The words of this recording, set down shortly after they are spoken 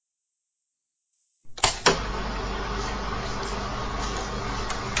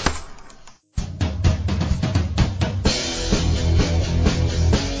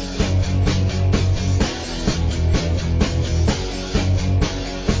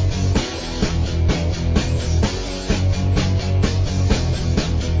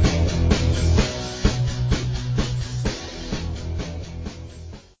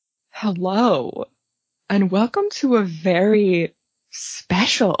Hello, and welcome to a very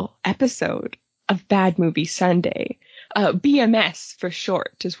special episode of Bad Movie Sunday. BMS for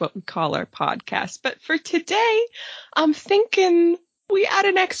short is what we call our podcast. But for today, I'm thinking we add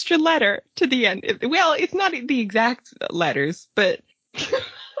an extra letter to the end. Well, it's not the exact letters, but...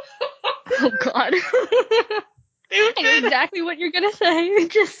 Oh, God. I know exactly what you're going to say.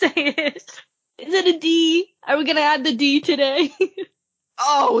 Just say it. Is it a D? Are we going to add the D today?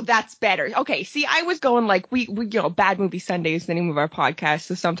 Oh, that's better. Okay, see, I was going like, we Bad Movie Sunday is the name of our podcast,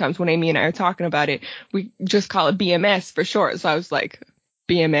 so sometimes when Amy and I are talking about it, we just call it BMS for short, so I was like,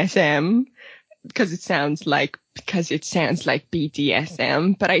 BMSM, because it sounds like BDSM,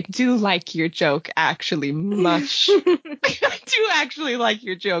 but I do like your joke actually much, I do actually like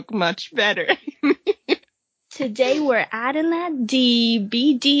your joke much better. Today we're adding that D,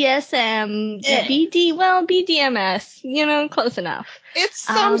 BDSM, BDMS, close enough. It's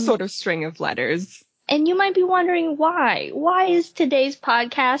some sort of string of letters. And you might be wondering why. Why is today's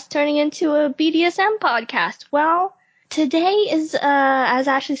podcast turning into a BDSM podcast? Well, today is, as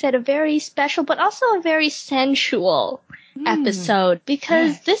Ashley said, a very special but also a very sensual episode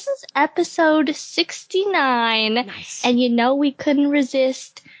because this is episode 69. Nice. And we couldn't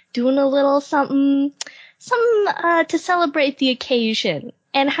resist doing a little something to celebrate the occasion.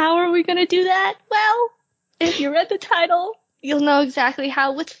 And how are we going to do that? Well, if you read the title, you'll know exactly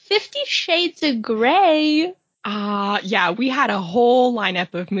how with 50 Shades of Grey. Yeah, we had a whole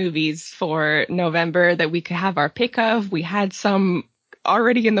lineup of movies for November that we could have our pick of. We had some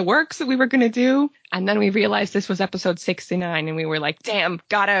already in the works that we were going to do. And then we realized this was episode 69 and we were like, damn,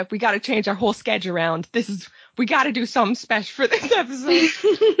 we gotta change our whole schedule around. We gotta do something special for this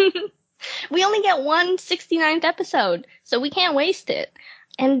episode. We only get one 69th episode, so we can't waste it.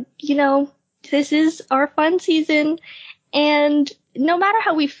 And, this is our fun season. And no matter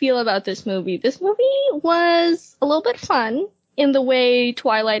how we feel about this movie was a little bit fun in the way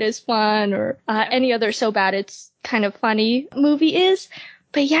Twilight is fun or any other so bad it's kind of funny movie is.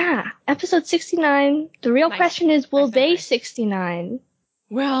 But yeah, episode 69, the real question is, will they 69?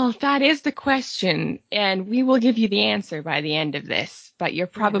 Well, that is the question, and we will give you the answer by the end of this, but you're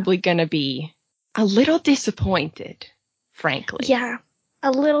probably going to be a little disappointed, frankly. Yeah,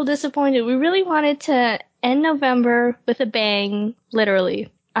 a little disappointed. We really wanted to end November with a bang, literally.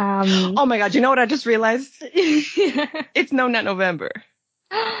 Oh my God, you know what I just realized? It's No Nut November.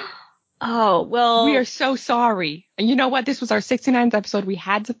 Oh, well. We are so sorry. And you know what? This was our 69th episode. We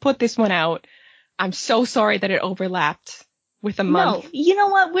had to put this one out. I'm so sorry that it overlapped with a month. No, you know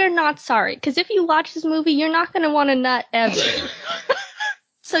what? We're not sorry. Because if you watch this movie, you're not going to want to nut ever.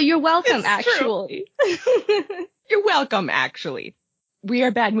 So you're welcome, actually. You're welcome, actually. We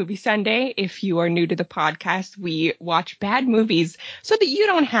are Bad Movie Sunday. If you are new to the podcast, we watch bad movies so that you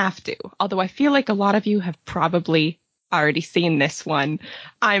don't have to. Although I feel like a lot of you have probably already seen this one.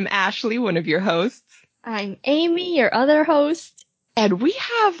 I'm Ashley, one of your hosts. I'm Amy, your other host. And we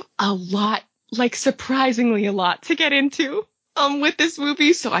have a lot, surprisingly a lot to get into with this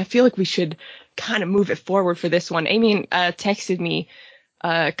movie. So I feel like we should kind of move it forward for this one. Amy texted me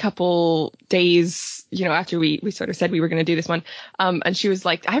a couple days, after we sort of said we were going to do this one. And she was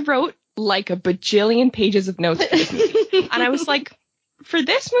like, I wrote like a bajillion pages of notes for this movie. And I was like, for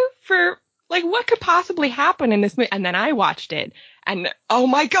this movie, what could possibly happen in this movie? And then I watched it and oh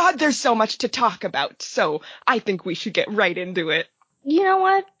my God, there's so much to talk about. So I think we should get right into it. You know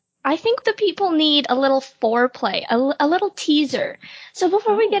what? I think the people need a little foreplay, a little teaser. So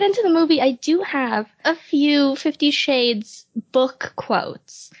before we get into the movie, I do have a few 50 Shades book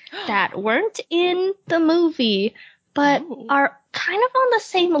quotes that weren't in the movie, but are kind of on the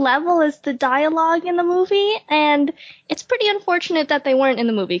same level as the dialogue in the movie. And it's pretty unfortunate that they weren't in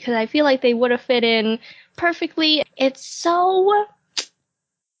the movie because I feel like they would have fit in perfectly. It's so...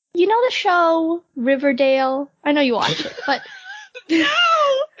 You know the show Riverdale? I know you watch it, but... No!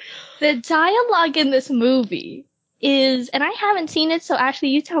 The dialogue in this movie is, and I haven't seen it, so Ashley,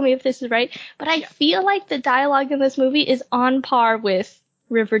 you tell me if this is right, but I feel like the dialogue in this movie is on par with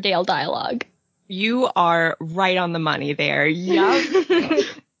Riverdale dialogue. You are right on the money there. Yup.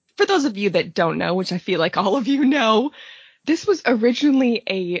 For those of you that don't know, which I feel like all of you know, this was originally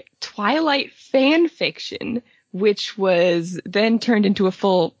a Twilight fan fiction, which was then turned into a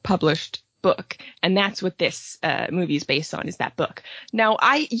full published book, and that's what this movie is based on, is that book. Now,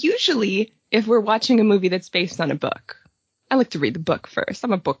 I usually, if we're watching a movie that's based on a book, I like to read the book first.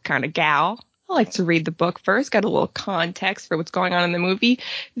 I'm a book kind of gal. I like to read the book first, get a little context for what's going on in the movie.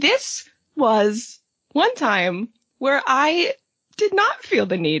 This was one time where I did not feel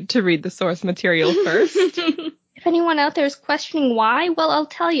the need to read the source material first. If anyone out there is questioning why, well, I'll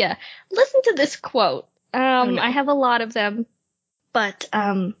tell you. Listen to this quote. No. I have a lot of them, but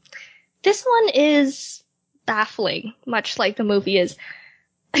this one is baffling, much like the movie is.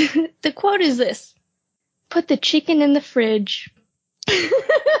 The quote is this: "Put the chicken in the fridge."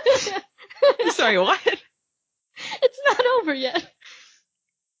 Sorry, what? It's not over yet.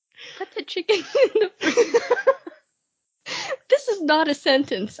 Put the chicken in the fridge. This is not a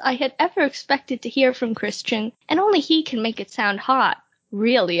sentence I had ever expected to hear from Christian, and only he can make it sound hot.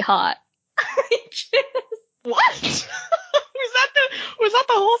 Really hot. What? Was that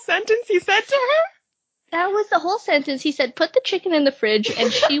the whole sentence he said to her? That was the whole sentence. He said, "Put the chicken in the fridge,"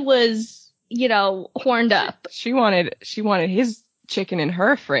 and she was, horned up. She wanted his chicken in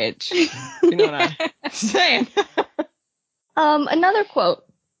her fridge. You know what I'm saying? Another quote.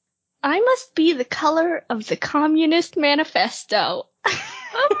 "I must be the color of the Communist Manifesto."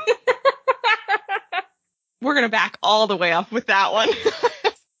 We're gonna back all the way up with that one.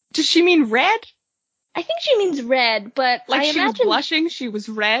 Does she mean red? I think she means red, but Like I she imagine... was blushing, she was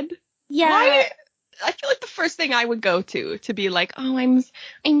red? Yeah. Why? I feel like the first thing I would go to be like, oh, I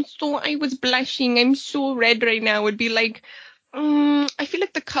was blushing, I'm so red right now, would be like, I feel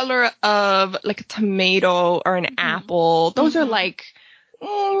like the color of like a tomato or an apple, those are like,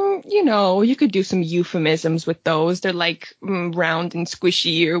 you could do some euphemisms with those. They're like round and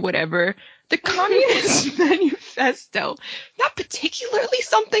squishy or whatever. The Communist Manifesto, not particularly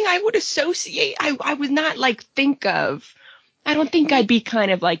something I would associate. I would not like think of. I don't think I'd be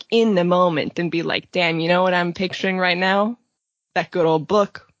kind of like in the moment and be like, damn, you know what I'm picturing right now? That good old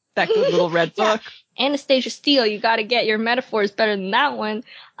book. That good little red book. Anastasia Steele, you gotta get your metaphors better than that one.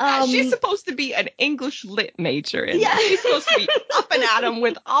 She's supposed to be an English lit major, and she's supposed to be up and at 'em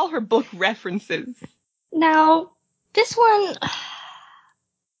with all her book references. Now, this one,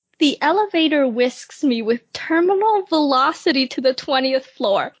 the elevator whisks me with terminal velocity to the 20th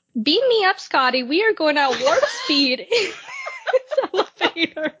floor. Beam me up, Scotty. We are going at warp speed in this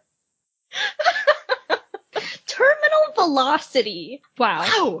elevator. Terminal velocity.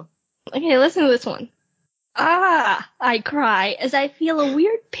 Wow. Okay, listen to this one. "Ah," I cry as I feel a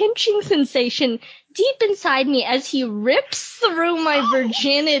weird pinching sensation deep inside me as he rips through my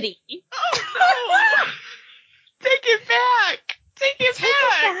virginity. Oh, no. Take it back. Take it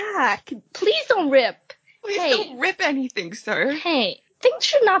back. Please don't rip. Please don't rip anything, sir. Hey, things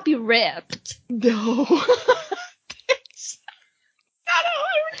should not be ripped. No. That's not how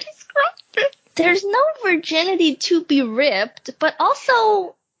I would describe it. There's no virginity to be ripped, but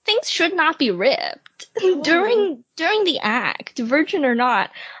also things should not be ripped during the act, virgin or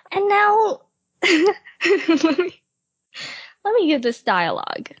not. And now, let me get this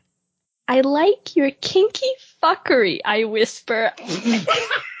dialogue. "I like your kinky fuckery," I whisper. Goosey?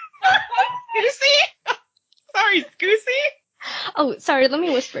 Sorry, Goosey? Oh, sorry, let me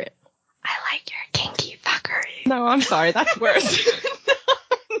whisper it. "I like your kinky fuckery." No, I'm sorry, that's worse.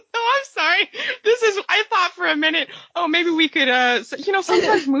 No, I'm sorry. I thought for a minute, maybe we could,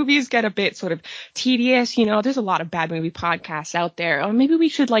 sometimes movies get a bit sort of tedious, there's a lot of bad movie podcasts out there. Or maybe we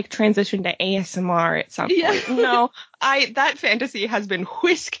should like transition to ASMR at some point. No, that fantasy has been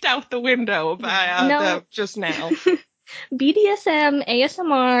whisked out the window by just now. BDSM,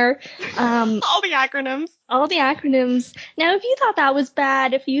 ASMR, all the acronyms. Now, if you thought that was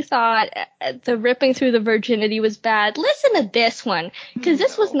bad, if you thought the ripping through the virginity was bad, listen to this one, because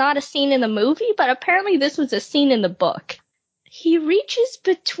this was not a scene in the movie, but apparently this was a scene in the book. "He reaches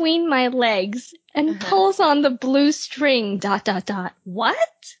between my legs and pulls on the blue string, ...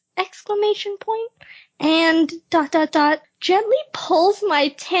 What? Exclamation point. And ... gently pulls my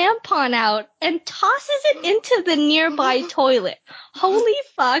tampon out and tosses it into the nearby toilet. Holy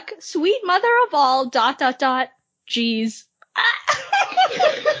fuck, sweet mother of all ... Jeez."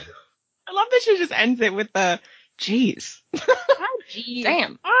 I love that she just ends it with the jeez. Jeez.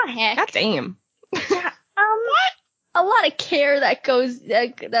 Damn. Oh, heck. God damn. What? A lot of care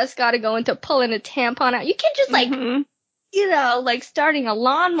that's got to go into pulling a tampon out. You can't just like starting a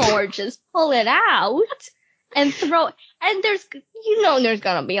lawnmower, just pull it out and throw. And there's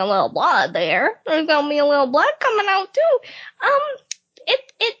gonna be a little blood there. There's gonna be a little blood coming out too.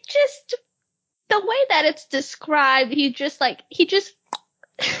 It just, the way that it's described, he just yoinks it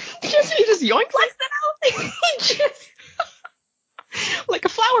out. He just like a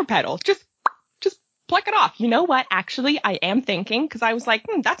flower petal. Just pluck it off. You know what? Actually, I am thinking, because I was like,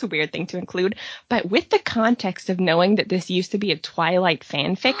 that's a weird thing to include. But with the context of knowing that this used to be a Twilight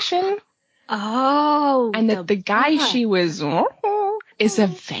fan fiction. Oh. And that the guy she was is a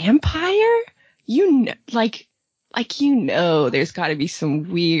vampire? like, there's got to be some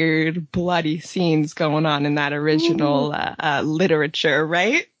weird, bloody scenes going on in that original literature,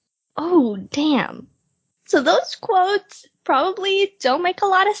 right? Oh, damn. So those quotes probably don't make a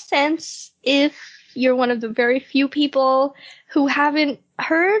lot of sense if you're one of the very few people who haven't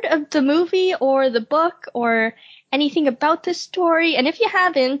heard of the movie or the book or anything about this story. And if you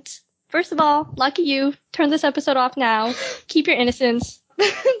haven't, first of all, lucky you, turn this episode off now, keep your innocence.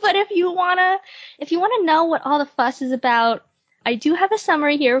 But if you wanna know what all the fuss is about, I do have a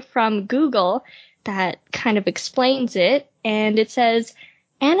summary here from Google that kind of explains it, and it says,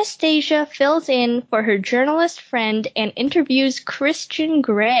 Anastasia fills in for her journalist friend and interviews Christian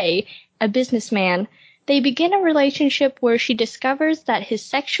Grey, a businessman. They begin a relationship where she discovers that his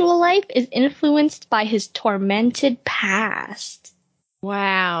sexual life is influenced by his tormented past.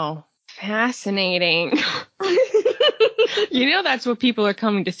 Wow. Fascinating. That's what people are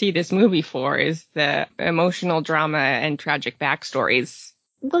coming to see this movie for, is the emotional drama and tragic backstories.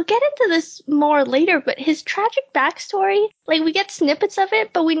 We'll get into this more later, but his tragic backstory, like, we get snippets of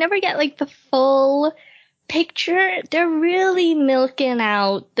it, but we never get, like, the full picture. They're really milking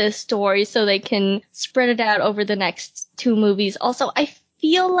out this story so they can spread it out over the next 2 movies. Also, I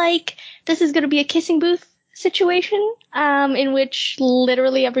feel like this is going to be a kissing booth situation, in which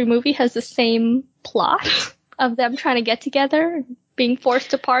literally every movie has the same plot of them trying to get together, being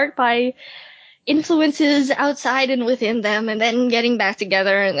forced apart by influences outside and within them, and then getting back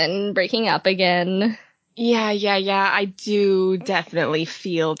together and then breaking up again. Yeah. I do definitely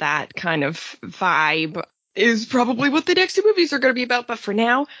feel that kind of vibe is probably what the next 2 movies are going to be about. But for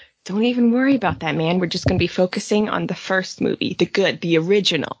now, don't even worry about that, man. We're just going to be focusing on the first movie, the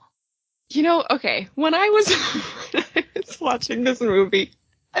original. Okay, when I was watching this movie,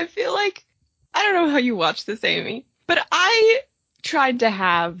 I feel like, I don't know how you watch this, Amy, but I tried to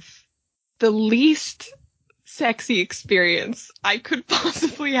have the least sexy experience I could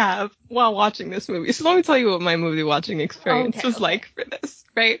possibly have while watching this movie. So let me tell you what my movie watching experience was like for this,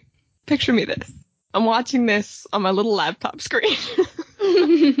 right? Picture me this. I'm watching this on my little laptop screen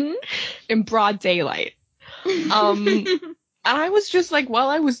in broad daylight. And I was just like, while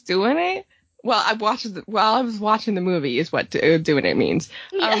I was doing it, while I was watching the movie is what doing it means.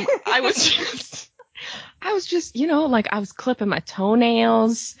 I was just, like, I was clipping my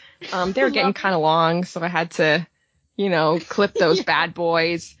toenails. They were getting kind of long, so I had to, clip those bad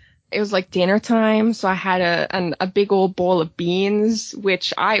boys. It was like dinner time, so I had a big old bowl of beans,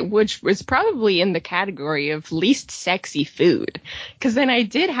 which was probably in the category of least sexy food, because then I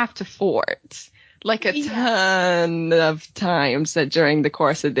did have to fort like a ton of times during the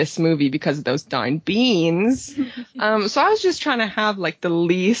course of this movie because of those darn beans. So I was just trying to have like the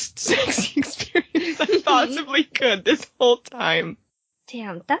least sexy experience I possibly could this whole time.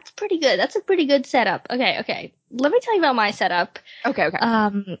 Damn, that's pretty good. That's a pretty good setup. Okay. Let me tell you about my setup. Okay.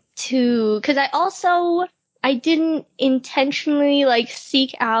 Because I didn't intentionally, like,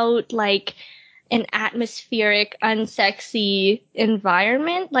 seek out, like, an atmospheric, unsexy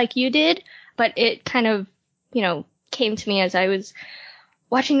environment like you did, but it kind of, came to me as I was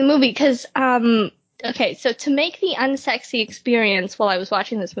watching the movie. Because, okay, so to make the unsexy experience while I was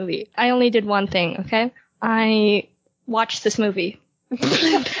watching this movie, I only did one thing, okay? I watched this movie.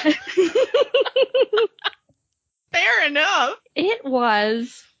 Fair enough. It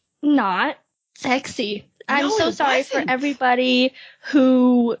was not sexy. I'm so sorry for everybody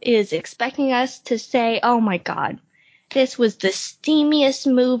who is expecting us to say, oh my god, this was the steamiest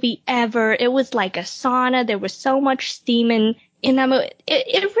movie ever. It was like a sauna. There was so much steam in that movie.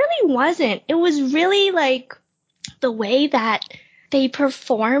 It really wasn't. It was really like the way that they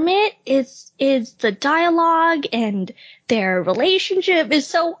perform it is the dialogue, and their relationship is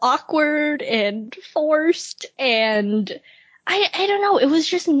so awkward and forced, and I don't know, it was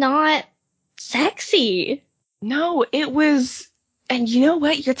just not sexy. No, it was, and you know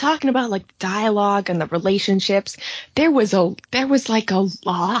what? You're talking about like the dialogue and the relationships. There was like a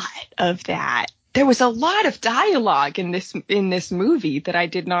lot of that. There was a lot of dialogue in this movie that I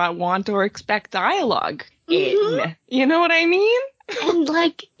did not want or expect dialogue in. You know what I mean? And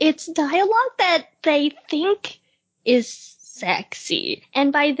like, it's dialogue that they think is sexy.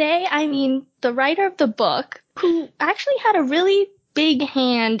 And by they, I mean the writer of the book, who actually had a really big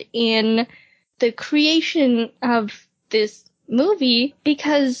hand in the creation of this movie,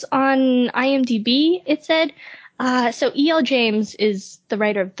 because on IMDb it said, so E.L. James is the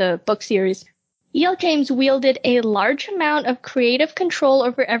writer of the book series. E.L. James wielded a large amount of creative control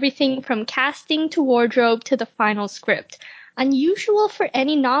over everything from casting to wardrobe to the final script. Unusual for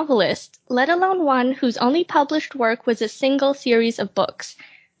any novelist, let alone one whose only published work was a single series of books.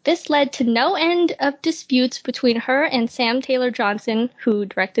 This led to no end of disputes between her and Sam Taylor Johnson, who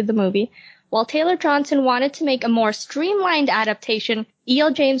directed the movie. While Taylor Johnson wanted to make a more streamlined adaptation,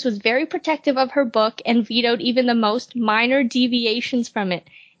 E.L. James was very protective of her book and vetoed even the most minor deviations from it.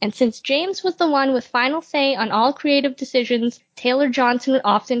 And since James was the one with final say on all creative decisions, Taylor Johnson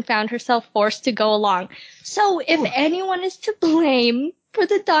often found herself forced to go along. So if anyone is to blame for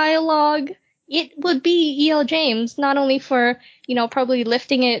the dialogue, it would be E.L. James, not only for, probably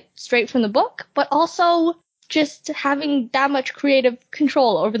lifting it straight from the book, but also just having that much creative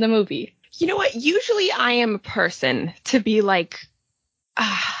control over the movie. You know what? Usually I am a person to be like,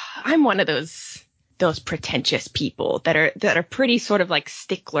 I'm one of those pretentious people that are pretty sort of like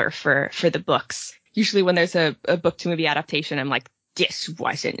stickler for the books. Usually when there's a book to movie adaptation, I'm like, this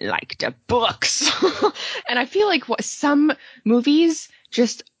wasn't like the books. And I feel like some movies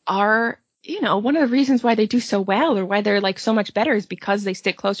just are, one of the reasons why they do so well or why they're like so much better is because they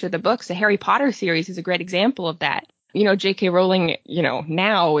stick closer to the books. The Harry Potter series is a great example of that. J.K. Rowling,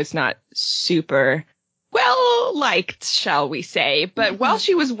 now is not super well liked, shall we say. But while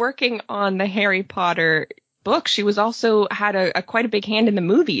she was working on the Harry Potter book, she was also had a quite a big hand in the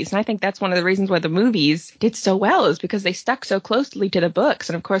movies. And I think that's one of the reasons why the movies did so well is because they stuck so closely to the books.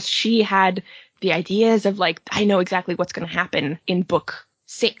 And of course, she had the ideas of like, I know exactly what's going to happen in book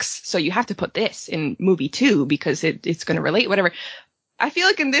 6. So you have to put this in movie 2 because it's going to relate, whatever. I feel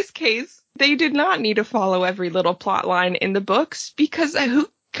like in this case, they did not need to follow every little plot line in the books because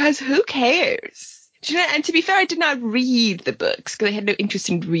who cares? And to be fair, I did not read the books because I had no interest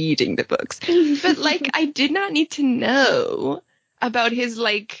in reading the books. But like, I did not need to know about his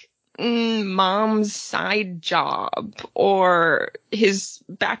like mom's side job or his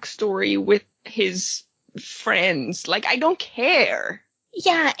backstory with his friends. Like, I don't care.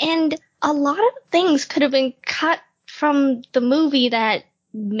 Yeah, and a lot of things could have been cut from the movie that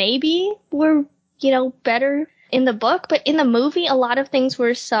maybe were, better in the book, but in the movie, a lot of things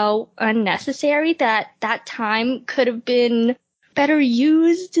were so unnecessary that time could have been better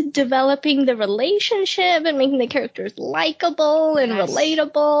used developing the relationship and making the characters likable and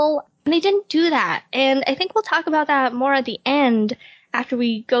relatable. And they didn't do that. And I think we'll talk about that more at the end after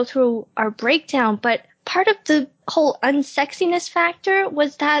we go through our breakdown. But part of the whole unsexiness factor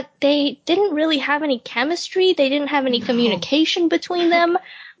was that they didn't really have any chemistry. They didn't have any communication between them.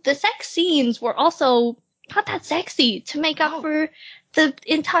 The sex scenes were also not that sexy to make up for the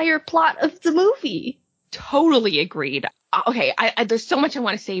entire plot of the movie. Totally agreed. Okay, there's so much I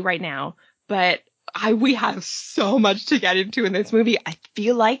want to say right now, but we have so much to get into in this movie. I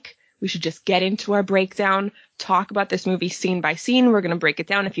feel like we should just get into our breakdown, talk about this movie scene by scene. We're going to break it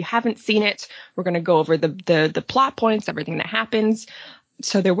down. If you haven't seen it, we're going to go over the plot points, everything that happens.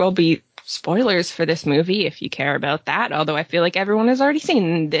 So there will be spoilers for this movie if you care about that. Although I feel like everyone has already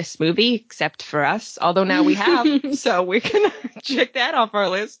seen this movie except for us. Although now we have, so we can check that off our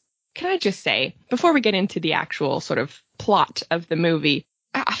list. Can I just say, before we get into the actual sort of plot of the movie,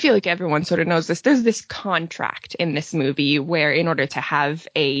 I feel like everyone sort of knows this. There's this contract in this movie where in order to have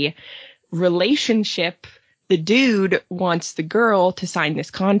a relationship, the dude wants the girl to sign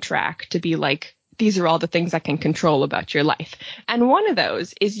this contract to be like, these are all the things I can control about your life. And one of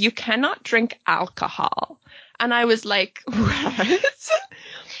those is you cannot drink alcohol. And I was like, what?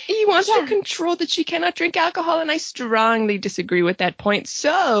 He wants to control that she cannot drink alcohol, and I strongly disagree with that point.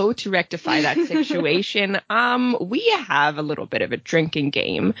 So, to rectify that situation, we have a little bit of a drinking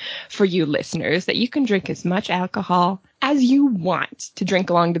game for you listeners that you can drink as much alcohol as you want to drink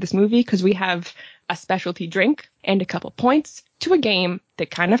along to this movie, because we have a specialty drink and a couple points to a game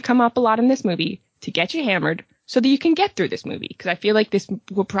that kind of come up a lot in this movie to get you hammered so that you can get through this movie. Because I feel like this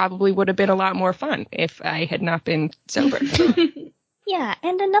would have been a lot more fun if I had not been sober. Yeah,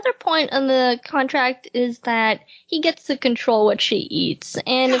 and another point on the contract is that he gets to control what she eats.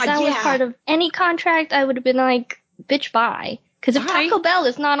 And if that was part of any contract, I would have been like, bitch, bye. Because if Taco Bell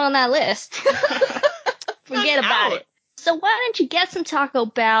is not on that list, forget about it. So why don't you get some Taco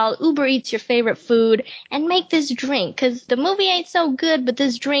Bell, Uber Eats your favorite food, and make this drink? Because the movie ain't so good, but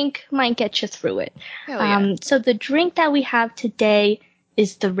this drink might get you through it. So the drink that we have today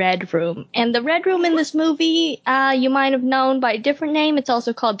is the Red Room. And the Red Room in this movie, you might have known by a different name. It's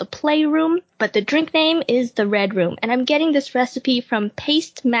also called the Playroom, but the drink name is the Red Room. And I'm getting this recipe from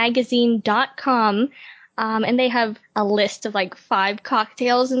pastemagazine.com. And they have a list of like 5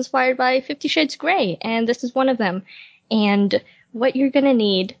 cocktails inspired by 50 Shades Grey. And this is one of them. And what you're going to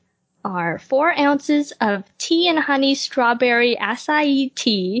need are 4 ounces of tea and honey strawberry acai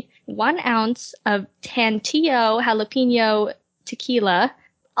tea, 1 ounce of Tantillo jalapeno tequila,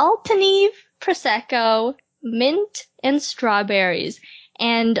 Altaneve Prosecco, mint, and strawberries.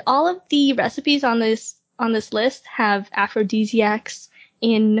 And all of the recipes on this list have aphrodisiacs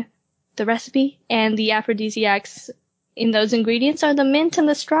in the recipe, and the aphrodisiacs in those ingredients are the mint and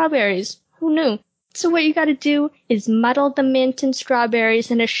the strawberries. Who knew? So what you gotta do is muddle the mint and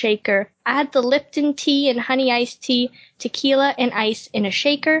strawberries in a shaker, add the Lipton tea and honey iced tea, tequila and ice in a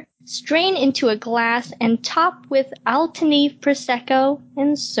shaker, strain into a glass, and top with Altini Prosecco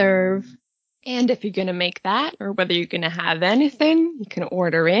and serve. And if you're going to make that, or whether you're going to have anything, you can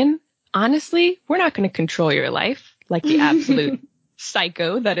order in. Honestly, we're not going to control your life like the absolute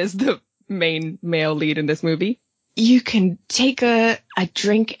psycho that is the main male lead in this movie. You can take a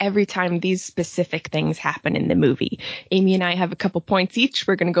drink every time these specific things happen in the movie. Amy and I have a couple points each.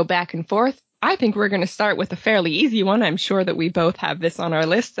 We're going to go back and forth. I think we're going to start with a fairly easy one. I'm sure that we both have this on our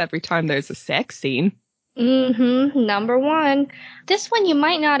lists every time there's a sex scene. Number 1. This one you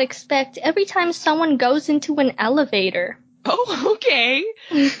might not expect every time someone goes into an elevator. Oh, okay.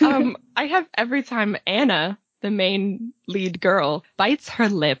 I have every time Anna, the main lead girl, bites her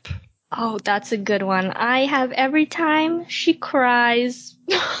lip. Oh, that's a good one. I have every time she cries.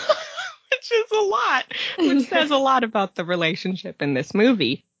 Which is a lot. Which says a lot about the relationship in this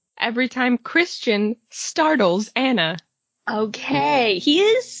movie. Every time Christian startles Anna. Okay. He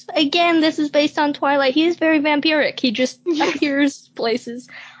is, again, this is based on Twilight. He is very vampiric. He just appears places.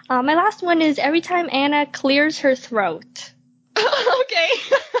 My last one is every time Anna clears her throat. Okay.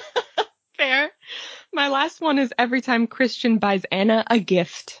 Fair. My last one is every time Christian buys Anna a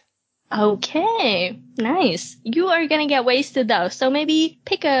gift. Okay. Nice. You are going to get wasted, though. So maybe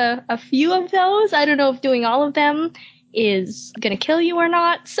pick a few of those. I don't know if doing all of them is going to kill you or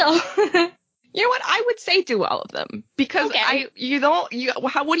not. So... You know what? I would say do all of them because what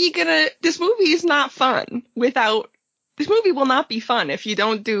are you gonna, this movie is not fun this movie will not be fun if you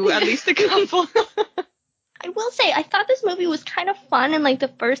don't do at least a couple. I will say, I thought this movie was kind of fun in like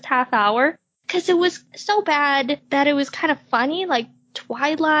the first half hour because it was so bad that it was kind of funny, like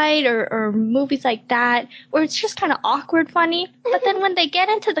Twilight or movies like that, where it's just kind of awkward funny. But then when they get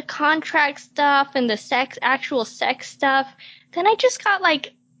into the contract stuff and the actual sex stuff, then I just got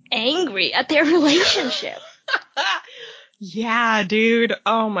like angry at their relationship. Yeah, dude.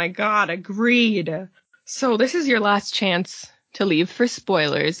 Oh my God. Agreed. So this is your last chance to leave for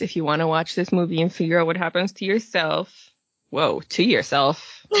spoilers if you want to watch this movie and figure out what happens to yourself. Whoa, to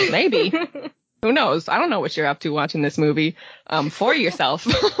yourself. Maybe. Who knows? I don't know what you're up to watching this movie. For yourself.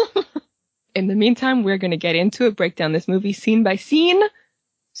 In the meantime, we're going to get into it, break down this movie scene by scene,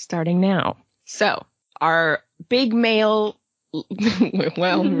 starting now. So, our big male,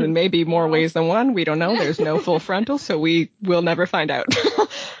 well, maybe more ways than one. We don't know. There's no full frontal, so we will never find out.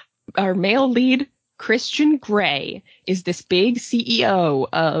 Our male lead, Christian Grey, is this big CEO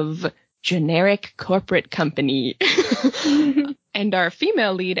of generic corporate company. And our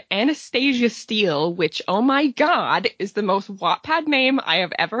female lead, Anastasia Steele, which, oh my God, is the most Wattpad name I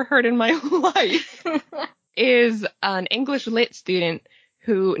have ever heard in my life, is an English lit student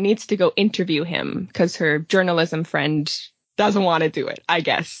who needs to go interview him because her journalism friend doesn't want to do it, I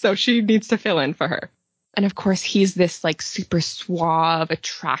guess. So she needs to fill in for her. And of course, he's this like super suave,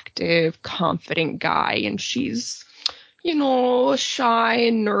 attractive, confident guy. And she's, you know,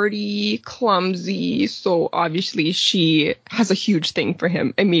 shy, nerdy, clumsy. So obviously she has a huge thing for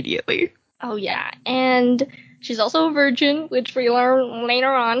him immediately. Oh, yeah. And she's also a virgin, which we learn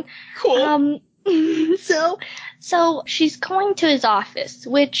later on. Cool. So she's going to his office,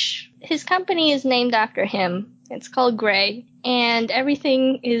 which his company is named after him. It's called Grey, and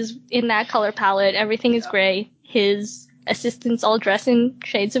everything is in that color palette. Everything is gray. His assistants all dress in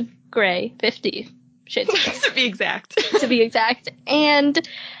shades of gray, 50 shades of gray. To be exact. To be exact. And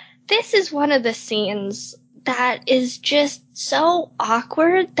this is one of the scenes that is just so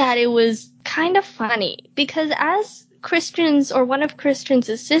awkward that it was kind of funny. Because as Christian's, or one of Christian's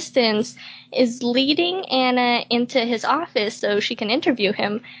assistants, is leading Anna into his office so she can interview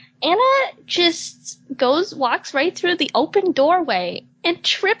him, Anna just walks right through the open doorway and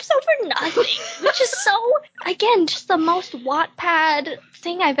trips over nothing, which is so, again, just the most Wattpad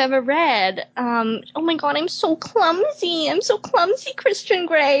thing I've ever read. Oh my God, I'm so clumsy, Christian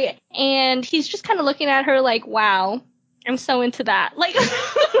Grey. And he's just kind of looking at her like, wow, I'm so into that. Like,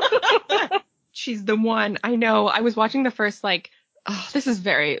 she's the one. I know. I was watching the first, this is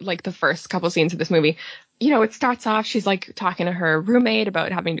very, the first couple scenes of this movie. You know, it starts off, she's, talking to her roommate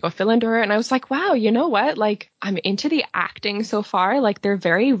about having to go fill in to her, and I was like, wow, you know what? I'm into the acting so far. They're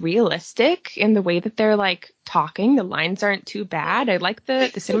very realistic in the way that they're, talking. The lines aren't too bad. I like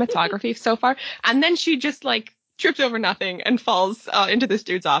the cinematography so far. And then she just, trips over nothing and falls into this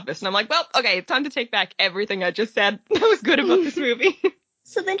dude's office. And I'm like, well, okay, it's time to take back everything I just said that was good about this movie.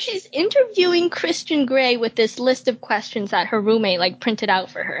 So then she's interviewing Christian Grey with this list of questions that her roommate printed out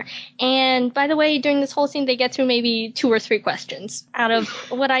for her. And by the way, during this whole scene, they get through maybe 2 or 3 questions out of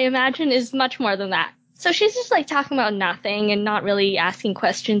what I imagine is much more than that. So she's just talking about nothing and not really asking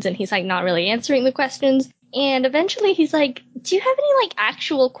questions, and he's not really answering the questions. And eventually he's like, do you have any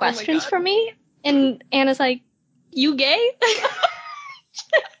actual questions for me? And Anna's like, you gay?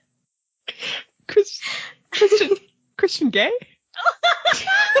 Christian Gay?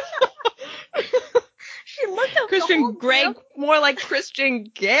 She looked over Christian Grey, more like Christian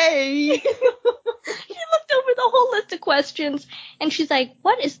Gay. She looked over the whole list of questions, and she's like,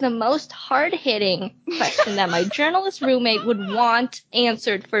 what is the most hard-hitting question that my journalist roommate would want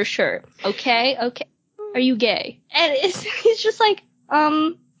answered for sure? Okay. Are you gay? And he's just like,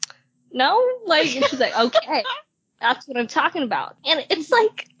 no? And she's like, okay. That's what I'm talking about. And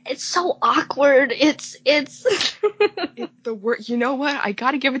it's so awkward. It's the word. You know what? I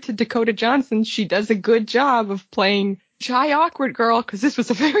gotta give it to Dakota Johnson. She does a good job of playing shy awkward girl, because this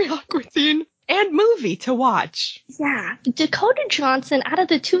was a very awkward scene and movie to watch. Yeah. Dakota Johnson, out of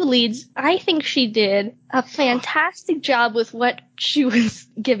the 2 leads, I think she did a fantastic job with what she was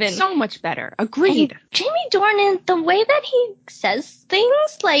given. So much better. Agreed. And Jamie Dornan, the way that he says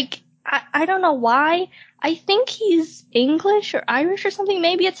things, I don't know why. I think he's English or Irish or something.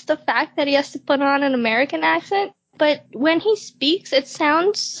 Maybe it's the fact that he has to put on an American accent. But when he speaks, it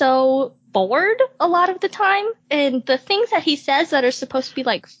sounds so bored a lot of the time. And the things that he says that are supposed to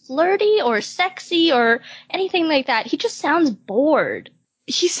be flirty or sexy or anything like that, he just sounds bored.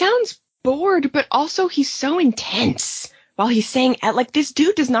 He sounds bored, but also he's so intense. While he's saying, this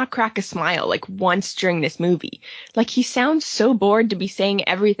dude does not crack a smile, once during this movie. He sounds so bored to be saying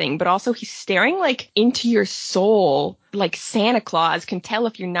everything, but also he's staring, into your soul, like Santa Claus can tell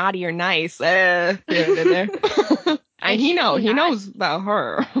if you're naughty or nice. And he knows about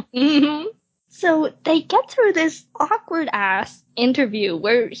her. Mm-hmm. So they get through this awkward-ass interview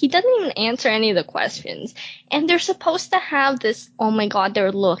where he doesn't even answer any of the questions. And they're supposed to have this, oh my god,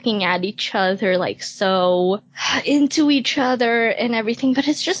 they're looking at each other so into each other and everything, but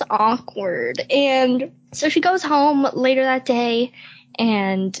it's just awkward. And so she goes home later that day,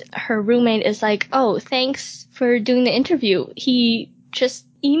 and her roommate is like, oh, thanks for doing the interview. He just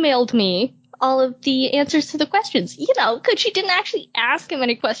emailed me all of the answers to the questions, because she didn't actually ask him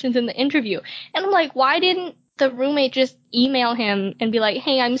any questions in the interview. And I'm like, why didn't the roommate just email him and be like,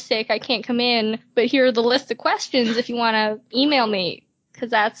 hey, I'm sick, I can't come in, but here are the list of questions if you want to email me? Because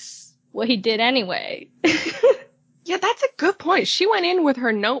that's what he did anyway. Yeah, that's a good point. She went in with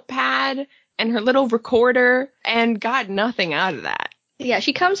her notepad and her little recorder and got nothing out of that. Yeah,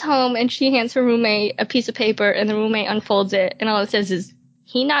 she comes home and she hands her roommate a piece of paper, and the roommate unfolds it, and all it says is,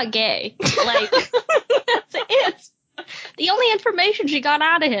 he not gay. That's it. The only information she got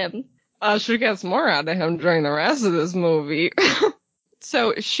out of him. She gets more out of him during the rest of this movie.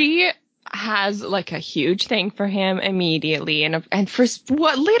 So she has a huge thing for him immediately, and for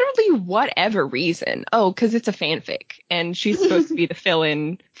literally whatever reason. Oh, because it's a fanfic, and she's supposed to be the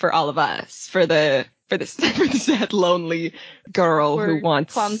fill-in for all of us, for the sad, lonely girl who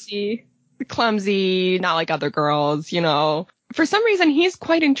wants clumsy, not like other girls, For some reason, he's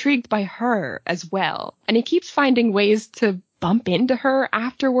quite intrigued by her as well, and he keeps finding ways to bump into her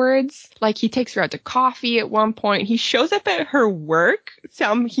afterwards. He takes her out to coffee at one point. He shows up at her work.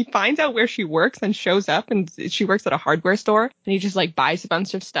 He finds out where she works and shows up, and she works at a hardware store, and he just buys a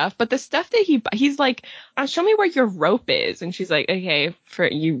bunch of stuff. But the stuff that he's like, show me where your rope is. And she's like, okay, for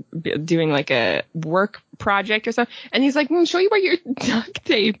you doing a work project or something. And he's like, show you where your duct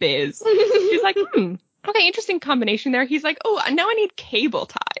tape is. She's like, okay, interesting combination there. He's like, oh, now I need cable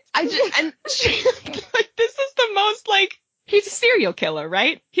ties. This is the most he's a serial killer,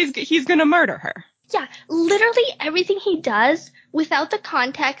 right? He's gonna murder her. Yeah, literally everything he does, without the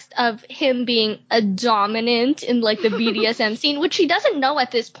context of him being a dominant in the BDSM scene, which he doesn't know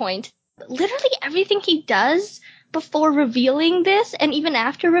at this point. Literally everything he does before revealing this, and even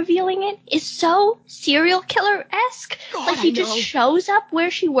after revealing it, is so serial killer-esque. He just shows up where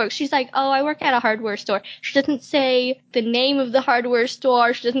she works. She's like, oh, I work at a hardware store. She doesn't say the name of the hardware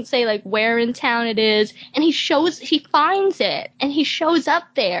store. She doesn't say where in town it is. And he finds it, and he shows up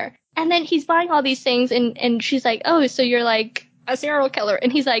there. And then he's buying all these things, and she's like, oh, so you're a serial killer.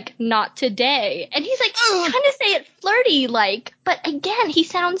 And he's like, not today. And he's trying to say it flirty, but again, he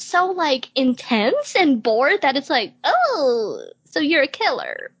sounds so intense and bored that it's oh, so you're a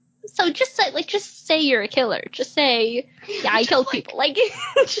killer. So just say you're a killer. Just say, yeah, I killed people.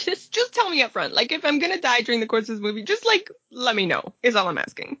 Just tell me up front. If I'm gonna die during the course of this movie, just let me know, is all I'm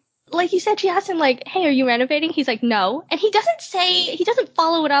asking. like you said, she asked him, like, hey, are you renovating? He's like, no. And he doesn't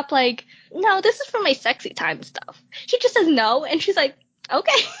follow it up like, no, this is for my sexy time stuff. He just says no, and she's like,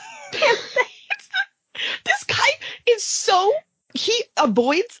 okay. This guy is so... He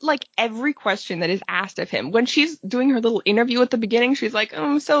avoids, like, every question that is asked of him. When she's doing her little interview at the beginning, she's like,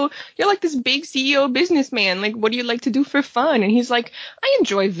 so you're like this big CEO businessman. Like, what do you like to do for fun? And he's like, I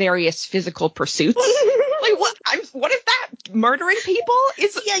enjoy various physical pursuits. Like, what is that? Murdering people?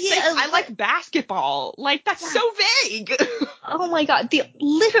 I like basketball. Like, that's so vague. Oh my god.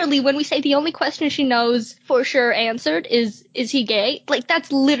 Literally, when we say the only question she knows for sure answered is he gay? Like, that's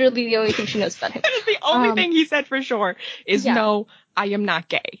literally the only thing she knows about him. That is the only thing he said for sure is no, I am not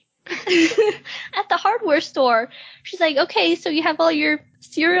gay. At the hardware store, she's like, okay, so you have all your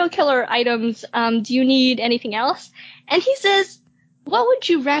serial killer items. Do you need anything else? And he says, what would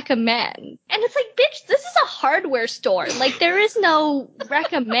you recommend? And it's like, bitch, this is a hardware store. Like, there is no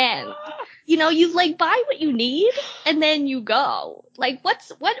recommend. You know, you like buy what you need and then you go. Like,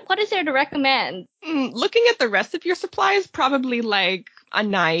 what is there to recommend? Looking at the rest of your supplies, probably like a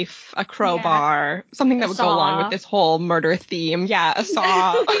knife, a crowbar, something that would go along with this whole murder theme. Yeah, a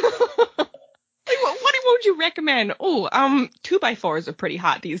saw. Like, what would you recommend? Oh, 2x4s are pretty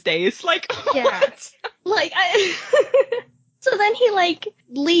hot these days. Like, what? Like, so then he, like,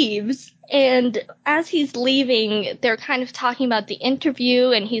 leaves, and as he's leaving, they're kind of talking about the interview,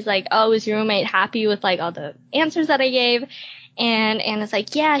 and he's like, oh, is your roommate happy with, like, all the answers that I gave? And Anna's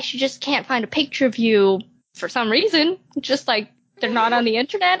like, yeah, she just can't find a picture of you for some reason. Just, like, they're not on the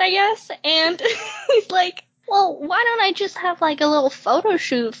internet, I guess. And he's like, well, why don't I just have, like, a little photo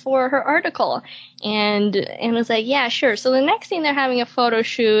shoot for her article? And Anna's like, yeah, sure. So the next thing, they're having a photo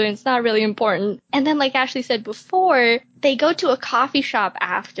shoot, and it's not really important. And then, like Ashley said before, they go to a coffee shop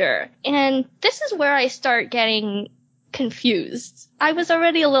after. And this is where I start getting confused. I was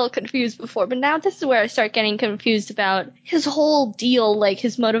already a little confused before, but now this is where I start getting confused about his whole deal, like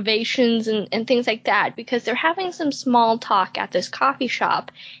his motivations and things like that, because they're having some small talk at this coffee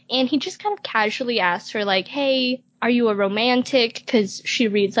shop, and he just kind of casually asks her, like, hey, are you a romantic? Because she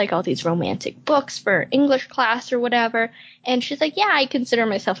reads, like, all these romantic books for English class or whatever, and she's like, yeah, I consider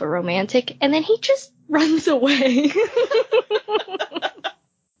myself a romantic, and then he just runs away.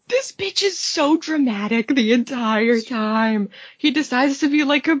 This bitch is so dramatic the entire time. He decides to be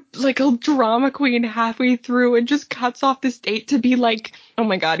like a drama queen halfway through and just cuts off this date to be like, oh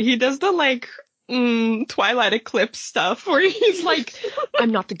my god, he does the like Twilight Eclipse stuff where he's like,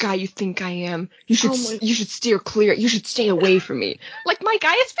 I'm not the guy you think I am. You should steer clear. You should stay away from me. Like, my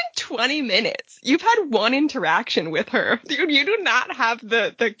guy, it's been 20 minutes. You've had one interaction with her. Dude, you do not have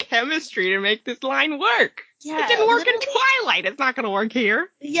the chemistry to make this line work. Yeah, it didn't work in Twilight. It's not going to work here.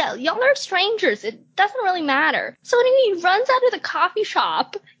 Yeah, y'all are strangers. It doesn't really matter. So anyway, he runs out of the coffee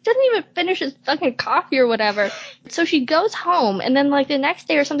shop. Doesn't even finish his fucking coffee or whatever. So she goes home, and then, like, the next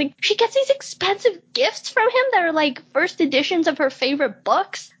day or something, she gets these expensive gifts from him that are, like, first editions of her favorite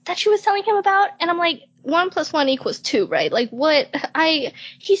books that she was telling him about. And I'm like, 1 + 1 = 2, right? Like, what?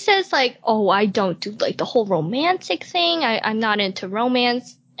 He says, like, oh, I don't do, like, the whole romantic thing. I'm not into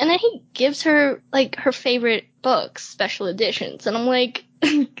romance. And then he gives her, like, her favorite books, special editions. And I'm like,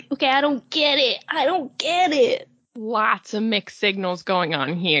 okay, I don't get it. Lots of mixed signals going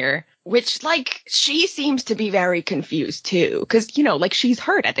on here. Which, like, she seems to be very confused, too. Because, you know, like, she's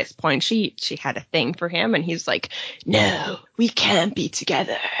hurt at this point. She had a thing for him, and he's like, no, we can't be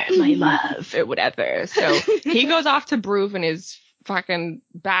together, my love, or whatever. So he goes off to Bruve in his fucking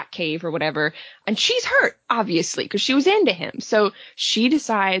bat cave or whatever, and she's hurt, obviously, because she was into him. So she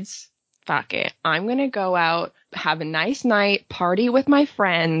decides, fuck it, I'm gonna go out, have a nice night, party with my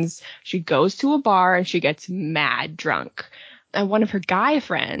friends. She goes to a bar and she gets mad drunk. And one of her guy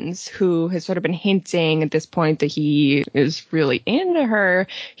friends, who has sort of been hinting at this point that he is really into her,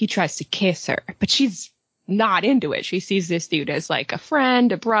 he tries to kiss her, but she's not into it. She sees this dude as like a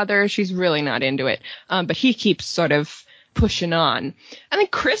friend, a brother. She's really not into it. But he keeps sort of pushing on. And then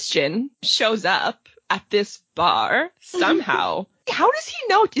Christian shows up at this bar somehow. How does he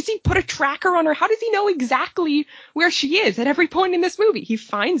know? Does he put a tracker on her? How does he know exactly where she is at every point in this movie? He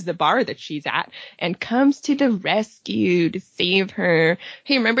finds the bar that she's at and comes to the rescue to save her.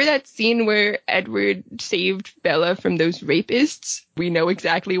 Hey, remember that scene where Edward saved Bella from those rapists? We know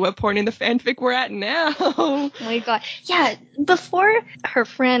exactly what point in the fanfic we're at now. Oh my god. Yeah, before her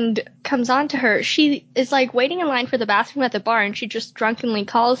friend comes on to her, she is like waiting in line for the bathroom at the bar, and she just drunkenly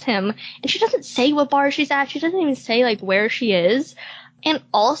calls him, and she doesn't say what bar she's at. She doesn't even say like where she is. And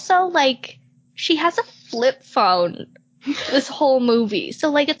also, like, she has a flip phone this whole movie. So,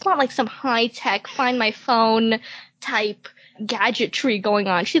 like, it's not like some high-tech find my phone type gadgetry going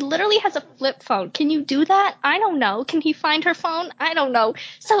on. She literally has a flip phone. Can you do that? I don't know. Can he find her phone? I don't know.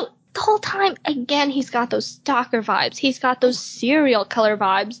 So the whole time, again, he's got those stalker vibes. He's got those serial killer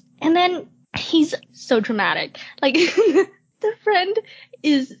vibes. And then he's so dramatic. Like, the friend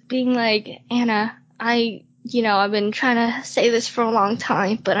is being like, Anna, I've been trying to say this for a long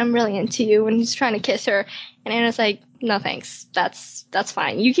time, but I'm really into you. And he's trying to kiss her. And Anna's like, no thanks. That's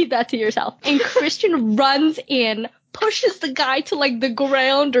fine. You keep that to yourself. And Christian runs in, pushes the guy to like the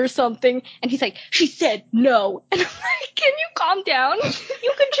ground or something. And he's like, she said no. And I'm like, can you calm down?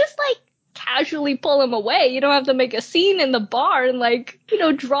 You could just like casually pull him away. You don't have to make a scene in the bar and like,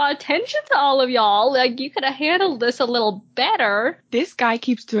 draw attention to all of y'all. Like, you could have handled this a little better. This guy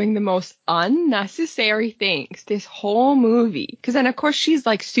keeps doing the most unnecessary things this whole movie. Because then, of course, she's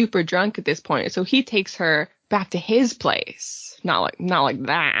like super drunk at this point. So he takes her back to his place. Not like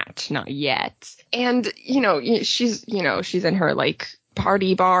that. Not yet. And, she's in her like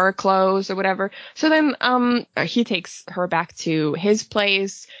party bar clothes or whatever. So then he takes her back to his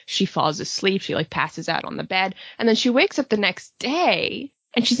place. She falls asleep. She like passes out on the bed. And then she wakes up the next day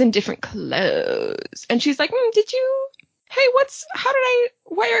and she's in different clothes. And she's like, hey,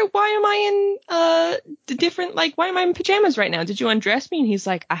 why am I in different, like, why am I in pajamas right now? Did you undress me? And he's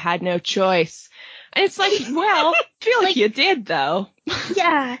like, I had no choice. And it's like, well, I feel like you did though.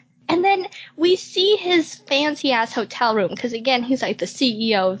 Yeah. And then we see his fancy-ass hotel room, because, again, he's, like, the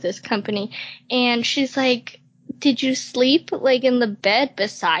CEO of this company. And she's like, did you sleep, like, in the bed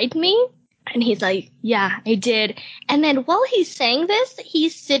beside me? And he's like, yeah, I did. And then while he's saying this,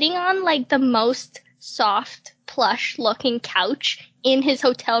 he's sitting on, like, the most soft, plush-looking couch in his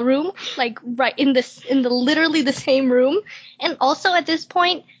hotel room, like, right in the literally the same room. And also, at this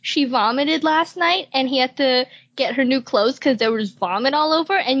point, she vomited last night, and he had to get her new clothes because there was vomit all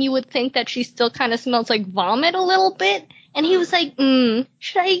over, and you would think that she still kind of smells like vomit a little bit. And he was like,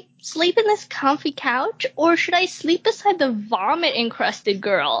 should I sleep in this comfy couch, or should I sleep beside the vomit-encrusted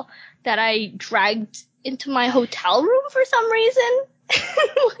girl that I dragged into my hotel room for some reason?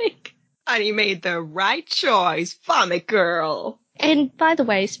 And he made the right choice, vomit girl. And by the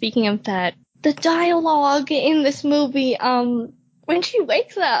way, speaking of that, the dialogue in this movie, when she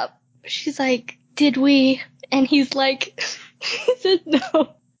wakes up, she's like, did we? And he's like, he says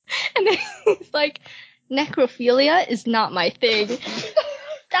no. And then he's like, necrophilia is not my thing. That's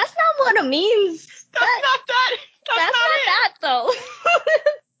not what it means. That's not that. That's not that, though.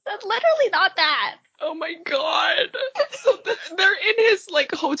 That's literally not that. Oh my god. So they're in his,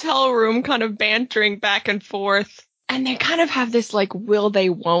 like, hotel room kind of bantering back and forth. And they kind of have this, like, will they,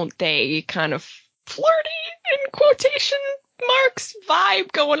 won't they kind of flirty, in quotation marks,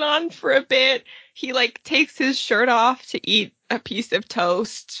 vibe going on for a bit. He, like, takes his shirt off to eat a piece of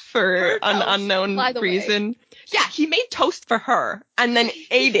toast for an unknown reason. Yeah, he made toast for her and then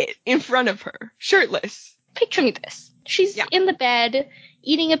ate it in front of her, shirtless. Picture me this. She's in the bed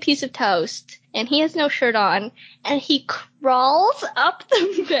eating a piece of toast, and he has no shirt on, and he crawls up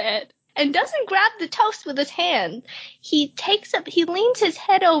the bed and doesn't grab the toast with his hand. He leans his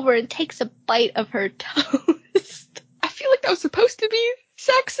head over and takes a bite of her toast. I feel like that was supposed to be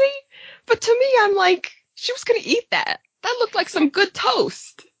sexy, but to me, I'm like, she was gonna eat that. That looked like some good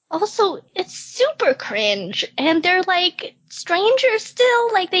toast. Also, it's super cringe, and they're like strangers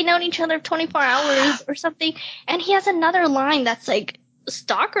still, like they known each other 24 hours or something. And he has another line that's like,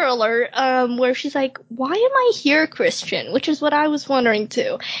 stalker alert, where she's like, why am I here, Christian? Which is what I was wondering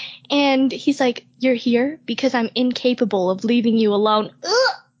too. And he's like, you're here because I'm incapable of leaving you alone.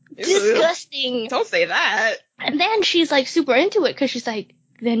 Ugh, disgusting. Don't say that. And then she's like super into it because she's like,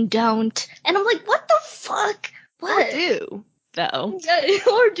 then don't. And I'm like, what the fuck? What? Or do, though.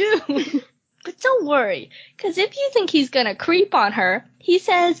 Or do. But don't worry, because if you think he's gonna creep on her, he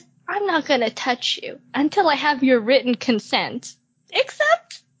says, I'm not gonna touch you until I have your written consent.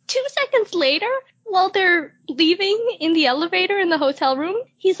 Except 2 seconds later, while they're leaving in the elevator in the hotel room,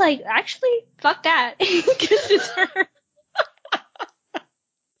 he's like, actually, fuck that. He kisses her.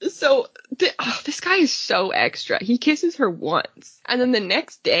 So, this guy is so extra. He kisses her once, and then the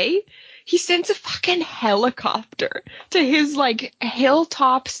next day, he sends a fucking helicopter to his, like,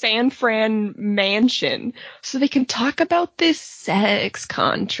 hilltop San Fran mansion so they can talk about this sex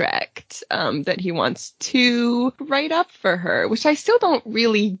contract that he wants to write up for her, which I still don't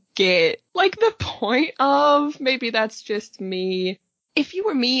really get, like, the point of. Maybe that's just me. If you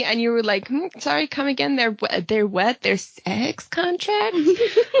were me and you were like, sorry, come again, they're wet, their sex contract?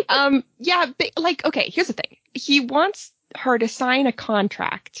 Yeah, but, like, okay, here's the thing. He wants her to sign a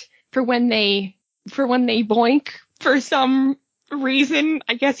contract for when they boink for some reason.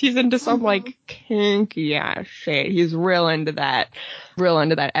 I guess he's into some like kinky ass shit. He's real into that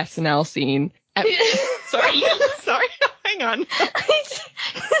SNL scene. Sorry, hang on. He's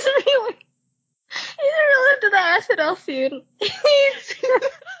really into the SNL scene. He's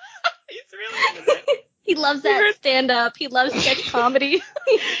really into that. He loves that stand-up. He loves sketch comedy.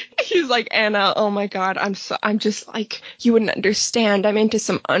 He's like, Anna, oh my god, I'm just like, you wouldn't understand. I'm into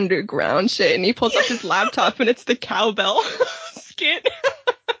some underground shit. And he pulls up his laptop and it's the cowbell skit.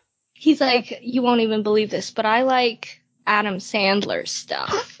 He's like, you won't even believe this, but I like Adam Sandler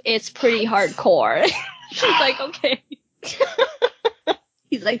stuff. It's pretty hardcore. She's like, okay.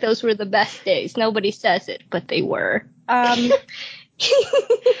 He's like, those were the best days. Nobody says it, but they were.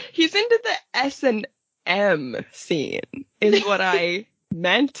 He's into the S&M scene, is what I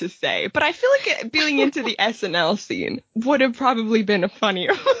meant to say. But I feel like being into the SNL scene would have probably been a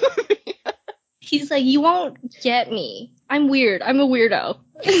funnier movie. He's like, you won't get me. I'm weird. I'm a weirdo.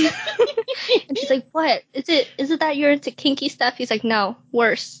 And she's like, what? Is it that you're into kinky stuff? He's like, no,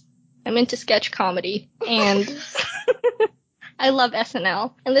 worse. I'm into sketch comedy. And I love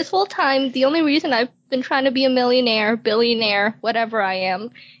SNL. And this whole time, the only reason I've been trying to be a millionaire, billionaire, whatever I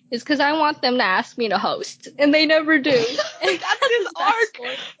am, is because I want them to ask me to host. And they never do. And that's his arc.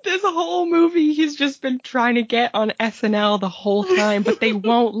 This whole movie, he's just been trying to get on SNL the whole time, but they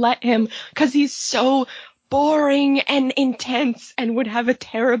won't let him because he's so boring and intense and would have a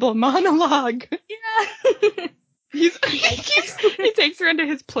terrible monologue. Yeah. He takes her into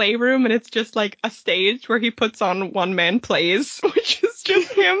his playroom and it's just like a stage where he puts on one-man plays, which is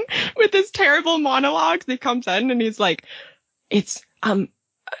just him with his terrible monologues. He comes in and he's like, I'm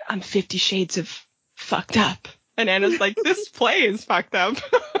 50 shades of fucked up. And Anna's like, this play is fucked up.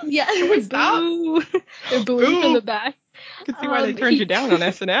 Yeah. Can we stop? They're booing from the back. I can see why they turned you down on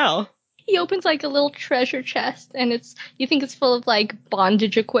SNL. He opens like a little treasure chest and you think it's full of like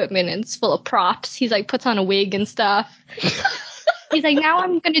bondage equipment and it's full of props. He's like puts on a wig and stuff. He's like, now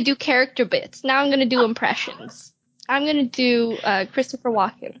I'm going to do character bits. Now I'm going to do impressions. I'm going to do Christopher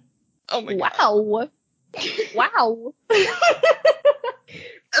Walken. Oh my God. Wow.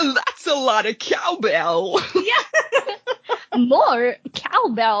 That's a lot of cowbell. Yeah. More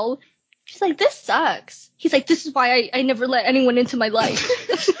cowbell. She's like, this sucks. He's like, this is why I never let anyone into my life.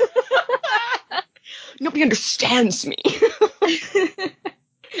 Nobody understands me.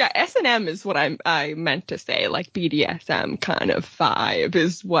 Yeah, S&M is what I meant to say, like BDSM kind of vibe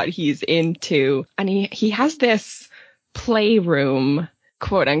is what he's into. And he has this playroom,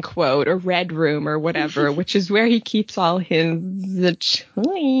 quote unquote, or red room or whatever, which is where he keeps all his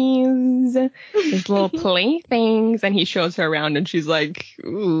toys, his little playthings, and he shows her around and she's like,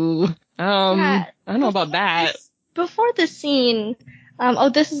 ooh, I don't know about that. Before the scene,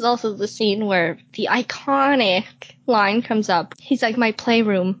 this is also the scene where the iconic line comes up. He's like, my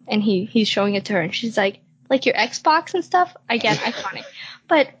playroom, and he's showing it to her, and she's like your Xbox and stuff? Again, iconic.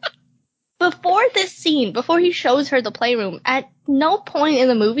 But before this scene, before he shows her the playroom, at no point in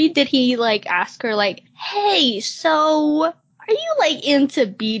the movie did he, like, ask her, like, hey, so are you, like, into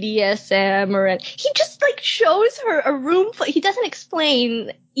BDSM or he just, like, shows her a room he doesn't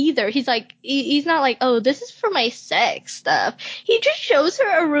explain either. He's like, he's not like, oh, this is for my sex stuff. He just shows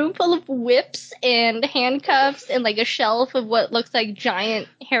her a room full of whips and handcuffs and, like, a shelf of what looks like giant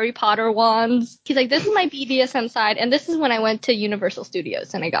Harry Potter wands. He's like, this is my BDSM side, and this is when I went to Universal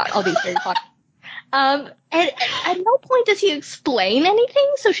Studios and I got all these Harry Potter. And at no point does he explain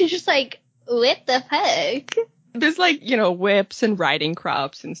anything, so she's just like, what the fuck? There's, like, whips and riding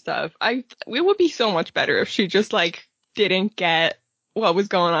crops and stuff. It would be so much better if she just, like, didn't get what was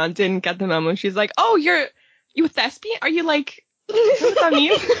going on, didn't get the memo. She's like, oh, you a thespian? Are you, like, is that what that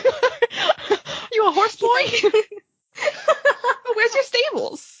means? You a horse boy? Where's your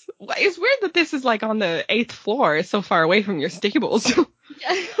stables? It's weird that this is, like, on the 8th floor. It's so far away from your stables.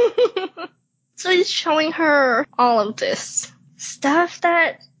 Yeah. So he's showing her all of this stuff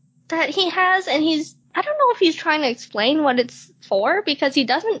that he has, and I don't know if he's trying to explain what it's for, because he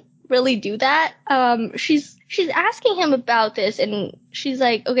doesn't really do that. She's asking him about this, and she's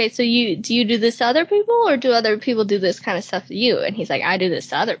like, okay, so do you do this to other people, or do other people do this kind of stuff to you? And he's like, I do this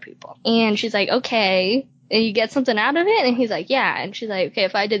to other people. And she's like, okay, and you get something out of it? And he's like, yeah. And she's like, okay,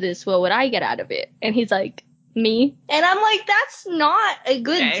 if I did this, what would I get out of it? And he's like, me. And I'm like, that's not a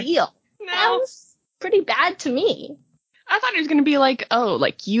good deal. No. Sounds pretty bad to me. I thought he was going to be like, oh,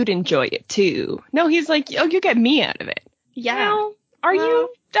 like, you'd enjoy it too. No, he's like, oh, you get me out of it. Yeah. Well, are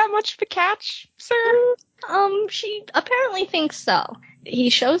you that much of a catch, sir? She apparently thinks so. He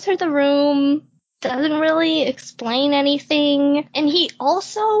shows her the room, doesn't really explain anything, and he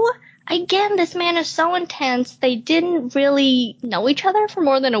also Again, this man is so intense. They didn't really know each other for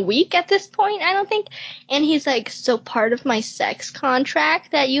more than a week at this point, I don't think. And he's like, so part of my sex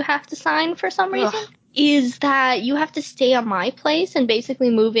contract that you have to sign for some reason is that you have to stay at my place and basically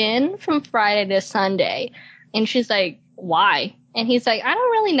move in from Friday to Sunday. And she's like, why? And he's like, I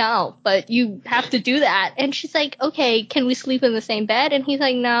don't really know, but you have to do that. And she's like, okay, can we sleep in the same bed? And he's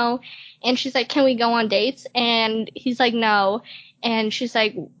like, no. And she's like, can we go on dates? And he's like, no. And she's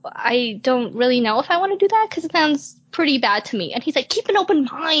like, I don't really know if I want to do that because it sounds pretty bad to me. And he's like, keep an open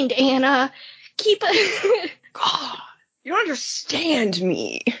mind, Anna. God, you don't understand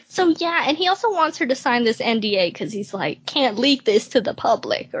me. So yeah, and he also wants her to sign this NDA because he's like, can't leak this to the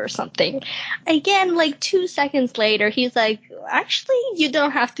public or something. Again, like 2 seconds later, he's like, actually, you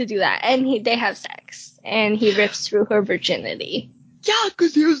don't have to do that. And they have sex. And he rips through her virginity. Yeah,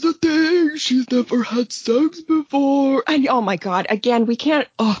 because here's the thing. She's never had sex before. And oh my God, again, we keep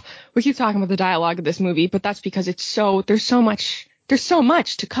talking about the dialogue of this movie, but that's because there's so much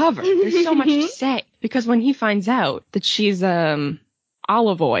to cover. There's so much to say. Because when he finds out that she's,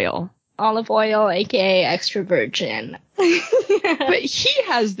 olive oil, aka extra virgin. but he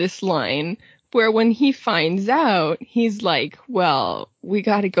has this line where when he finds out, he's like, well, we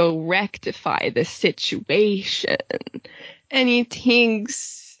gotta go rectify the situation. And he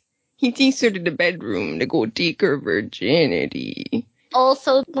takes her to the bedroom to go take her virginity.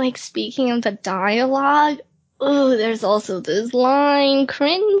 Also, like, speaking of the dialogue, there's also this line,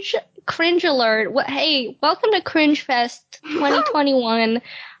 cringe alert. Hey, welcome to Cringe Fest 2021.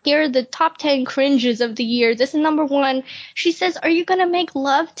 Here are the top 10 cringes of the year. This is number 1. She says, are you gonna make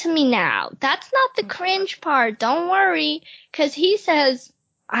love to me now? That's not the cringe part. Don't worry. 'Cause he says,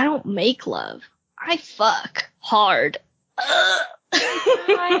 I don't make love. I fuck hard.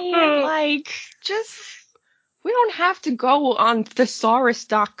 We don't have to go on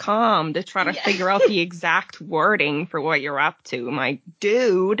thesaurus.com to try to figure out the exact wording for what you're up to, my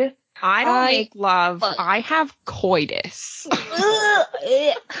dude. I don't make love. I have coitus.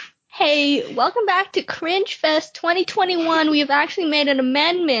 Hey, welcome back to Cringe Fest 2021. We have actually made an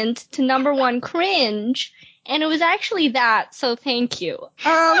amendment to number 1 cringe, and it was actually that, so thank you.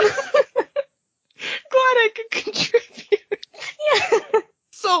 Glad I could contribute. Yeah.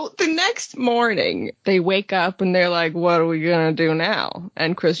 So the next morning, they wake up and they're like, what are we going to do now?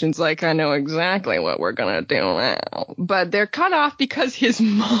 And Christian's like, I know exactly what we're going to do now. But they're cut off because his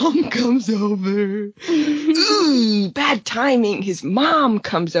mom comes over. Ooh, bad timing. His mom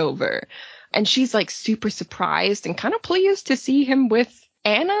comes over. And she's like super surprised and kind of pleased to see him with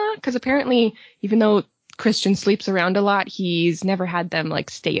Anna. Because apparently, even though Christian sleeps around a lot, he's never had them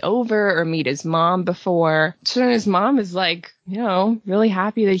like stay over or meet his mom before. So his mom is like, really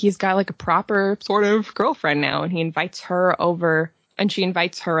happy that he's got like a proper sort of girlfriend now, and he invites her over, and she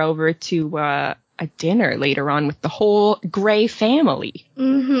invites her over to a dinner later on with the whole Gray family.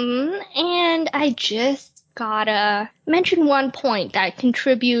 And I just gotta mention one point that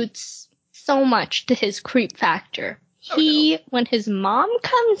contributes so much to his creep factor. When his mom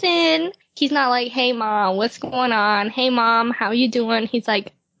comes in, he's not like, hey mom, what's going on? Hey mom, how you doing? He's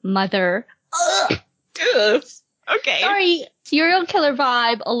like, mother. Ugh. Okay. Sorry, serial killer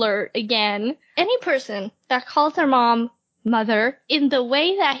vibe alert again. Any person that calls their mom mother in the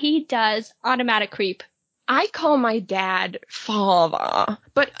way that he does, automatic creep. I call my dad father,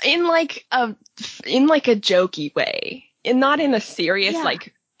 but in like a jokey way, and not in a serious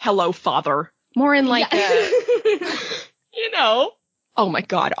like hello father. More in like Oh my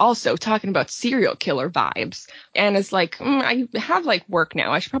God. Also, talking about serial killer vibes. Anna's like, I have like work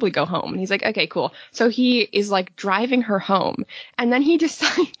now. I should probably go home. And he's like, okay, cool. So he is like driving her home. And then he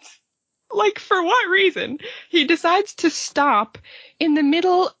decides, like, for what reason? He decides to stop in the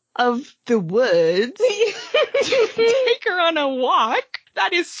middle of the woods to take her on a walk.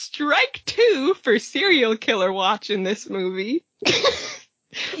 That is strike 2 for serial killer watch in this movie.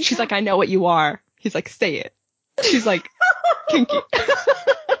 She's like, I know what you are. He's like, say it. She's like, kinky.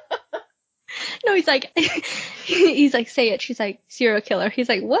 No, he's like, say it. She's like, serial killer. He's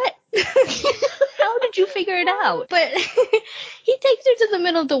like, what? How did you figure it out? But he takes her to the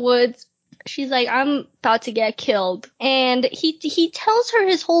middle of the woods. She's like, I'm about to get killed. And he tells her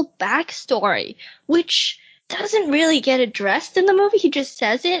his whole backstory, which doesn't really get addressed in the movie. He just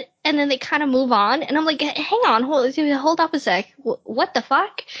says it, and then they kind of move on. And I'm like, hang on, hold up a sec. What the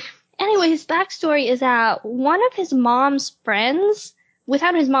fuck? Anyway, his backstory is that one of his mom's friends,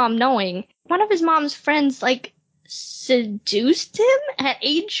 without his mom knowing, one of his mom's friends, like, seduced him at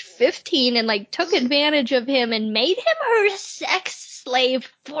age 15 and, like, took advantage of him and made him her sex slave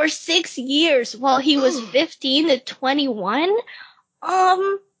for 6 years while he was 15 to 21.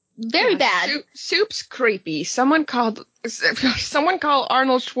 Very bad. Soup's creepy. Someone call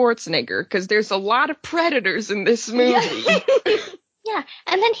Arnold Schwarzenegger, because there's a lot of predators in this movie. Yeah. Yeah,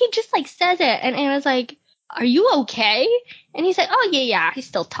 and then he just like says it, and Anna's like, "Are you okay?" And he's like, "Oh yeah, I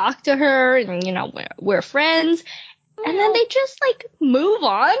still talk to her, and we're friends." And then they just like move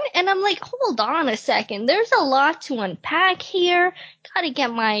on, and I'm like, hold on a second, there's a lot to unpack here. Gotta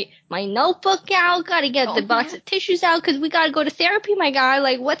get my notebook out, gotta get the box of tissues out, because we gotta go to therapy, my guy.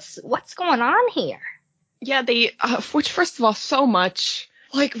 Like, what's going on here? Yeah, they, which first of all, so much,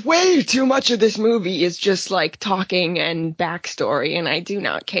 like way too much of this movie is just like talking and backstory, and I do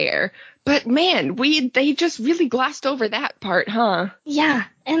not care. But man, they just really glossed over that part, huh? Yeah,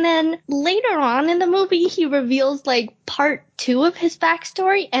 and then later on in the movie, he reveals like part 2 of his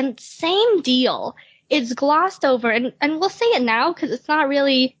backstory, and same deal. It's glossed over, and we'll say it now because it's not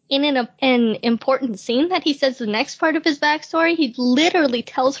really in an important scene that he says the next part of his backstory. He literally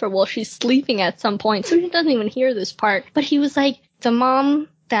tells her while she's sleeping at some point, so she doesn't even hear this part. But he was like, the mom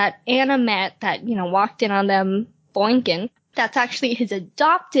that Anna met that, walked in on them boinking, that's actually his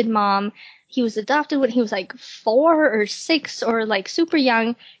adopted mom. He was adopted when he was like 4 or 6 or like super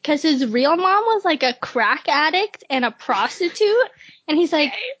young, because his real mom was like a crack addict and a prostitute. And he's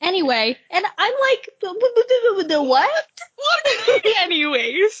like, anyway, and I'm like, the what?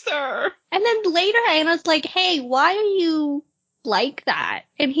 Anyway, sir. And then later Anna's like, hey, why are you like that?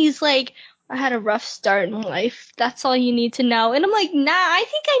 And he's like, I had a rough start in life. That's all you need to know. And I'm like, nah, I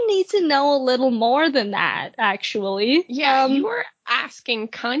think I need to know a little more than that, actually. Yeah, you were asking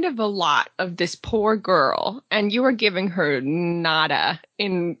kind of a lot of this poor girl, and you were giving her nada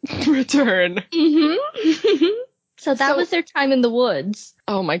in return. Mm-hmm. So that was their time in the woods.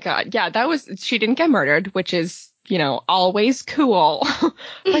 Oh my god, yeah, she didn't get murdered, which is, always cool.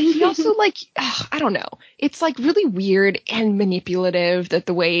 But he also, like, I don't know. It's, like, really weird and manipulative that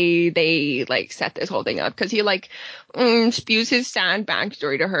the way they, like, set this whole thing up. Because he, like, spews his sad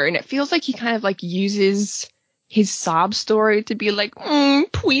backstory to her. And it feels like he kind of, like, uses his sob story to be like,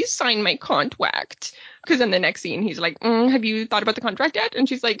 please sign my contract. Because in the next scene, he's like, have you thought about the contract yet? And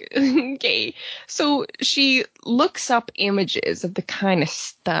she's like, okay. So she looks up images of the kind of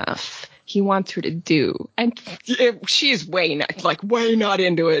stuff he wants her to do. And she's way not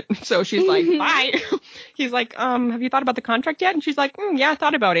into it. So she's like, bye. He's like, have you thought about the contract yet? And she's like, yeah, I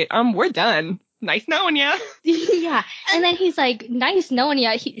thought about it. We're done. Nice knowing ya. Yeah. And then he's like, nice knowing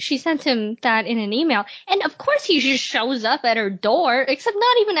ya. She sent him that in an email. And of course he just shows up at her door, except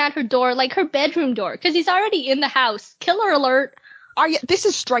not even at her door, like her bedroom door, because he's already in the house. Killer alert. This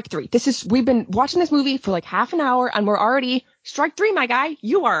is strike 3. We've been watching this movie for like half an hour, and we're already strike 3, my guy.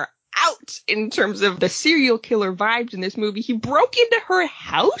 You are out in terms of the serial killer vibes in this movie. He broke into her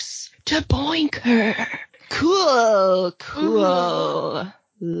house to boink her. Cool. Mm-hmm.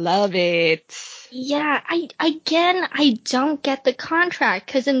 Love it. Yeah, I don't get the contract,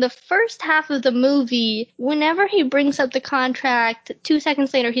 because in the first half of the movie, whenever he brings up the contract, 2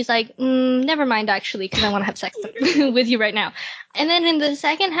 seconds later, he's like, never mind, actually, because I want to have sex with you right now. And then in the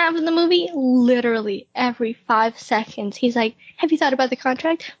second half of the movie, literally every 5 seconds, he's like, have you thought about the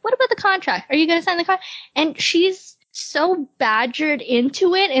contract? What about the contract? Are you going to sign the contract? And she's so badgered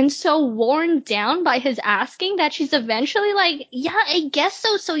into it and so worn down by his asking that she's eventually like, yeah, I guess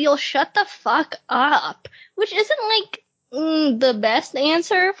so, so you'll shut the fuck up. Which isn't like the best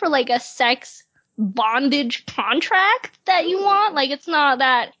answer for like a sex bondage contract that you want. Like, it's not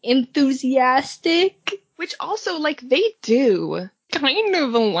that enthusiastic. Which also, like, they do kind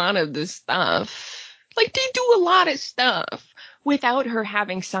of a lot of this stuff. Like, they do a lot of stuff without her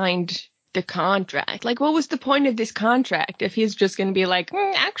having signed the contract. Like, what was the point of this contract if he's just going to be like,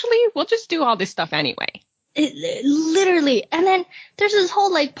 actually, we'll just do all this stuff anyway? Literally. And then there's this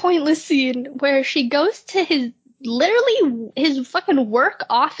whole, like, pointless scene where she goes to his fucking work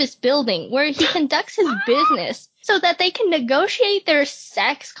office building where he conducts his business so that they can negotiate their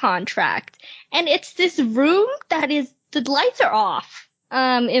sex contract. And it's this room that is, the lights are off,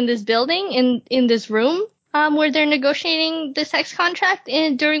 in this building, in this room, where they're negotiating the sex contract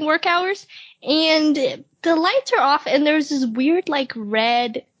during work hours. And the lights are off and there's this weird, like,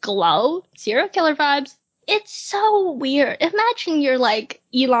 red glow, serial killer vibes. It's so weird. Imagine you're like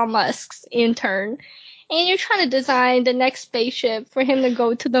Elon Musk's intern and you're trying to design the next spaceship for him to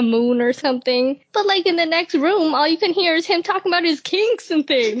go to the moon or something. But like in the next room, all you can hear is him talking about his kinks and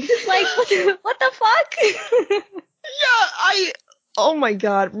things. Like, what the fuck? Yeah, oh my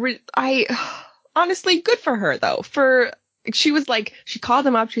God. Honestly, good for her though, for She was like, she called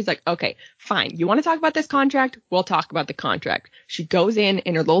them up. She's like, okay, fine. You want to talk about this contract? We'll talk about the contract. She goes in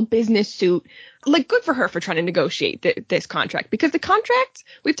her little business suit. Like, good for her for trying to negotiate this contract, because the contract,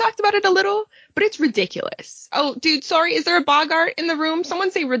 we've talked about it a little, but it's ridiculous. Oh, dude, sorry. Is there a Bogart in the room?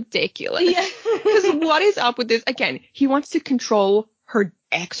 Someone say ridiculous. Yeah. Because what is up with this? Again, he wants to control her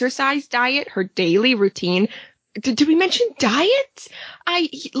exercise diet, her daily routine. Did we mention diet?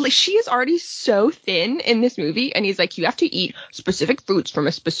 She is already so thin in this movie, and he's like, you have to eat specific foods from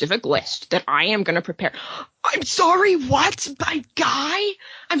a specific list that I am going to prepare. I'm sorry, what? My guy?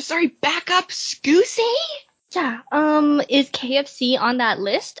 I'm sorry, back up, Scoosy? Yeah, is KFC on that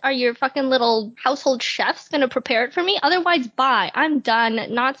list? Are your fucking little household chefs gonna prepare it for me? Otherwise, bye. I'm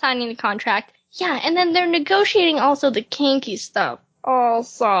done. Not signing the contract. Yeah, and then they're negotiating also the kinky stuff.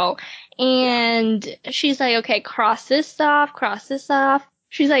 Also. And she's like, okay, cross this off.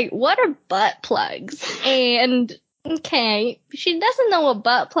 She's like, what are butt plugs? And, okay, she doesn't know what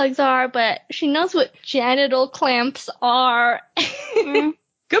butt plugs are, but she knows what genital clamps are.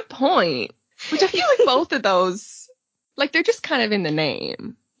 Good point. Which I feel like both of those, like, they're just kind of in the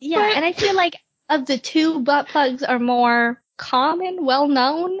name. Yeah, and I feel like of the two, butt plugs are more common, well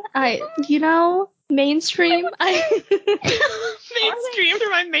known. Mainstream. Mainstream for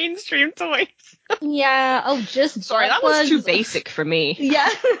my mainstream toys. Yeah. Oh, just sorry, that plugs. was too basic for me. Yeah.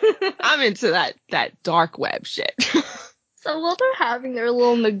 I'm into that dark web shit. So while they're having their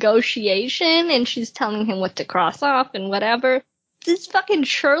little negotiation, and she's telling him what to cross off and whatever, this fucking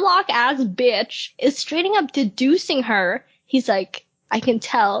Sherlock ass bitch is straight up deducing her. He's like, I can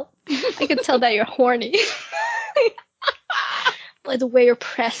tell that you're horny. By the way you're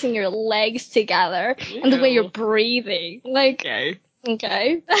pressing your legs together and the way you're breathing. Like,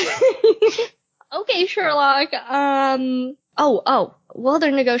 okay. Okay, Sherlock. While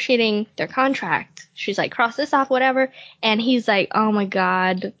they're negotiating their contract, she's like, cross this off, whatever. And he's like, oh my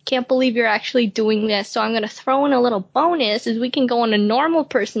god, can't believe you're actually doing this. So I'm going to throw in a little bonus is we can go on a normal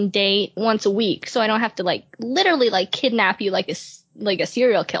person date once a week. So I don't have to literally kidnap you like a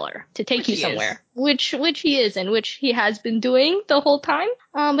serial killer to take you somewhere, which he is, and which he has been doing the whole time.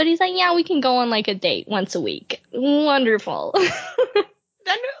 But he's like, yeah, we can go on a date once a week. Wonderful.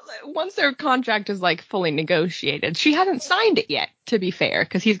 Then once their contract is fully negotiated, she hasn't signed it yet, to be fair,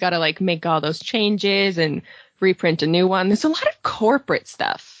 because he's got to make all those changes and reprint a new one. There's a lot of corporate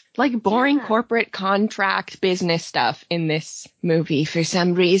stuff, boring corporate contract business stuff in this movie for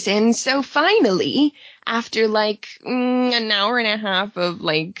some reason. So finally, after an hour and a half of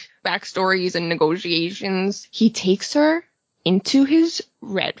backstories and negotiations, he takes her into his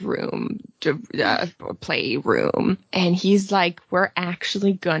red room, playroom, and he's like, we're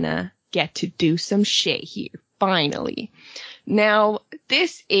actually gonna get to do some shit here, finally. Now,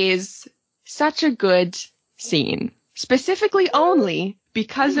 this is such a good scene, specifically only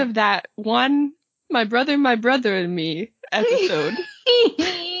because of that one My Brother and Me episode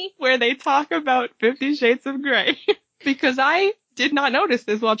where they talk about 50 Shades of Grey, because I did not notice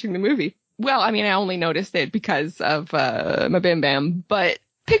this watching the movie. Well, I mean, I only noticed it because of my Bim Bam, but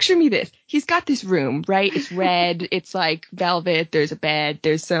picture me this. He's got this room, right? It's red, it's velvet, there's a bed,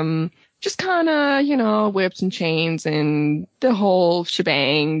 there's some just kind of, whips and chains and the whole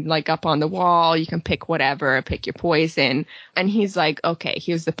shebang, up on the wall. You can pick whatever, pick your poison. And he's like, okay,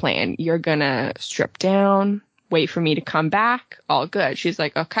 here's the plan. You're gonna strip down, wait for me to come back, all good. She's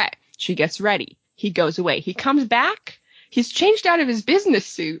like, okay. She gets ready. He goes away. He comes back. He's changed out of his business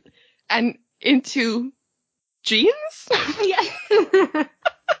suit and into jeans? Yeah.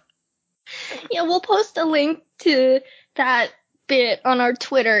 Yeah, we'll post a link to that bit on our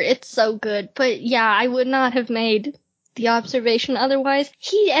Twitter. It's so good. But yeah, I would not have made the observation otherwise.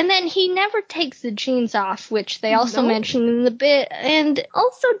 He never takes the jeans off, which they also mentioned in the bit. And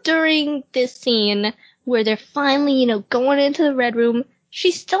also during this scene where they're finally, going into the red room,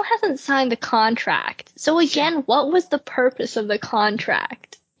 she still hasn't signed the contract. So again, what was the purpose of the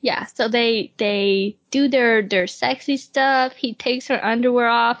contract? Yeah, so they do their sexy stuff. He takes her underwear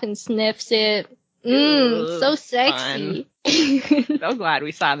off and sniffs it. So sexy. So glad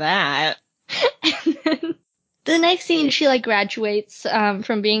we saw that. And then the next scene, she graduates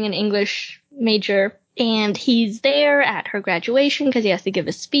from being an English major, and he's there at her graduation because he has to give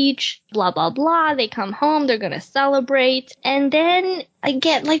a speech. Blah blah blah. They come home. They're gonna celebrate, and then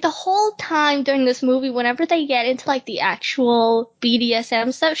again, the whole time during this movie, whenever they get into the actual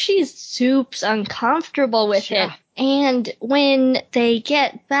BDSM stuff, she's super uncomfortable with it. And when they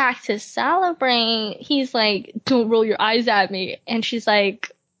get back to celebrating, he's like, don't roll your eyes at me. And she's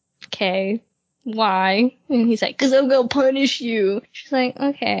like, okay, why? And he's like, 'cause I'm gonna punish you. She's like,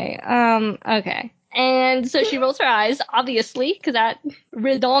 okay. And so she rolls her eyes, obviously, because that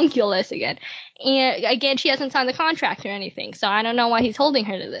redonkulous again. And again, she hasn't signed the contract or anything, so I don't know why he's holding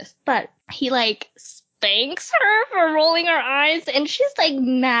her to this. But he, like, spanks her for rolling her eyes, and she's, like,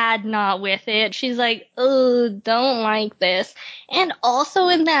 mad not with it. She's like, oh, don't like this. And also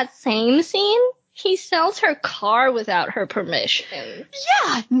in that same scene, he sells her car without her permission.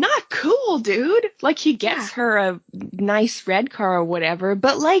 Yeah, not cool, dude. Like, he gets her a nice red car or whatever,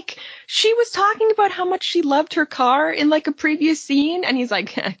 but, like, she was talking about how much she loved her car in, like, a previous scene, and he's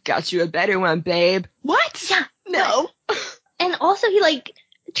like, got you a better one, babe. What? Yeah. No. And also he, like,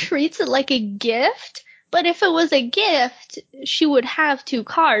 treats it like a gift, but if it was a gift, she would have 2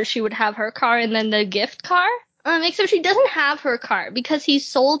 cars. She would have her car and then the gift car. Except she doesn't have her car because he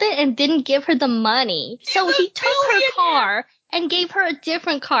sold it and didn't give her the money. So he took her car and gave her a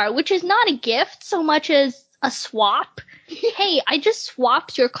different car, which is not a gift so much as a swap. Hey, I just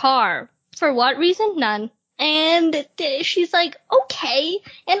swapped your car. For what reason? None. And she's like, okay.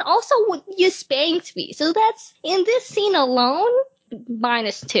 And also, you spanked me. So that's, in this scene alone,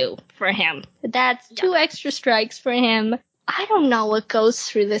 -2 for him. That's 2 extra strikes for him. I don't know what goes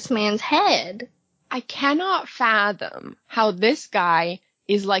through this man's head. I cannot fathom how this guy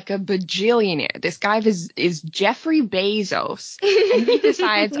is like a bajillionaire. This guy is Jeffrey Bezos. And he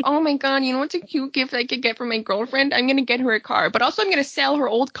decides, oh my God, you know what's a cute gift I could get for my girlfriend? I'm going to get her a car, but also I'm going to sell her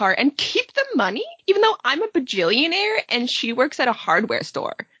old car and keep the money, even though I'm a bajillionaire and she works at a hardware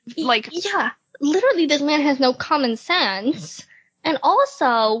store. Like, yeah, literally this man has no common sense. And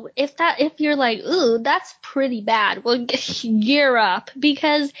also, if you're like, ooh, that's pretty bad, well, gear up.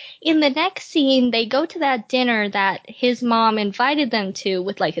 Because in the next scene, they go to that dinner that his mom invited them to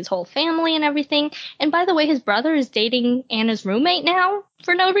with, like, his whole family and everything. And by the way, his brother is dating Anna's roommate now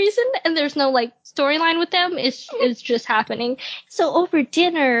for no reason. And there's no, like, storyline with them. It's just happening. So over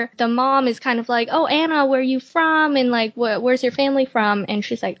dinner, the mom is kind of like, oh, Anna, where are you from? And, like, where's your family from? And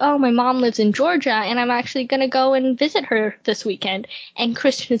she's like, oh, my mom lives in Georgia, and I'm actually going to go and visit her this weekend. And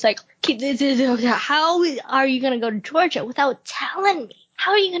Christian is like, how are you going to go to Georgia without telling me?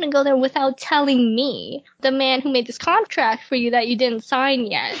 How are you going to go there without telling me? The man who made this contract for you that you didn't sign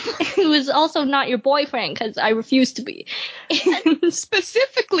yet, who is also not your boyfriend because I refuse to be.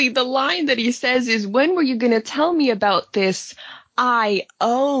 Specifically, the line that he says is, when were you going to tell me about this? I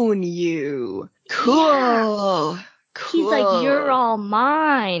own you. Cool. Yeah. He's like, you're all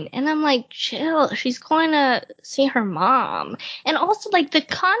mine. And I'm like, chill. She's going to see her mom. And also, like, the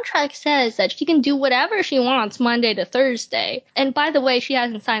contract says that she can do whatever she wants Monday to Thursday. And by the way, she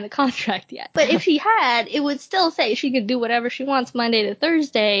hasn't signed the contract yet. But if she had, it would still say she could do whatever she wants Monday to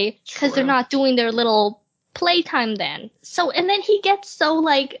Thursday because they're not doing their little playtime then. So, and then he gets so,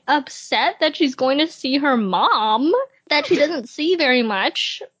 like, upset that she's going to see her mom that she doesn't see very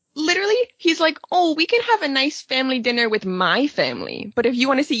much. Literally, he's like, oh, we can have a nice family dinner with my family, but if you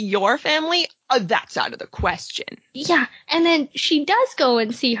want to see your family, that's out of the question. Yeah, and then she does go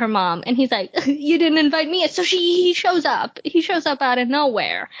and see her mom, and he's like, you didn't invite me. So he shows up. He shows up out of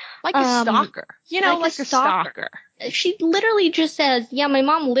nowhere. Like a stalker. You know, like a stalker. She literally just says, yeah, my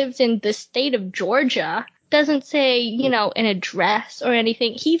mom lives in the state of Georgia. Doesn't say, you know, an address or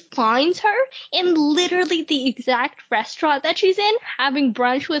anything. He finds her in literally the exact restaurant that she's in, having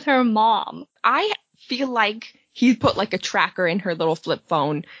brunch with her mom. I feel like he put like a tracker in her little flip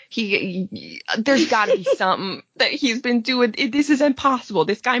phone. There's gotta be something that he's been doing. This is impossible.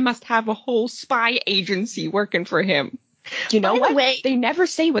 This guy must have a whole spy agency working for him. You know what? They never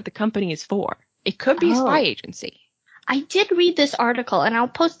say what the company is for. It could be a spy agency. I did read this article, and I'll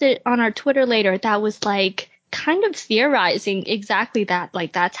post it on our Twitter later, that was, like, kind of theorizing exactly that.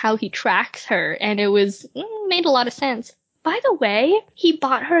 Like, that's how he tracks her, and it made a lot of sense. By the way, he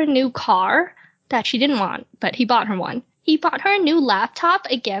bought her a new car that she didn't want, but he bought her one. He bought her a new laptop,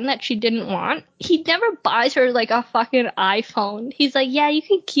 again, that she didn't want. He never buys her, like, a fucking iPhone. He's like, yeah, you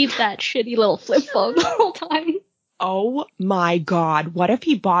can keep that shitty little flip phone the whole time. Oh my God. What if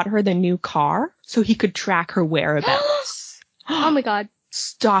he bought her the new car so he could track her whereabouts? Oh my God.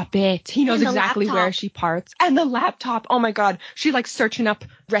 Stop it. He knows exactly where she parks. And the laptop. Oh my God. She likes searching up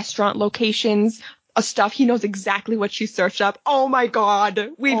restaurant locations, stuff. He knows exactly what she searched up. Oh my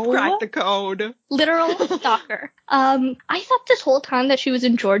God. We've cracked the code. Literal stalker. I thought this whole time that she was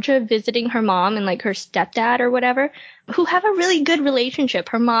in Georgia visiting her mom and, like, her stepdad or whatever, who have a really good relationship.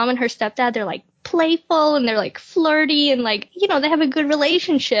 Her mom and her stepdad, they're, like, playful and they're, like, flirty and, like, you know, they have a good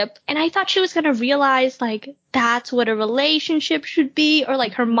relationship. And I thought she was gonna realize, like, that's what a relationship should be. Or,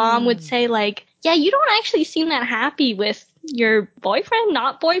 like, her mom would say, like, yeah, you don't actually seem that happy with your boyfriend,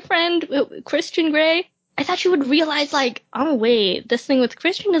 not boyfriend, Christian Grey. I thought she would realize, like, oh, wait, this thing with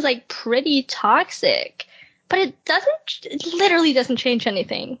Christian is, like, pretty toxic. But it literally doesn't change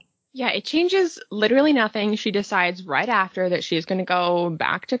anything. Yeah, it changes literally nothing. She decides right after that she's going to go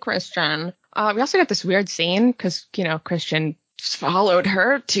back to Christian. We also got this weird scene because, Christian followed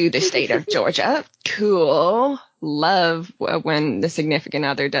her to the state of Georgia. Cool. Love when the significant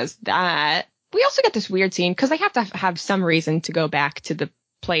other does that. We also get this weird scene because they have to have some reason to go back to the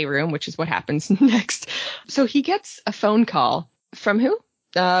playroom, which is what happens next. So he gets a phone call from who?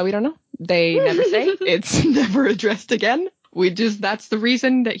 We don't know. They never say. It's never addressed again. That's the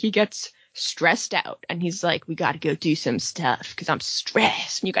reason that he gets stressed out. And he's like, we got to go do some stuff because I'm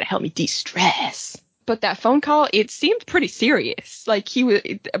stressed and you got to help me de-stress. But that phone call, it seemed pretty serious. Like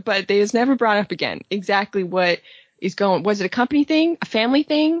but it was never brought up again. Exactly what is going, was it a company thing? A family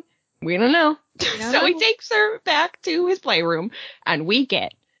thing? We don't know. No. So he takes her back to his playroom and we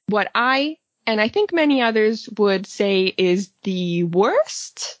get what and I think many others would say is the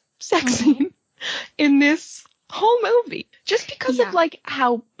worst sex scene in this whole movie. Just because of like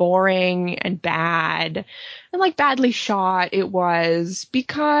how boring and bad and like badly shot it was,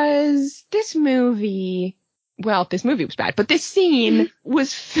 because this movie was bad, but this scene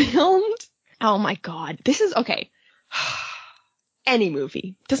was filmed. Oh my God. This is okay. Any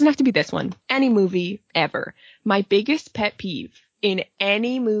movie. Doesn't have to be this one. Any movie ever. My biggest pet peeve in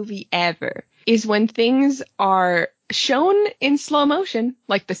any movie ever is when things are shown in slow motion,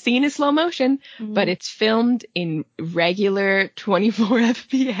 like the scene is slow motion, but it's filmed in regular 24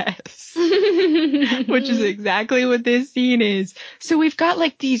 FPS, which is exactly what this scene is. So we've got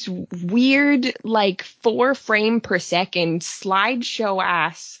like these weird, like 4 frame per second slideshow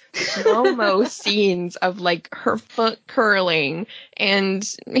ass slow-mo scenes of like her foot curling and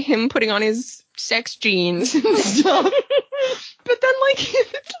him putting on his sex jeans and stuff. But then, like,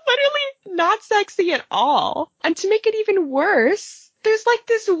 it's literally not sexy at all. And to make it even worse, there's, like,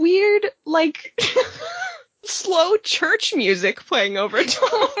 this weird, like, slow church music playing over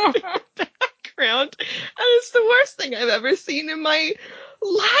top in the background. And it's the worst thing I've ever seen in my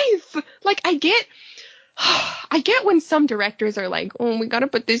life. Like, I get when some directors are like, oh, we gotta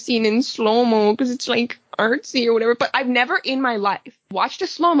put this scene in slow-mo because it's, like, artsy or whatever, but I've never in my life watched a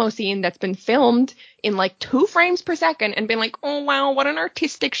slow-mo scene that's been filmed in like 2 frames per second and been like, oh wow, what an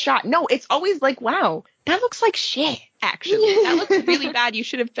artistic shot. No, it's always like, wow, that looks like shit, actually. That looks really bad. You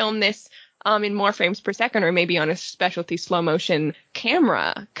should have filmed this in more frames per second, or maybe on a specialty slow motion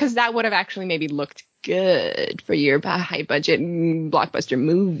camera, because that would have actually maybe looked good for your high budget blockbuster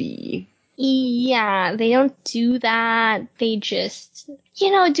movie. Yeah, they don't do that. They just,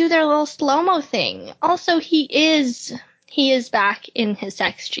 do their little slow-mo thing. Also, he is back in his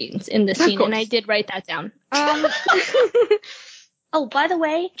sex jeans in the scene, and I did write that down. Oh, by the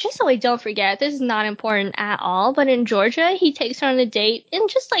way, just so I don't forget, this is not important at all, but in Georgia, he takes her on a date in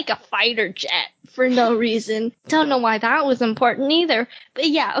just like a fighter jet for no reason. Don't know why that was important either. But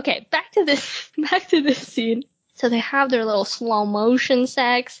yeah, okay, back to this scene. So they have their little slow motion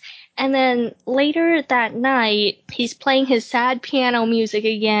sex. And then later that night, he's playing his sad piano music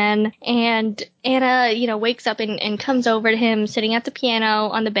again, and Anna, wakes up and comes over to him sitting at the piano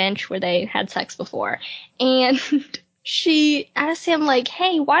on the bench where they had sex before. And she asks him, like,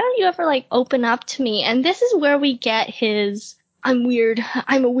 hey, why don't you ever, like, open up to me? And this is where we get his I'm weird,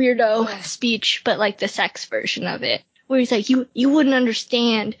 I'm a weirdo speech, but, like, the sex version of it. Where he's like, you wouldn't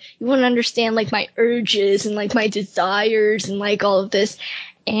understand. You wouldn't understand, like, my urges and, like, my desires and, like, all of this.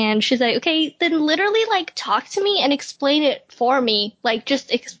 And she's like, okay, then literally, like, talk to me and explain it for me. Like,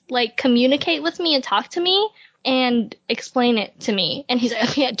 just, communicate with me and talk to me and explain it to me. And he's like, I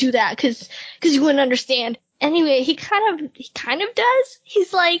can't do that because you wouldn't understand. Anyway, he kind of does.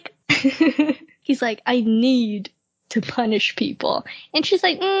 He's like, I need to punish people. And she's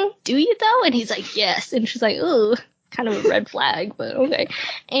like, do you though? And he's like, yes. And she's like, ooh. Kind of a red flag, but okay.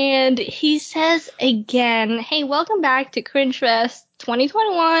 And he says again, hey, welcome back to Cringe Fest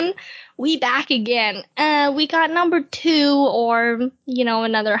 2021. We back again. We got number 2 or,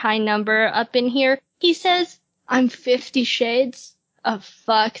 another high number up in here. He says, I'm 50 shades of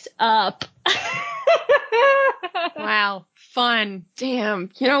fucked up. Wow. Fun. Damn.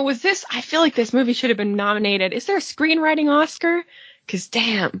 I feel like this movie should have been nominated. Is there a screenwriting Oscar? 'Cause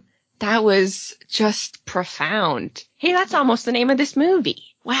damn. That was just profound. Hey, that's almost the name of this movie.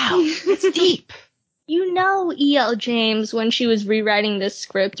 Wow, it's deep. E.L. James, when she was rewriting this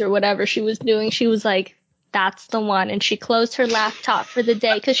script or whatever she was doing, she was like, that's the one. And she closed her laptop for the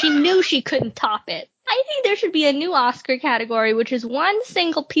day because she knew she couldn't top it. I think there should be a new Oscar category, which is one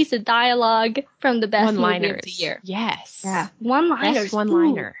single piece of dialogue from the best movie of the year. Yes. Yeah. One-liners. Best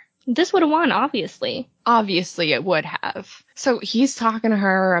one-liner. This would have won, obviously. Obviously, it would have. So he's talking to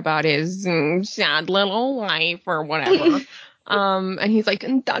her about his sad little life or whatever. And he's like,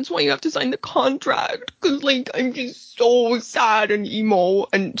 and that's why you have to sign the contract, because, like, I'm just so sad and emo.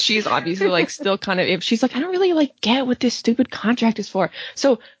 And she's obviously, like, still kind of, if she's like, I don't really, like, get what this stupid contract is for.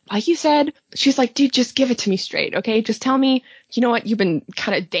 So, like you said, she's like, dude, just give it to me straight, okay? Just tell me, you know what, you've been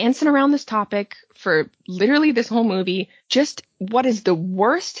kind of dancing around this topic for literally this whole movie. Just what is the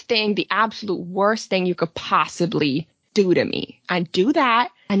worst thing, the absolute worst thing you could possibly do to me? And do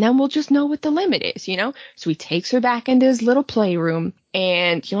that, and then we'll just know what the limit is, you know? So he takes her back into his little playroom,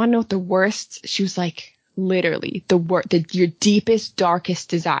 and you want to know what the worst? She was like, literally, your deepest, darkest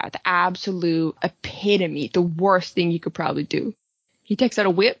desire, the absolute epitome, the worst thing you could probably do. He takes out a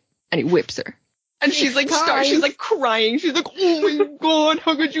whip, and he whips her. And she's like, she's like crying. She's like, oh my God,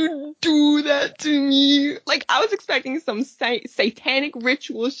 how could you do that to me? Like, I was expecting some satanic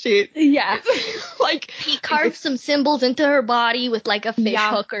ritual shit. Yeah. Like, he carved some symbols into her body with like a fish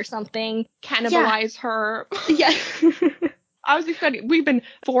hook or something. Cannibalize her. Yeah. I was expecting, we've been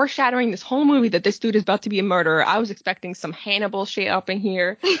foreshadowing this whole movie that this dude is about to be a murderer. I was expecting some Hannibal shit up in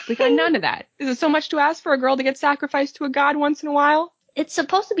here. We got none of that. Is it so much to ask for a girl to get sacrificed to a god once in a while? It's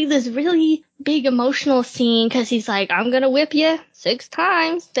supposed to be this really big emotional scene because he's like, I'm going to whip you 6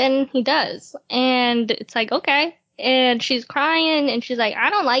 times. Then he does. And it's like, okay. And she's crying and she's like, I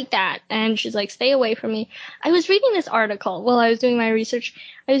don't like that. And she's like, stay away from me. I was reading this article while I was doing my research.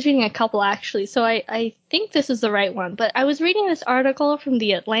 I was reading a couple actually. So I think this is the right one. But I was reading this article from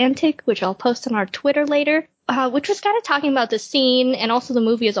The Atlantic, which I'll post on our Twitter later, which was kind of talking about the scene and also the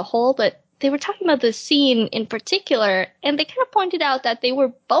movie as a whole. But they were talking about this scene in particular, and they kind of pointed out that they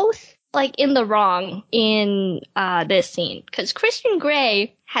were both like in the wrong in this scene, because Christian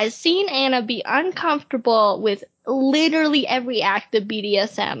Grey has seen Anna be uncomfortable with literally every act of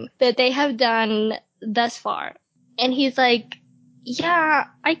BDSM that they have done thus far, and he's like, yeah,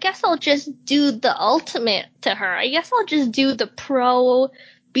 I guess I'll just do the ultimate to her. I guess I'll just do the pro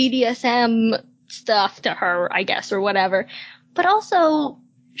BDSM stuff to her, I guess, or whatever. But also,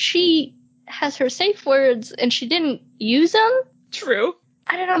 she has her safe words and she didn't use them. True.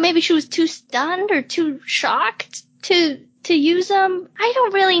 I don't know, maybe she was too stunned or too shocked to use them. I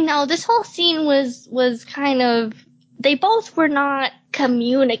don't really know. This whole scene was kind of, they both were not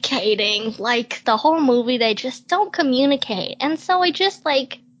communicating. Like the whole movie, they just don't communicate. And so I just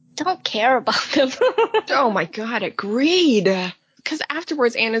like don't care about them. Oh my God, agreed. Because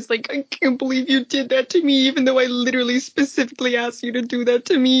afterwards, Anna's like, I can't believe you did that to me, even though I literally specifically asked you to do that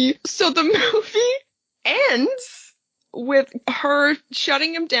to me. So the movie ends with her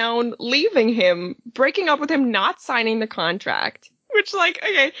shutting him down, leaving him, breaking up with him, not signing the contract. Which, like,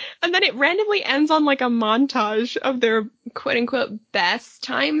 okay. And then it randomly ends on, like, a montage of their quote-unquote best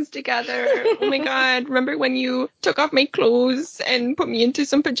times together. Oh my God, remember when you took off my clothes and put me into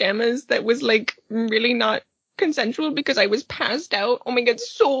some pajamas that was, like, really not consensual because I was passed out? Oh my God,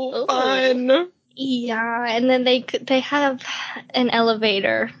 so fun. Yeah, and then they have an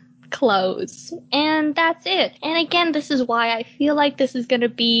elevator close, and that's it. And again, this is why I feel like this is gonna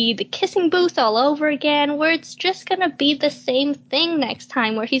be the kissing booth all over again, where it's just gonna be the same thing next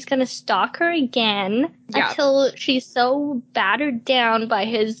time, where he's gonna stalk her again until she's so battered down by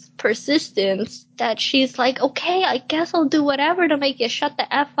his persistence that she's like, okay, I guess I'll do whatever to make you shut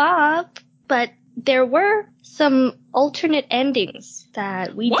the F up. But there were some alternate endings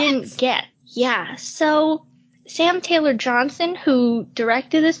that we didn't get. Yeah, so Sam Taylor Johnson, who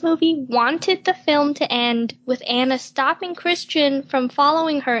directed this movie, wanted the film to end with Anna stopping Christian from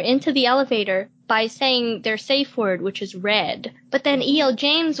following her into the elevator by saying their safe word, which is red. But then E.L.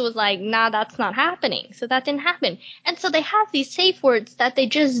 James was like, nah, that's not happening. So that didn't happen. And so they have these safe words that they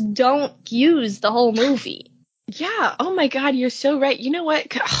just don't use the whole movie. Yeah, oh my God, you're so right. You know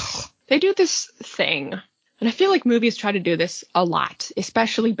what? They do this thing. And I feel like movies try to do this a lot,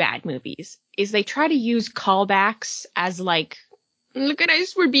 especially bad movies, is they try to use callbacks as like, look at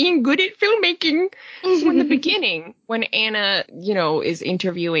us, we're being good at filmmaking. So in the beginning, when Anna, you know, is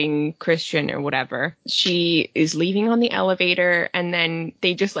interviewing Christian or whatever, she is leaving on the elevator and then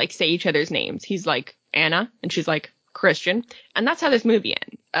they just like say each other's names. He's like, Anna, and she's like, Christian. And that's how this movie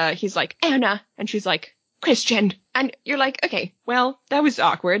ends. He's like, Anna, and she's like, Christian. And you're like, okay, well, that was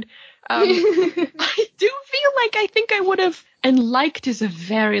awkward. I do feel like I think I would have, and liked is a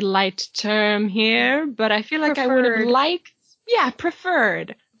very light term here, but I feel like I would have liked,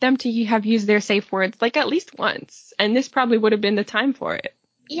 preferred them to have used their safe words like at least once. And this probably would have been the time for it.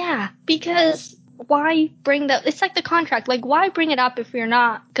 Yeah, because why bring it's like the contract, like why bring it up if you're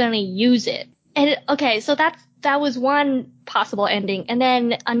not gonna use it? And okay, so that's that was one possible ending. And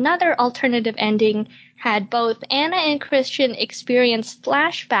then another alternative ending had both Anna and Christian experience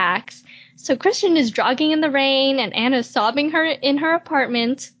flashbacks. So Christian is jogging in the rain and Anna's sobbing her in her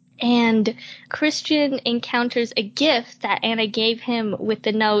apartment. And Christian encounters a gift that Anna gave him with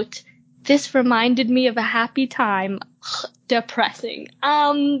the note, "This reminded me of a happy time." Depressing.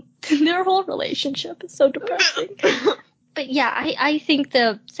 Their whole relationship is so depressing. But yeah, I think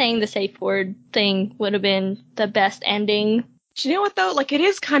saying the safe word thing would have been the best ending. Do you know what, though? Like, it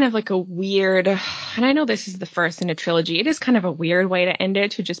is kind of like a weird, and I know this is the first in a trilogy, it is kind of a weird way to end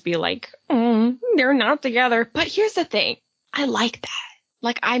it, to just be like, they're not together. But here's the thing. I like that.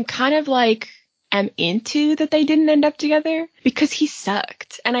 Like, I'm kind of like, am into that they didn't end up together, because he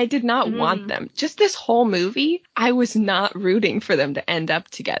sucked, and I did not want them. Just this whole movie, I was not rooting for them to end up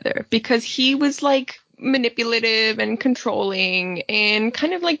together, because he was, like, manipulative and controlling and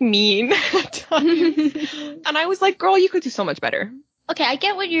kind of, like, mean at times. And I was like, girl, you could do so much better. Okay, I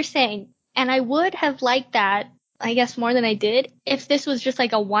get what you're saying, and I would have liked that, I guess, more than I did, if this was just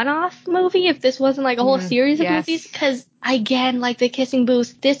like a one-off movie, if this wasn't like a whole series of movies, because, again, like the Kissing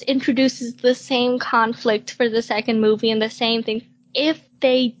Booth, this introduces the same conflict for the second movie and the same thing. If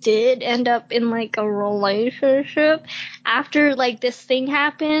they did end up in like a relationship after like this thing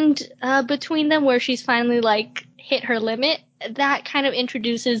happened between them where she's finally like hit her limit, that kind of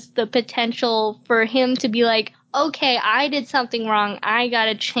introduces the potential for him to be like, okay, I did something wrong. I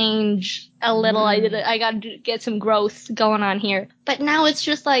gotta change a little. I gotta get some growth going on here. But now it's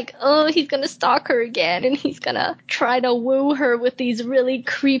just like, oh, he's gonna stalk her again, and he's gonna try to woo her with these really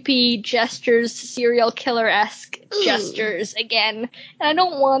creepy gestures, serial killer-esque gestures again. And I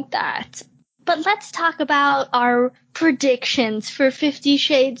don't want that. But let's talk about our predictions for 50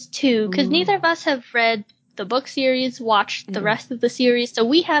 Shades 2, because neither of us have read the book series, watched the rest of the series, so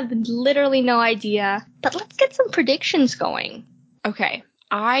we have literally no idea. But let's get some predictions going. Okay.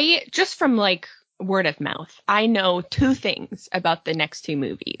 I, just from like word of mouth, I know 2 things about the next 2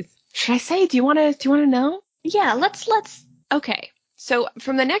 movies. Should I say? Do you want to know? Yeah, let's. Okay. So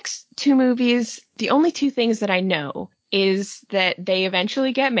from the next 2 movies, the only 2 things that I know is that they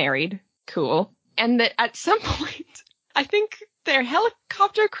eventually get married. Cool. And that at some point, I think their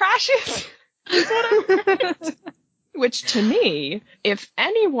helicopter crashes. Is what I heard. Which, to me, if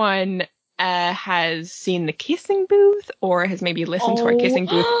anyone has seen The Kissing Booth or has maybe listened to our Kissing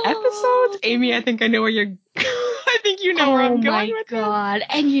Booth episodes, Amy, I think I know where you're. I think you know where I'm going with this. Oh my god!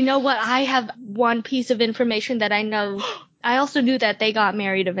 And you know what? I have one piece of information that I know. I also knew that they got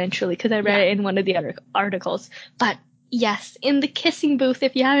married eventually because I read it in one of the other articles. But yes, in The Kissing Booth,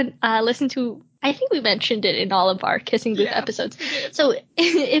 if you haven't listened to, I think we mentioned it in all of our Kissing Booth episodes. So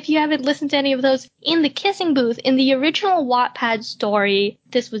if you haven't listened to any of those, in The Kissing Booth, in the original Wattpad story,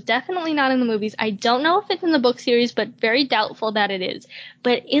 this was definitely not in the movies. I don't know if it's in the book series, but very doubtful that it is.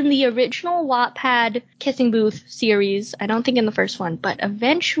 But in the original Wattpad Kissing Booth series, I don't think in the first one, but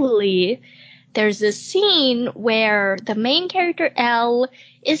eventually there's this scene where the main character, Elle,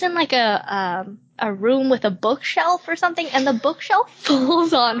 is in like a room with a bookshelf or something, and the bookshelf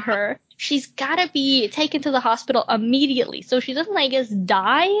falls on her. She's gotta be taken to the hospital immediately, so she doesn't, I guess,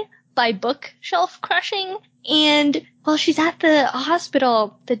 die by bookshelf crushing. And while she's at the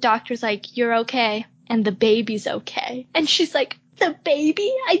hospital, the doctor's like, "You're okay," and the baby's okay. And she's like, "The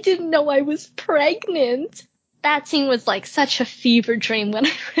baby? I didn't know I was pregnant." That scene was like such a fever dream when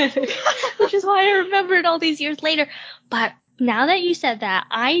I read it, which is why I remember it all these years later. But now that you said that,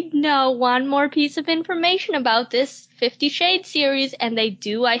 I know one more piece of information about this 50 Shades series, and they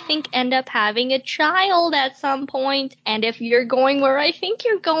do, I think, end up having a child at some point. And if you're going where I think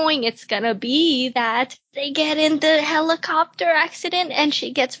you're going, it's gonna be that they get in the helicopter accident and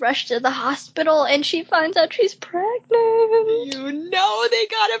she gets rushed to the hospital and she finds out she's pregnant. You know they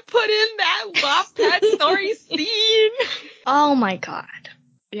gotta put in that Wattpad story scene. Oh my god.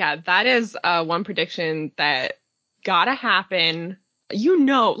 Yeah, that is one prediction that gotta happen. You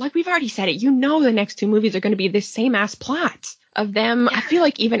know, like we've already said it, you know the next 2 movies are going to be the same ass plot of them. Yeah. I feel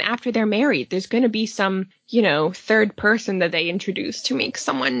like even after they're married, there's going to be some, third person that they introduce to make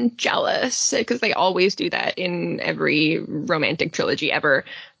someone jealous, because they always do that in every romantic trilogy ever.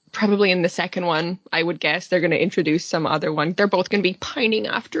 Probably in the second one, I would guess, they're going to introduce some other one. They're both going to be pining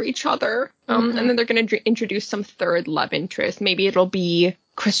after each other. And then they're going to introduce some third love interest. Maybe it'll be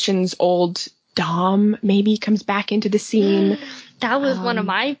Christian's old Dom maybe comes back into the scene. That was one of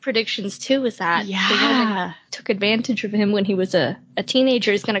my predictions too, is that the woman took advantage of him when he was a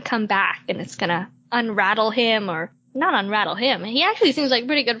teenager is going to come back and it's going to unrattle him, or not unrattle him. He actually seems like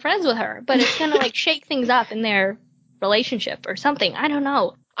pretty good friends with her, but it's going to like shake things up in their relationship or something. I don't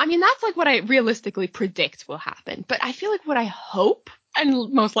know. I mean, that's like what I realistically predict will happen. But I feel like what I hope,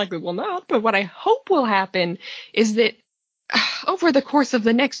 and most likely will not, but what I hope will happen is that over the course of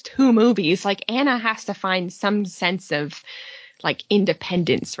the next 2 movies, like Anna has to find some sense of like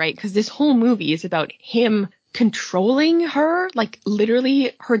independence, right? Because this whole movie is about him controlling her, like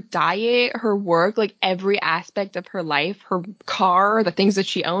literally her diet, her work, like every aspect of her life, her car, the things that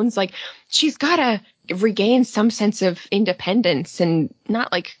she owns. Like she's gotta regain some sense of independence and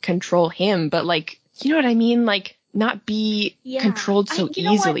not like control him, but like, you know what I mean? Like not be controlled so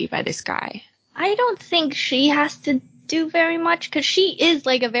easily by this guy. I don't think she has to do very much because she is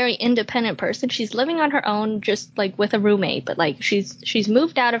like a very independent person. She's living on her own, just like with a roommate, but like she's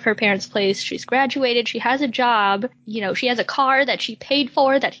moved out of her parents' place. She's graduated. She has a job. You know, she has a car that she paid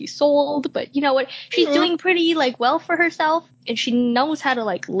for that he sold. But you know what? She's doing pretty like well for herself, and she knows how to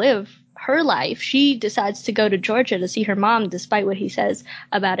like live her life. She decides to go to Georgia to see her mom despite what he says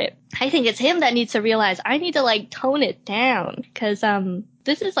about it. I think it's him that needs to realize I need to like tone it down because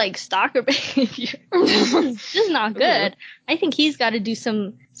this is like stalker behavior. This is just not good. I think he's got to do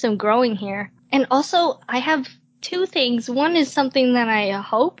some growing here. And also I have 2 things. One is something that I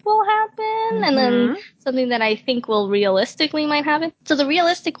hope will happen, and then something that I think will realistically might happen. So the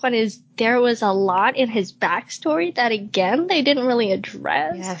realistic one is there was a lot in his backstory that, again, they didn't really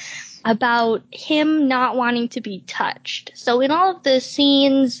address about him not wanting to be touched. So in all of the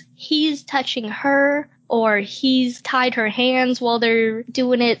scenes, he's touching her, or he's tied her hands while they're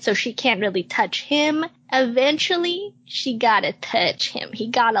doing it so she can't really touch him. Eventually, she gotta touch him. He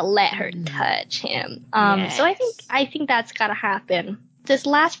gotta let her touch him. So I think that's gotta happen. This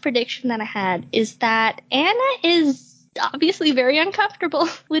last prediction that I had is that Anna is obviously very uncomfortable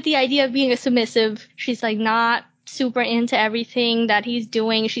with the idea of being a submissive. She's like not super into everything that he's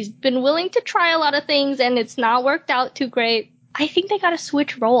doing. She's been willing to try a lot of things and it's not worked out too great. I think they gotta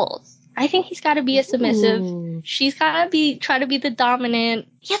switch roles. I think he's got to be a submissive. She's got to try to be the dominant.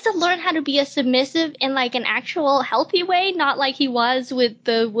 He has to learn how to be a submissive in like an actual healthy way, not like he was with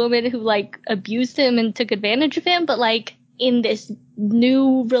the woman who like abused him and took advantage of him, but like in this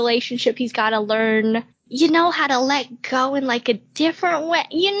new relationship, he's got to learn, you know, how to let go in like a different way.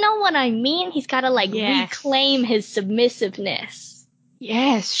 You know what I mean? He's got to like reclaim his submissiveness.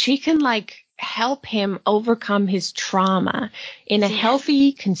 Yes, she can like help him overcome his trauma in a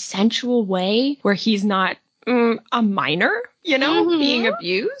healthy, consensual way where he's not a minor, you know, being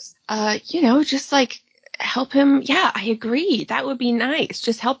abused. You know, just like help him. Yeah, I agree. That would be nice.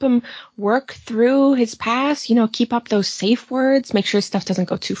 Just help him work through his past, you know, keep up those safe words, make sure stuff doesn't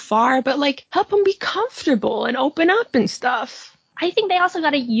go too far, but like help him be comfortable and open up and stuff. I think they also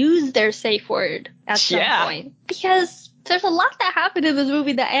got to use their safe word at some point because there's a lot that happened in this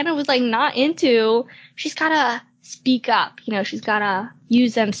movie that Anna was like not into. She's gotta speak up, you know, she's gotta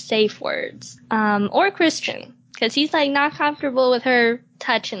use them safe words. Or Christian, because he's like not comfortable with her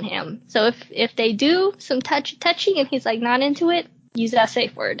touching him. So if they do some touching and he's like not into it, use that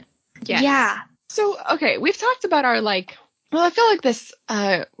safe word. Yes. Yeah. So, okay, we've talked about our like, well, I feel like this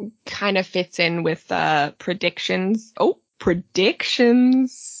kind of fits in with predictions. Oh,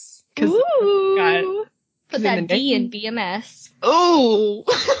 predictions. Ooh. Put that D in BMS. Oh,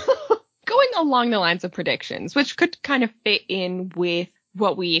 going along the lines of predictions, which could kind of fit in with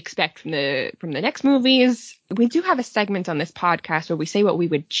what we expect from the next movies. We do have a segment on this podcast where we say what we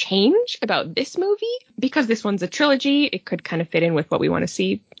would change about this movie. Because this one's a trilogy, it could kind of fit in with what we want to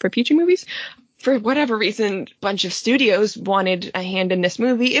see for future movies. For whatever reason, a bunch of studios wanted a hand in this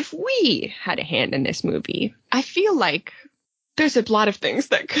movie. If we had a hand in this movie, I feel like there's a lot of things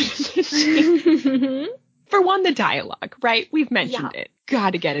that could change. For one, the dialogue, right? We've mentioned it.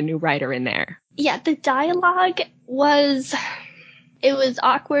 Gotta get a new writer in there. Yeah, the dialogue was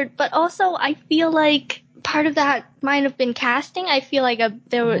awkward, but also I feel like part of that might have been casting. I feel like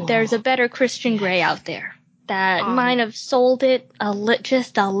there's a better Christian Grey out there that might have sold it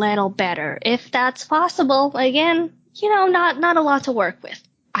just a little better. If that's possible, again, you know, not a lot to work with.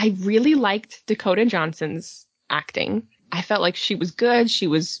 I really liked Dakota Johnson's acting. I felt like she was good. She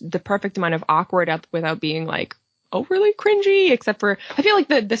was the perfect amount of awkward without being like overly cringy, except for I feel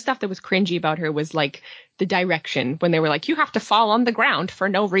like the stuff that was cringy about her was like the direction when they were like, you have to fall on the ground for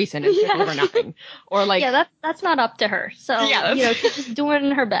no reason and trip over nothing. Or like, yeah, that's not up to her. So, you know, she's just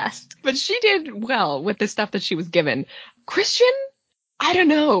doing her best. But she did well with the stuff that she was given. Christian, I don't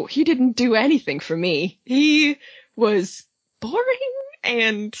know. He didn't do anything for me. He was boring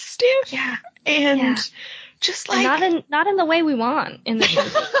and stiff and just like and not in the way we want in this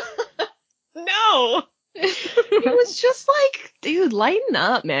movie. No. He was just like, dude, lighten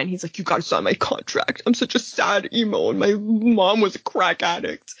up, man. He's like, you gotta sign my contract. I'm such a sad emo, and my mom was a crack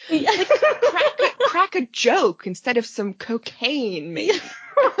addict. Like, crack a joke instead of some cocaine, maybe.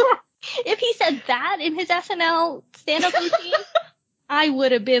 If he said that in his SNL stand-up routine, I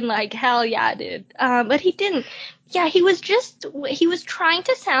would have been like, hell yeah, dude. But he didn't. Yeah, he was trying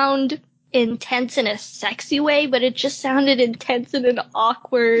to sound intense in a sexy way, but it just sounded intense in an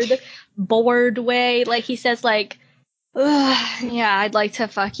awkward, bored way. Like he says like, yeah, I'd like to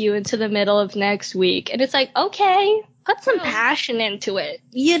fuck you into the middle of next week. And it's like, okay, put some passion into it,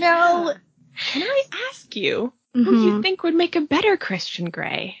 you know? Can I ask you who you think would make a better Christian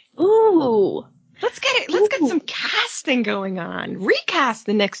Grey? Ooh. Let's get some casting going on. Recast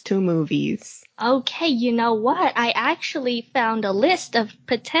the next two movies. Okay, you know what? I actually found a list of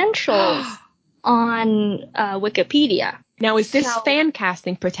potentials on Wikipedia. Now, is this fan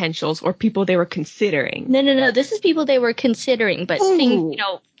casting potentials or people they were considering? No. This is people they were considering, but things,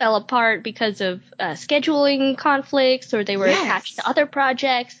 fell apart because of scheduling conflicts, or they were attached to other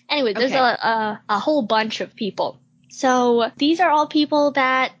projects. Anyway, there's a whole bunch of people. So these are all people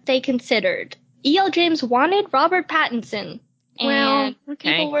that they considered. E.L. James wanted Robert Pattinson. And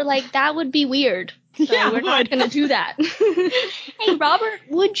people were like, that would be weird. So we're not going to do that. Hey, Robert,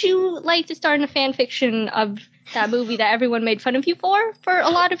 would you like to star in a fan fiction of that movie that everyone made fun of you for a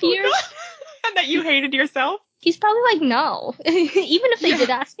lot of years? And that you hated yourself? He's probably like, no. Even if they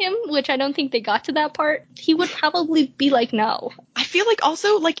did ask him, which I don't think they got to that part, he would probably be like, no. I feel like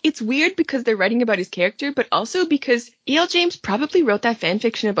also, like, it's weird because they're writing about his character, but also because E.L. James probably wrote that fan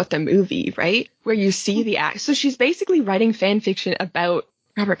fiction about the movie, right? Where you see the act. So she's basically writing fan fiction about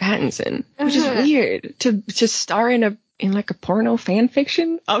Robert Pattinson, which is weird to star in a porno fan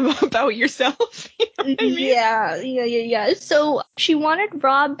fiction about yourself. You know what I mean? Yeah. So she wanted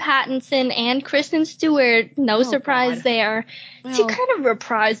Rob Pattinson and Kristen Stewart, no surprise there, to kind of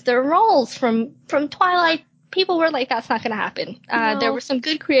reprise their roles from Twilight. People were like, that's not going to happen. There were some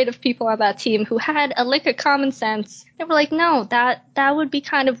good creative people on that team who had a lick of common sense. They were like, no, that would be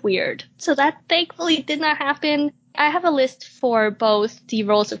kind of weird. So that thankfully did not happen. I have a list for both the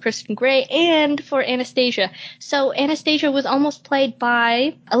roles of Christian Grey and for Anastasia. So Anastasia was almost played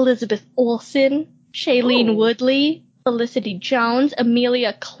by Elizabeth Olsen, Shailene Woodley, Felicity Jones,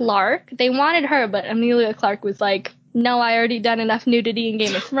 Emilia Clarke. They wanted her, but Emilia Clarke was like, no, I already done enough nudity in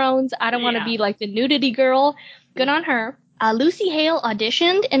Game of Thrones. I don't want to be like the nudity girl. Good on her. Lucy Hale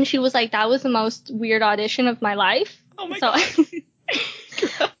auditioned, and she was like, that was the most weird audition of my life. Oh my God.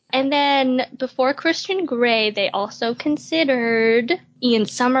 And then before Christian Grey, they also considered Ian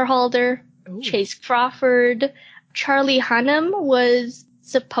Somerhalder, Chase Crawford. Charlie Hunnam was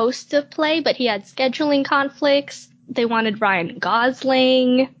supposed to play, but he had scheduling conflicts. They wanted Ryan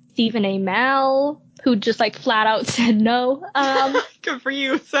Gosling, Stephen Amell, who just like flat out said no. Good for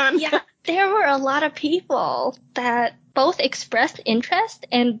you, son. Yeah, there were a lot of people that both expressed interest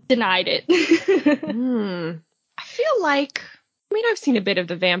and denied it. I feel like, I've seen a bit of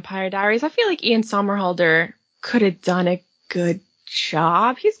the Vampire Diaries. I feel like Ian Somerhalder could have done a good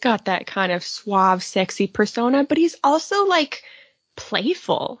job. He's got that kind of suave, sexy persona, but he's also like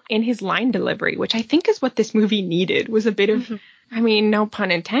playful in his line delivery, which I think is what this movie needed, was a bit of, no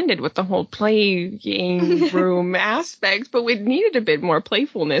pun intended with the whole playing room aspect, but we needed a bit more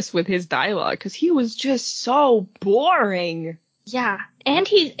playfulness with his dialogue because he was just so boring. Yeah,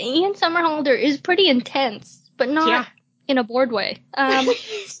 and Ian Somerhalder is pretty intense, but not in a bored way.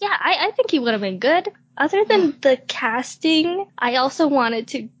 I think he would have been good. Other than the casting, I also wanted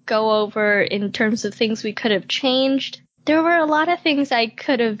to go over in terms of things we could have changed. There were a lot of things I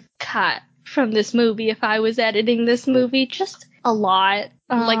could have cut from this movie if I was editing this movie, just a lot.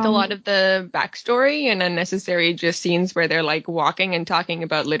 Like a lot of the backstory and unnecessary just scenes where they're like walking and talking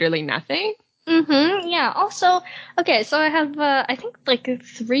about literally nothing. Yeah. Also, okay, so I have, I think like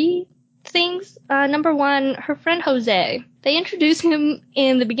 3 things. Number 1, her friend Jose. They introduce him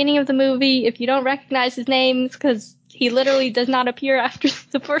in the beginning of the movie. If you don't recognize his name, it's because he literally does not appear after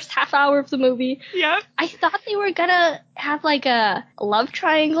the first half hour of the movie. Yeah. I thought they were gonna have like a love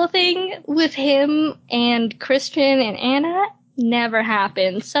triangle thing with him and Christian and Anna. Never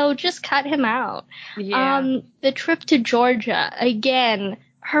happened. So just cut him out. Yeah. The trip to Georgia. Again,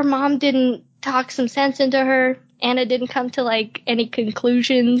 her mom didn't talk some sense into her. Anna didn't come to like any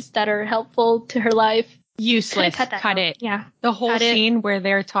conclusions that are helpful to her life. Useless. Cut it. Yeah. The whole scene where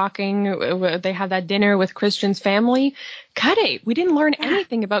they're talking, they have that dinner with Christian's family. Cut it. We didn't learn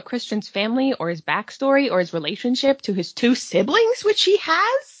anything about Christian's family or his backstory or his relationship to his 2 siblings, which he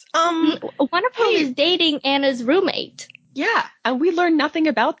has. One of whom is dating Anna's roommate. Yeah, and we learned nothing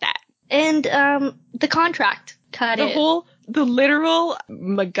about that. And the contract. Cut it. The literal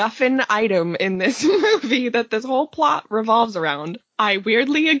MacGuffin item in this movie that this whole plot revolves around. I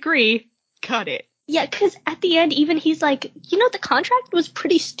weirdly agree. Cut it. Yeah, because at the end, even he's like, the contract was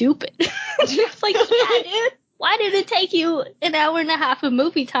pretty stupid. It's like, yeah, dude. Why did it take you an hour and a half of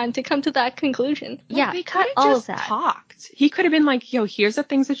movie time to come to that conclusion? Like, they cut all of that. Talked. He could have been like, yo, here's the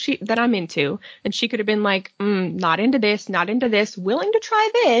things that I'm into. And she could have been like, not into this, willing to try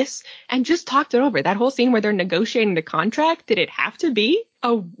this, and just talked it over. That whole scene where they're negotiating the contract, did it have to be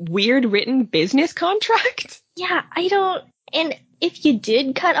a weird written business contract? Yeah, I don't. And if you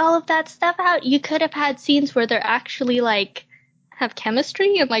did cut all of that stuff out, you could have had scenes where they're actually like have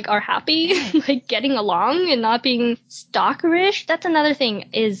chemistry and like are happy, like getting along and not being stalkerish. That's another thing,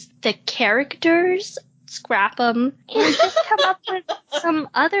 is the characters, scrap them and just come up with some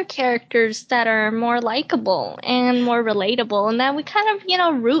other characters that are more likable and more relatable and that we kind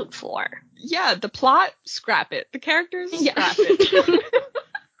of, root for. Yeah, the plot, scrap it. The characters, scrap it.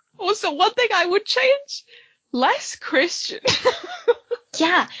 Also, one thing I would change, less Christian.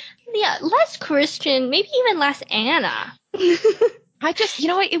 Yeah, less Christian, maybe even less Anna. I just,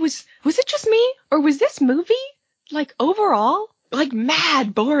 was it just me? Or was this movie, like, overall, like,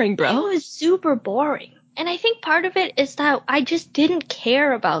 mad boring, bro? It was super boring. And I think part of it is that I just didn't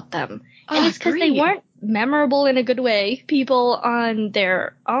care about them. And it's because they weren't memorable in a good way, people on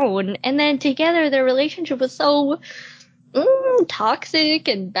their own. And then together, their relationship was so toxic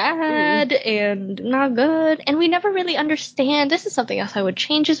and bad and not good. And we never really understand, this is something else I would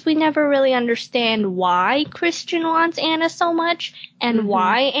change, is we never really understand why Christian wants Anna so much and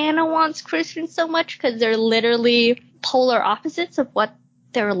why Anna wants Christian so much, because they're literally polar opposites of what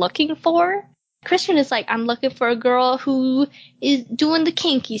they're looking for. Christian is like, I'm looking for a girl who is doing the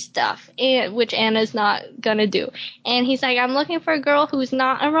kinky stuff, which Anna's not gonna do. And he's like, I'm looking for a girl who's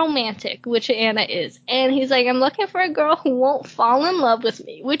not a romantic, which Anna is. And he's like, I'm looking for a girl who won't fall in love with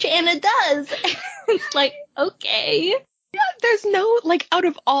me, which Anna does. It's like, okay. Yeah, there's no, like, out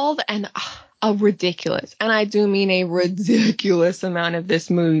of all a ridiculous, and I do mean a ridiculous amount of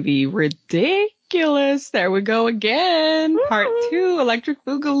this movie. Ridiculous. There we go again. Part 2, Electric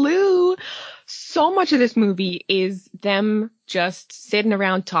Boogaloo. So much of this movie is them just sitting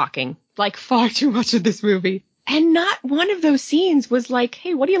around talking. Like, far too much of this movie. And not one of those scenes was like,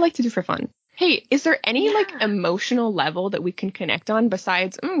 hey, what do you like to do for fun? Hey, is there any, like, emotional level that we can connect on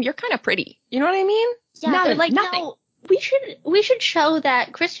besides, you're kind of pretty. You know what I mean? Yeah, but like, nothing. No, we should show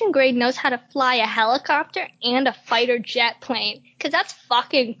that Christian Grey knows how to fly a helicopter and a fighter jet plane. Because that's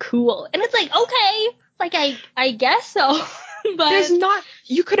fucking cool. And it's like, okay, like, I guess so. But there's not,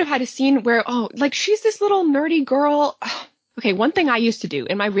 you could have had a scene where, she's this little nerdy girl. Okay, one thing I used to do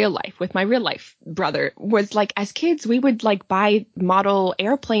in my real life with my real life brother was, like, as kids, we would, like, buy model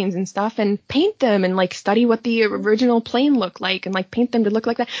airplanes and stuff and paint them and, like, study what the original plane looked like and, like, paint them to look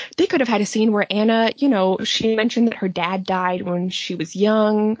like that. They could have had a scene where Anna, she mentioned that her dad died when she was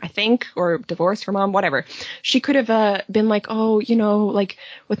young, I think, or divorced her mom, whatever. She could have been like, like,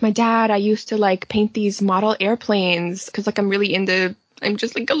 with my dad, I used to, like, paint these model airplanes because, like, I'm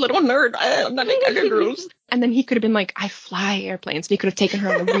just, like, a little nerd. I'm not like other girls. And then he could have been like, I fly airplanes. And he could have taken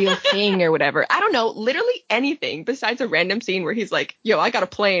her on the real thing or whatever. I don't know. Literally anything besides a random scene where he's like, yo, I got a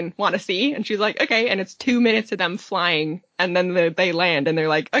plane. Want to see? And she's like, okay. And it's 2 minutes of them flying. And then they land and they're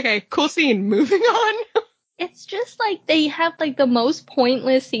like, okay, cool scene. Moving on. It's just like they have like the most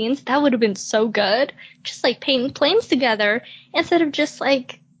pointless scenes. That would have been so good. Just like painting planes together instead of just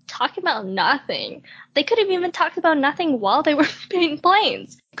like talking about nothing. They could have even talked about nothing while they were painting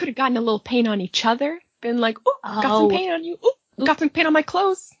planes. Could have gotten a little paint on each other. Been like, got some paint on you. Got some paint on my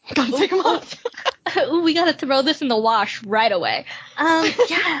clothes. Gotta take them off. We gotta throw this in the wash right away. Yeah,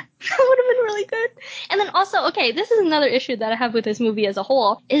 that would have been really good. And then also, okay, this is another issue that I have with this movie as a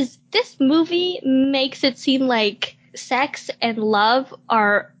whole, is this movie makes it seem like sex and love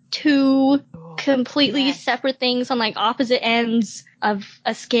are two completely separate things on like opposite ends of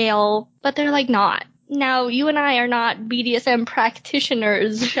a scale, but they're like not. Now, you and I are not BDSM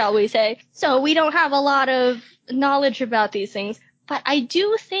practitioners, shall we say, so we don't have a lot of knowledge about these things. But I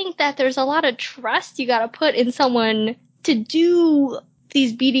do think that there's a lot of trust you gotta put in someone to do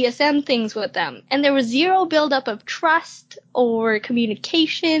these BDSM things with them. And there was zero buildup of trust or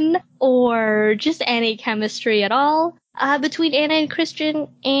communication or just any chemistry at all between Anna and Christian.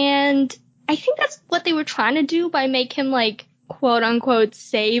 And I think that's what they were trying to do by make him like, quote unquote,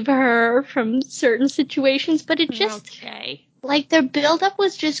 save her from certain situations, but it just, like, their buildup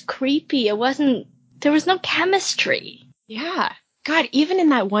was just creepy. There was no chemistry. Yeah. God, even in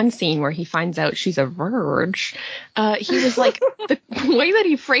that one scene where he finds out she's a verge, he was like, the way that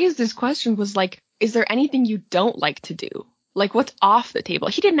he phrased his question was like, is there anything you don't like to do? Like, what's off the table?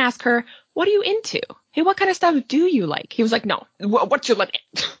 He didn't ask her, what are you into? Hey, what kind of stuff do you like? He was like, no, what's your limit?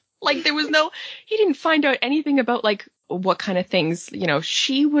 Like, there was he didn't find out anything about, like, what kind of things,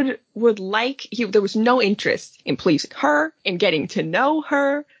 she would like. There was no interest in pleasing her, in getting to know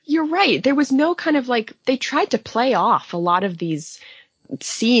her. You're right. There was no kind of, like, they tried to play off a lot of these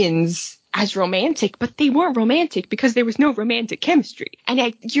scenes as romantic, but they weren't romantic because there was no romantic chemistry.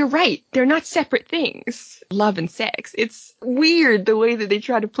 And you're right. They're not separate things. Love and sex. It's weird the way that they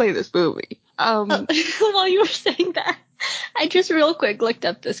try to play this movie. While you were saying that, I just real quick looked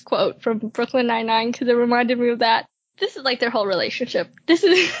up this quote from Brooklyn Nine-Nine because it reminded me of that. This is like their whole relationship. This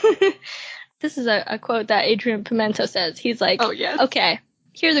is a quote that Adrian Pimento says. He's like, oh, yes. Okay,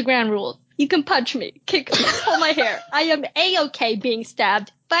 here are the ground rules. You can punch me, kick me, pull my hair. I am A-okay being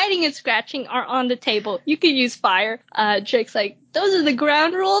stabbed. Biting and scratching are on the table. You can use fire. Jake's like, those are the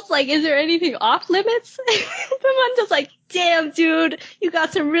ground rules? Like, is there anything off limits? Pimento's like, damn, dude, you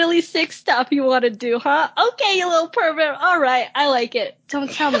got some really sick stuff you want to do, huh? Okay, you little pervert. All right, I like it.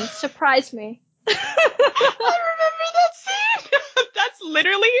 Don't tell me. Surprise me. I remember that scene. That's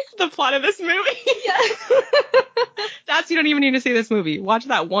literally the plot of this movie. Yeah. You don't even need to see this movie. Watch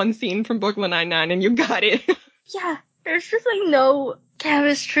that one scene from Brooklyn Nine-Nine and you got it. Yeah, there's just like no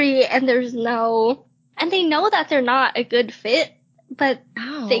chemistry and and they know that they're not a good fit, but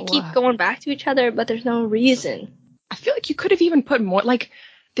they keep going back to each other, but there's no reason. I feel like you could have even put more, like,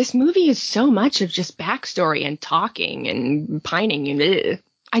 this movie is so much of just backstory and talking and pining and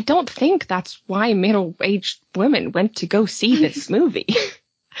I don't think that's why middle-aged women went to go see this movie.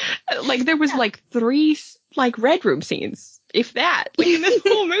 Like, there was, like, 3, like, red room scenes, if that, like, in this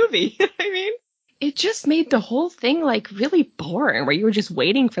whole movie. I mean, it just made the whole thing, like, really boring, where you were just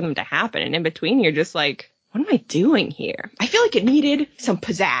waiting for them to happen, and in between, you're just like, what am I doing here? I feel like it needed some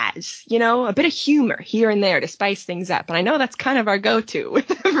pizzazz, a bit of humor here and there to spice things up, and I know that's kind of our go-to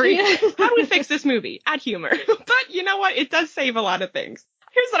with every, how do we fix this movie? Add humor. But you know what? It does save a lot of things.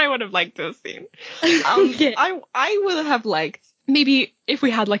 Here's what I would have liked to have seen. I would have liked, maybe if we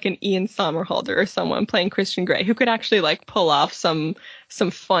had like an Ian Somerhalder or someone playing Christian Grey who could actually like pull off some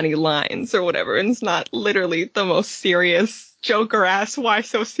funny lines or whatever, and it's not literally the most serious Joker ass why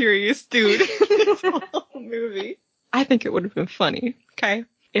so serious dude in this whole movie. I think it would have been funny, okay?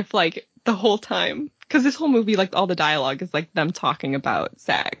 If like the whole time, because this whole movie, like all the dialogue is like them talking about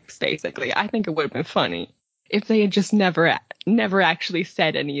sex, basically. I think it would have been funny if they had just never actually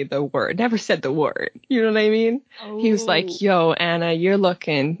said any of the word, never said the word. You know what I mean? Oh. He was like, yo, Anna, you're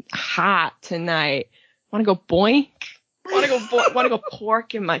looking hot tonight. Want to go boink? Want to go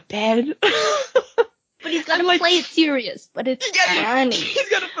pork in my bed? But he's got to play it serious. But it's funny. He's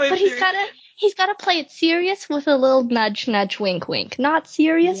got to play it serious. He's got to play it serious with a little nudge, nudge, wink, wink. Not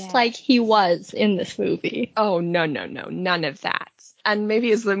serious like he was in this movie. Oh, no. None of that. And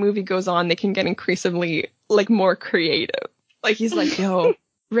maybe as the movie goes on, they can get increasingly, like, more creative. Like, he's like, yo,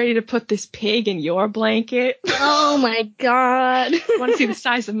 ready to put this pig in your blanket? Oh, my God. Want to see the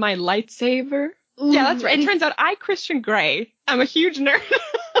size of my lightsaber? Ooh, yeah, that's right. It turns out Christian Grey, I'm a huge nerd.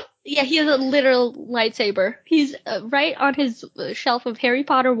 Yeah, he has a literal lightsaber. He's right on his shelf of Harry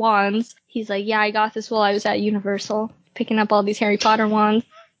Potter wands. He's like, yeah, I got this while I was at Universal, picking up all these Harry Potter wands.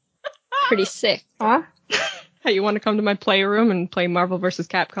 Pretty sick, huh? Hey, you want to come to my playroom and play Marvel vs.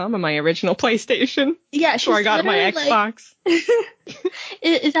 Capcom on my original PlayStation? Yeah, before I got my Xbox.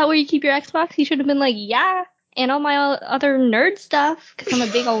 Is that where you keep your Xbox? You should have been like, yeah, and all my other nerd stuff, because I'm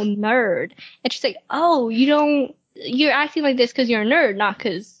a big old nerd. And she's like, oh, you're acting like this because you're a nerd, not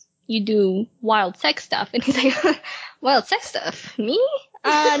because you do wild sex stuff. And he's like, wild sex stuff? Me?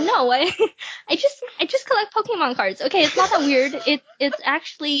 No, I just collect Pokemon cards. Okay, it's not that weird. It's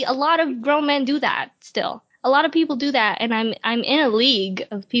actually a lot of grown men do that still. A lot of people do that, and I'm in a league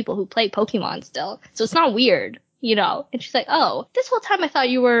of people who play Pokemon still. So it's not weird, And she's like, oh, this whole time I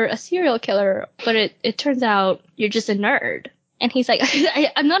thought you were a serial killer, but it turns out you're just a nerd. And he's like,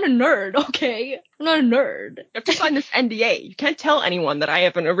 I'm not a nerd, okay? I'm not a nerd. You have to sign this NDA. You can't tell anyone that I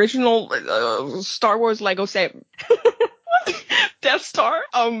have an original Star Wars Lego set Death Star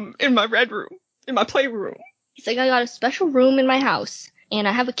in my red room, in my playroom. He's like, I got a special room in my house. And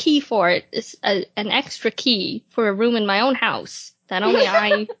I have a key for it. It's an extra key for a room in my own house that only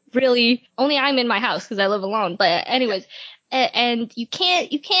I'm in my house because I live alone. But anyways, and you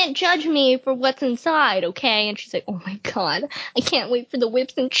can't judge me for what's inside, okay? And she's like, oh my god, I can't wait for the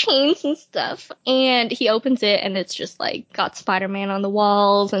whips and chains and stuff. And he opens it, and it's just like got Spider-Man on the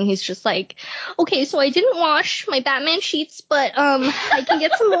walls, and he's just like, okay, so I didn't wash my Batman sheets, but I can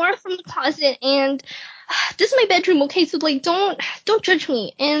get some more from the closet, and this is my bedroom, okay? So like, don't judge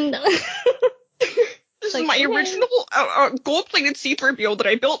me. And this like, is my original gold-plated C-3PO that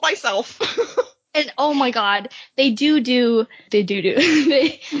I built myself. And oh my god, they still do the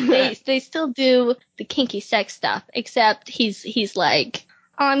kinky sex stuff, except he's like,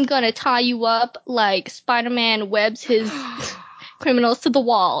 I'm gonna tie you up like Spider-Man webs his criminals to the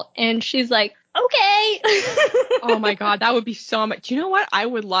wall, and she's like, okay. Oh my god, that would be so much. You know what I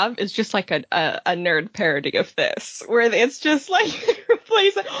would love is just like a nerd parody of this, where it's just like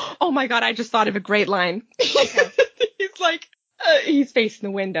replace. Oh my god, I just thought of a great line. Okay. He's like, he's facing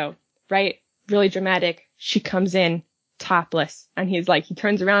the window, right? Really dramatic. She comes in topless, and he's like, he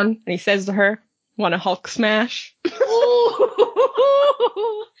turns around and he says to her, "Want a Hulk smash?"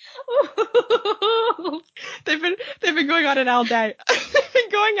 They've been going at it all day. They've been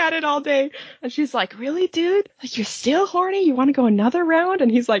going at it all day, and she's like, "Really, dude? Like, you're still horny? You want to go another round?"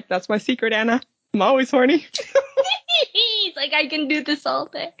 And he's like, "That's my secret, Anna. I'm always horny." He's like, I can do this all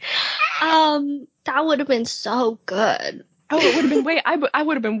day. That would have been so good. Oh, it would have been I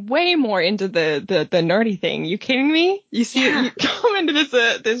would have been way more into the nerdy thing. You kidding me? You see, you come into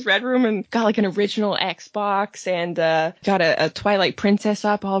this red room and got like an original Xbox and got a Twilight Princess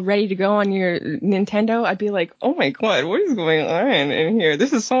up all ready to go on your Nintendo. I'd be like, oh my god, what is going on in here?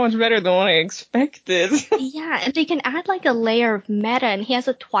 This is so much better than what I expected. Yeah, and they can add like a layer of meta, and he has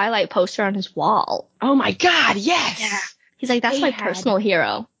a Twilight poster on his wall. Oh my god, yes! Yeah. He's like, that's my personal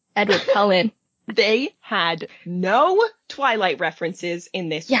hero, Edward Cullen. They had no Twilight references in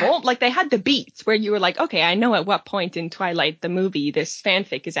this whole, like they had the beats where you were like, okay, I know at what point in Twilight the movie this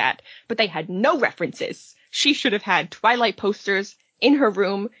fanfic is at, but they had no references. She should have had Twilight posters in her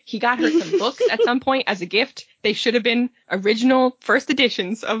room. He got her some books at some point as a gift. They should have been original first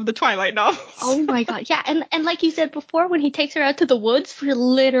editions of the Twilight novels. Oh my god, yeah, and like you said before, when he takes her out to the woods for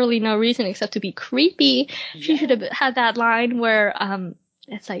literally no reason except to be creepy, she should have had that line where,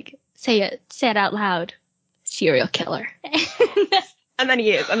 it's like, say it out loud, serial killer. And then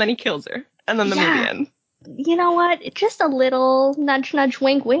he is, and then he kills her, and then the movie ends. You know what? Just a little nudge, nudge,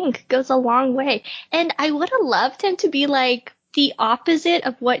 wink, wink goes a long way. And I would have loved him to be like the opposite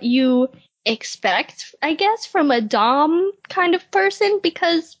of what you expect, I guess, from a dom kind of person,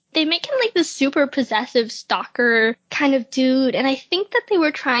 because they make him like this super possessive stalker kind of dude. And I think that they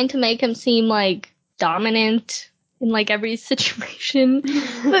were trying to make him seem like dominant in like every situation.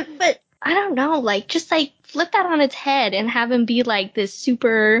 but I don't know, like just like flip that on its head and have him be like this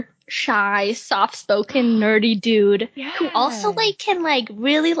super shy, soft-spoken, nerdy dude who also like can like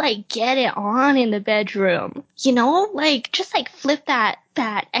really like get it on in the bedroom. You know, like just like flip that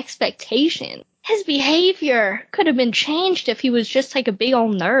expectation. His behavior could have been changed if he was just like a big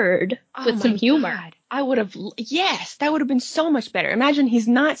old nerd with some humor. God. I would have, yes, that would have been so much better. Imagine he's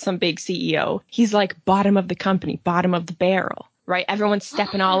not some big CEO. He's like bottom of the company, bottom of the barrel, right? Everyone's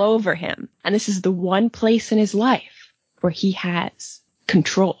stepping all over him. And this is the one place in his life where he has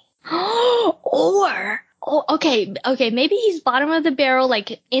control. Okay, maybe he's bottom of the barrel,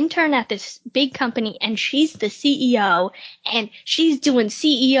 like intern at this big company, and she's the CEO, and she's doing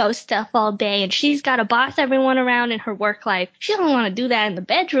CEO stuff all day, and she's got to boss everyone around in her work life. She doesn't want to do that in the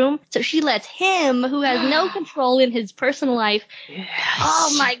bedroom, so she lets him, who has no control in his personal life. Yes.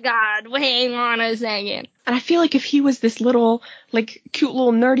 Oh my god, hang on a second. And I feel like if he was this little, like, cute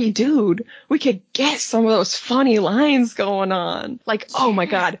little nerdy dude, we could get some of those funny lines going on. Like, oh my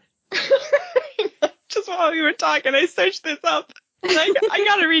god. Just while we were talking, I searched this up. And I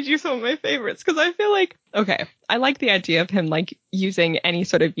gotta read you some of my favorites, because I feel like, okay, I like the idea of him, like, using any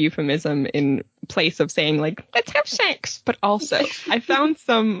sort of euphemism in place of saying, like, let's have sex. But also, I found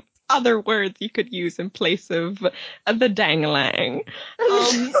some other words you could use in place of the dangling.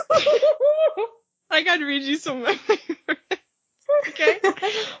 I gotta read you some of my favorites. Okay?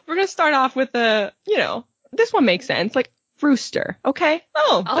 We're gonna start off with this one makes sense. Like, rooster. Okay?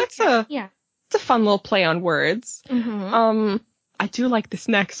 Oh, that's it's a fun little play on words. Mm-hmm. I do like this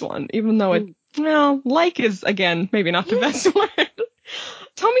next one, even though like is, again, maybe not the best word.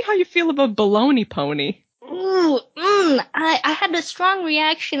 Tell me how you feel about baloney pony. I had a strong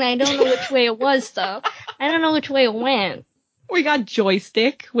reaction. I don't know which way it was, though. I don't know which way it went. We got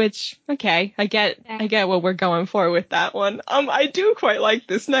joystick, which, okay, I get what we're going for with that one. I do quite like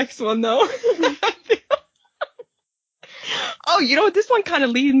this next one, though. Oh, you know what? This one kind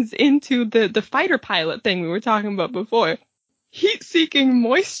of leans into the fighter pilot thing we were talking about before. Heat-seeking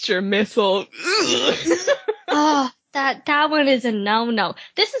moisture missile. Oh, that one is a no-no.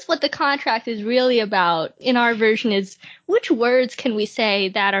 This is what the contract is really about in our version is which words can we say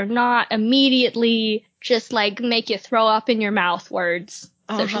that are not immediately just like make you throw up in your mouth words.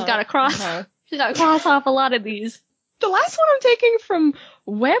 So she's got to cross off a lot of these. The last one I'm taking from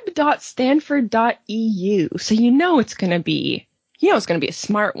web.stanford.eu. So it's going to be, it's going to be a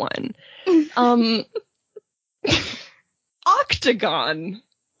smart one. Octagon.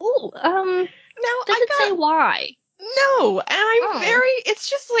 Oh, Now, does it say why? No, and I'm it's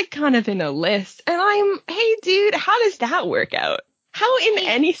just like kind of in a list, and hey dude, how does that work out? How in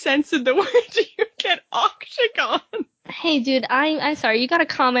any sense of the word do you get octagon? Hey dude, I'm sorry, you gotta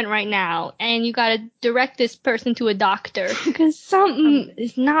comment right now, and you gotta direct this person to a doctor, because something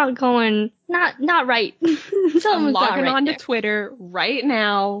is not going, not right. I'm logging on to Twitter right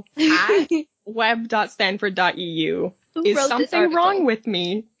now, at web.stanford.eu. Is something wrong with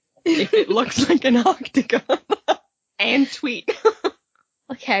me if it looks like an octagon? And tweet.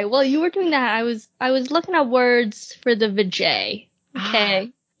 Okay, well, you were doing that. I was looking at words for the vajay.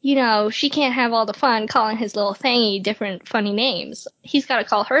 Okay. She can't have all the fun calling his little thingy different funny names. He's got to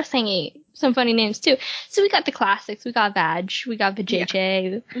call her thingy some funny names too. So we got the classics. We got Vaj. We got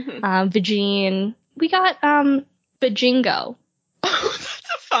Vajayjay. Vagine. We got Vajingo. Oh,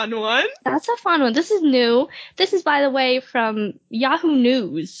 that's a fun one. That's a fun one. This is new. This is, by the way, from Yahoo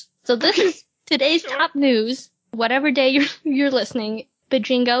News. So this is today's top news. Whatever day you're listening,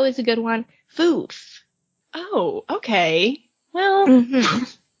 Bajingo is a good one. Foof. Oh, okay. Well,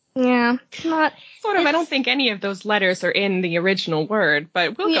 yeah, not sort of. I don't think any of those letters are in the original word,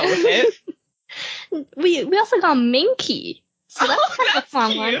 but we'll go with it. We also got Minky, so that's kind of a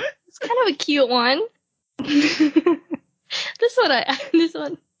fun one. It's kind of a cute one. This one,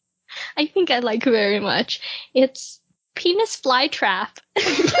 I think I like very much. It's Penis Flytrap.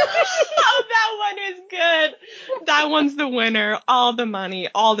 Oh, that one is good. That one's the winner. All the money,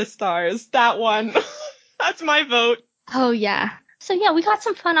 all the stars. That one. That's my vote. Oh, yeah. So, yeah, we got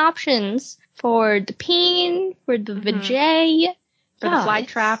some fun options for the peen, for the vajay. For the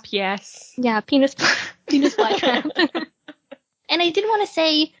flytrap, yes. Yeah, penis flytrap. And I did want to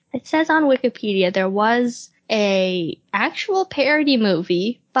say, it says on Wikipedia there was a actual parody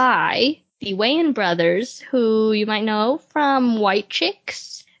movie by the Wayans brothers, who you might know from White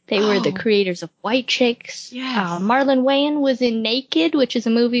Chicks. They were the creators of White Chicks. Yes. Marlon Wayans was in Naked, which is a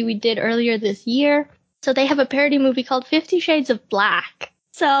movie we did earlier this year. So they have a parody movie called 50 Shades of Black.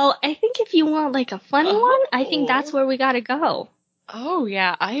 So I think if you want like a funny one, I think that's where we gotta go. Oh,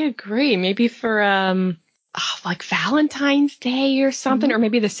 yeah, I agree. Maybe for, like Valentine's Day or something, or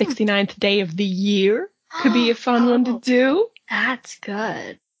maybe the 69th day of the year could be a fun one to do. That's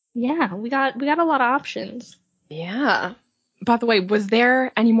good. Yeah, we got a lot of options. Yeah. By the way, was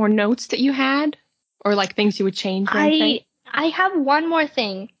there any more notes that you had? Or like things you would change or anything? I have one more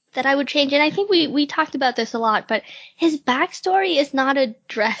thing that I would change, and I think we talked about this a lot, but his backstory is not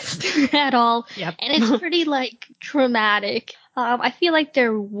addressed at all. Yep. And it's pretty like traumatic. I feel like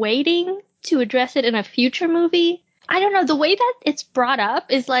they're waiting to address it in a future movie. I don't know, the way that it's brought up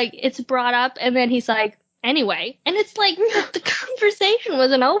is like it's brought up and then he's like, anyway, and it's like the conversation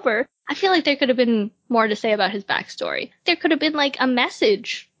wasn't over. I feel like there could have been more to say about his backstory. There could have been like a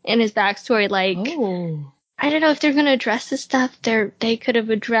message in his backstory, like I don't know if they're gonna address this stuff. They could have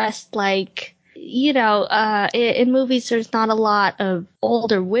addressed like in movies there's not a lot of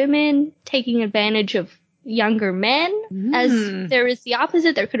older women taking advantage of younger men, as there is the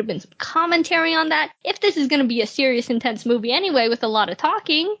opposite. There could have been some commentary on that. If this is gonna be a serious, intense movie anyway with a lot of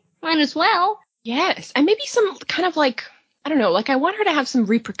talking, might as well. Yes, and maybe some kind of like, I don't know, like I want her to have some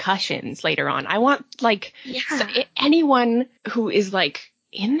repercussions later on. I want like anyone who is like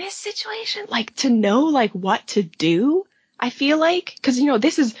in this situation, like to know like what to do. I feel like, because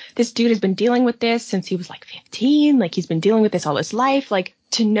this dude has been dealing with this since he was like 15, like he's been dealing with this all his life, like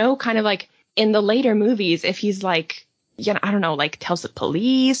to know kind of like in the later movies if he's like, I don't know, like tells the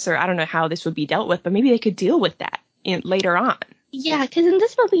police, or I don't know how this would be dealt with, but maybe they could deal with that later on. Yeah, because in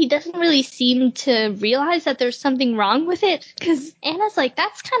this movie, he doesn't really seem to realize that there's something wrong with it. Because Anna's like,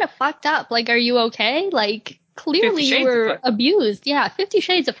 that's kind of fucked up. Like, are you okay? Like, clearly you were abused. Yeah, 50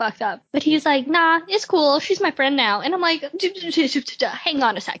 Shades of fucked up. But he's like, nah, it's cool. She's my friend now. And I'm like, hang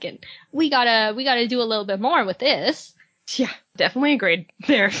on a second. We gotta do a little bit more with this. Yeah, definitely agreed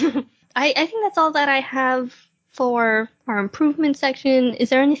there. I think that's all that I have for our improvement section. Is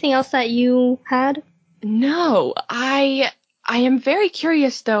there anything else that you had? No, I am very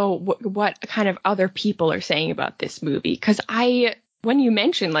curious, though, what kind of other people are saying about this movie, because I when you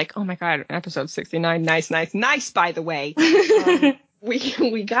mentioned, like, oh my God, episode 69, nice, by the way.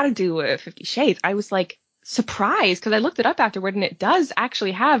 We got to do 50 Shades. I was like surprised because I looked it up afterward and it does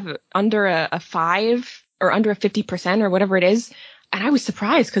actually have under a 5 or under a 50% or whatever it is. And I was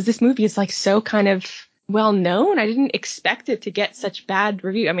surprised because this movie is like so kind of well known. I didn't expect it to get such bad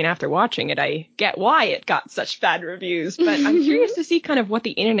reviews. I mean, after watching it, I get why it got such bad reviews, but I'm curious to see kind of what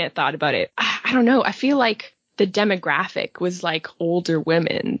the internet thought about it. I don't know. I feel like the demographic was like older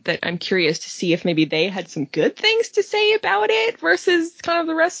women that I'm curious to see if maybe they had some good things to say about it versus kind of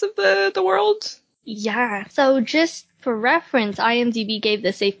the rest of the world. Yeah. So just for reference, IMDb gave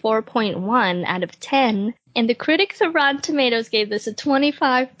this a 4.1 out of 10, and the critics of Rotten Tomatoes gave this a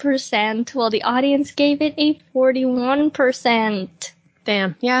 25%, while the audience gave it a 41%.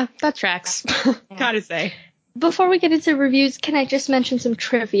 Damn. Yeah, that tracks. Gotta say. Before we get into reviews, can I just mention some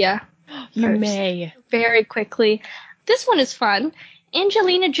trivia? You may. Very quickly. This one is fun.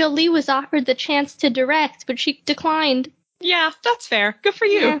 Angelina Jolie was offered the chance to direct, but she declined. Yeah, that's fair. Good for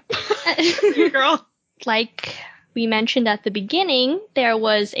you. Yeah. You girl. Like we mentioned at the beginning, there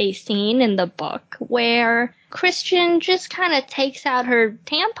was a scene in the book where Christian just kind of takes out her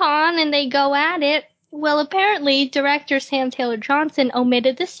tampon and they go at it. Well, apparently, director Sam Taylor Johnson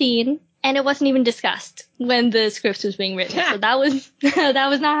omitted the scene, and it wasn't even discussed when the script was being written. So that was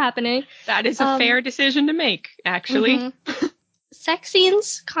not happening. That is a fair decision to make, actually. Mm-hmm. Sex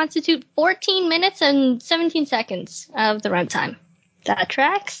scenes constitute 14 minutes and 17 seconds of the runtime. That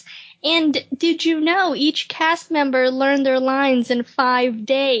tracks. And did you know each cast member learned their lines in 5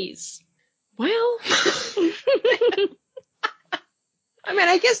 days? Well, I mean,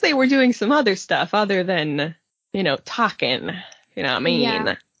 I guess they were doing some other stuff other than, talking. You know what I mean?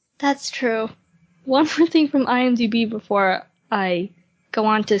 Yeah, that's true. One more thing from IMDb before I go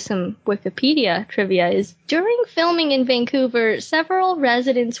on to some Wikipedia trivia is during filming in Vancouver, several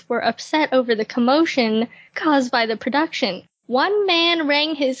residents were upset over the commotion caused by the production. One man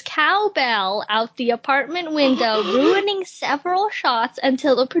rang his cowbell out the apartment window, ruining several shots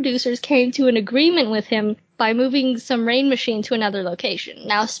until the producers came to an agreement with him by moving some rain machine to another location.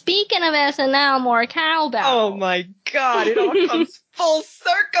 Now, speaking of SNL, more cowbell. Oh my God, it all comes full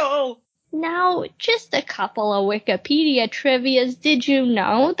circle. Now, just a couple of Wikipedia trivias. Did you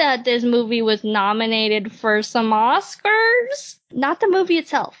know that this movie was nominated for some Oscars? Not the movie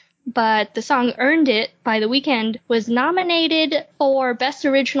itself, but the song Earned It by The Weeknd was nominated for Best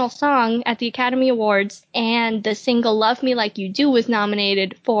Original Song at the Academy Awards, and the single Love Me Like You Do was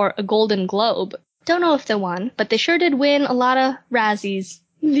nominated for a Golden Globe. Don't know if they won, but they sure did win a lot of Razzies.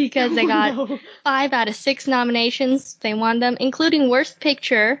 Because they got 5 out of 6 nominations. They won them, including Worst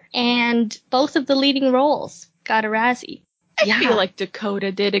Picture, and both of the leading roles got a Razzie. I feel like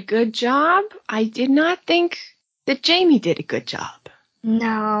Dakota did a good job. I did not think that Jamie did a good job.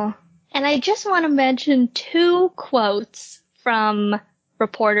 No. And I just want to mention 2 quotes from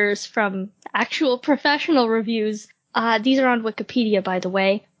reporters from actual professional reviews. These are on Wikipedia, by the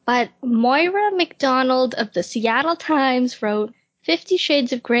way. But Moira McDonald of the Seattle Times wrote, 50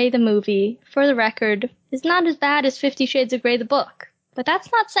 Shades of Grey the movie, for the record, is not as bad as 50 Shades of Grey the book. But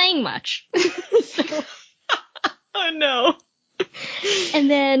that's not saying much. Oh no.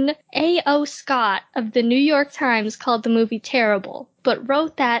 And then A.O. Scott of the New York Times called the movie terrible, but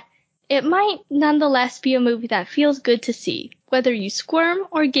wrote that it might nonetheless be a movie that feels good to see, whether you squirm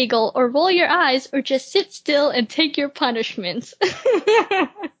or giggle or roll your eyes or just sit still and take your punishments.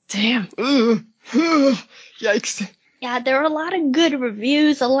 Damn. Yikes. Yeah, there are a lot of good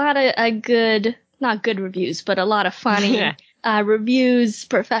reviews, a lot of good, not good reviews, but a lot of funny reviews,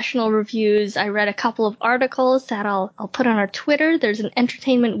 professional reviews. I read a couple of articles that I'll put on our Twitter. There's an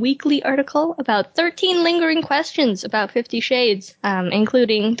Entertainment Weekly article about 13 lingering questions about 50 Shades,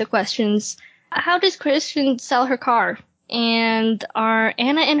 including the questions, how does Christian sell her car? And are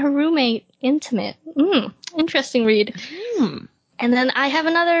Anna and her roommate intimate? Interesting read. And then I have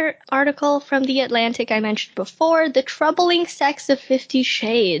another article from The Atlantic I mentioned before, The Troubling Sex of 50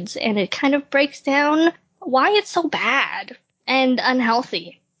 Shades, and it kind of breaks down why it's so bad and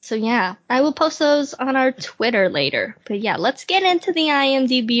unhealthy. So yeah, I will post those on our Twitter later. But yeah, let's get into the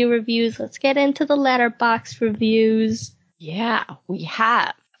IMDb reviews. Let's get into the Letterboxd reviews. Yeah, we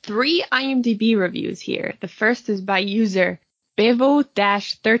have 3 IMDb reviews here. The first is by user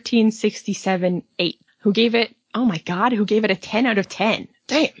Bevo-13678, who gave it a 10 out of 10.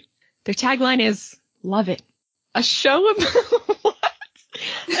 Damn. Their tagline is, love it. A show about what?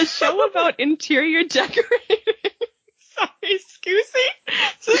 A show about interior decorating. Sorry, excuse me.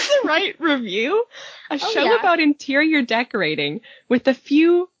 Is this the right review? A show about interior decorating with a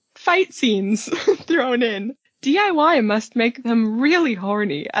few fight scenes thrown in. DIY must make them really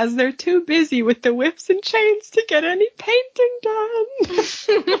horny, as they're too busy with the whips and chains to get any painting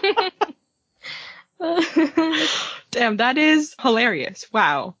done. Damn, that is hilarious.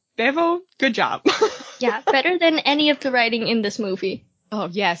 Wow. Bevo, good job. Yeah, better than any of the writing in this movie. Oh,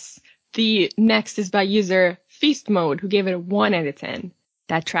 yes. The next is by user Feast Mode, who gave it a 1 out of 10.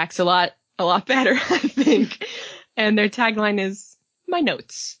 That tracks a lot better, I think. And their tagline is, my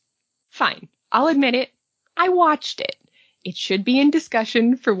notes. Fine. I'll admit it. I watched it. It should be in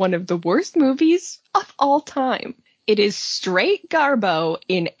discussion for one of the worst movies of all time. It is straight garbo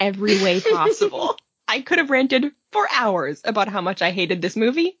in every way possible. I could have ranted for hours about how much I hated this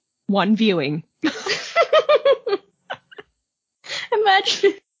movie. One viewing.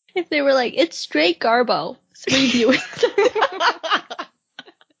 Imagine if they were like, it's straight garbo. 3 viewings.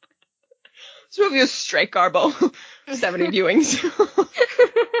 This movie is straight garbo. 70 viewings.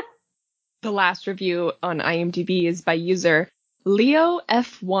 The last review on IMDb is by user Leo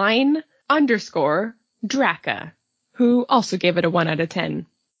F. Wine _Draca, who also gave it a 1 out of 10.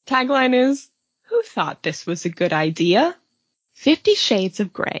 Tagline is, who thought this was a good idea? 50 Shades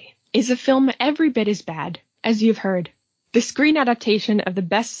of Grey is a film every bit as bad, as you've heard. The screen adaptation of the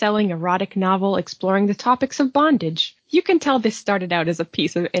best-selling erotic novel exploring the topics of bondage. You can tell this started out as a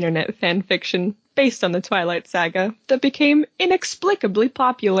piece of internet fan fiction based on the Twilight Saga that became inexplicably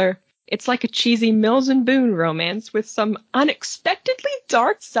popular. It's like a cheesy Mills and Boon romance with some unexpectedly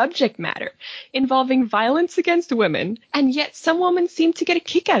dark subject matter involving violence against women, and yet some women seem to get a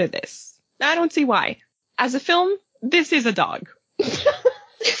kick out of this. I don't see why. As a film, this is a dog.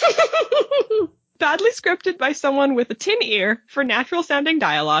 Badly scripted by someone with a tin ear for natural-sounding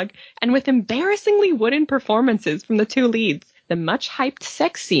dialogue, and with embarrassingly wooden performances from the two leads. The much-hyped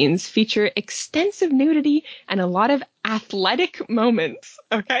sex scenes feature extensive nudity and a lot of athletic moments,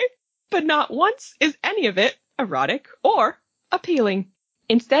 okay? But not once is any of it erotic or appealing.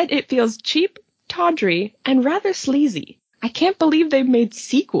 Instead, it feels cheap, tawdry, and rather sleazy. I can't believe they've made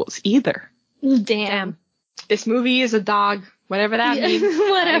sequels either. Damn. This movie is a dog, whatever that means.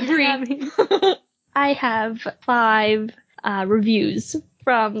 Whatever that means. I have 5 reviews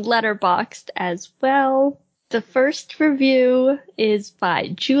from Letterboxd as well. The first review is by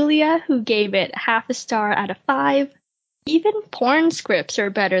Julia, who gave it half a star out of 5. Even porn scripts are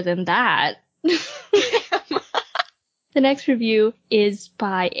better than that. The next review is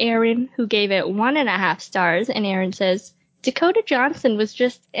by Aaron, who gave it 1.5 stars, and Aaron says, Dakota Johnson was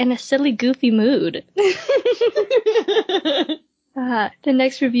just in a silly, goofy mood. The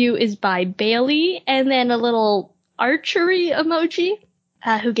next review is by Bailey, and then a little archery emoji,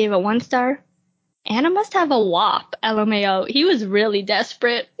 who gave it 1 star. Anna must have a wop, LMAO. He was really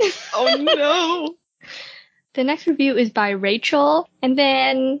desperate. Oh no! The next review is by Rachel, and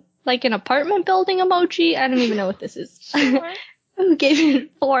then like an apartment building emoji. I don't even know what this is. Sure. Who gave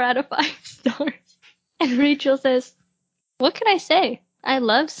it 4 out of 5 stars. And Rachel says, what can I say? I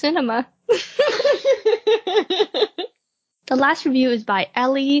love cinema. The last review is by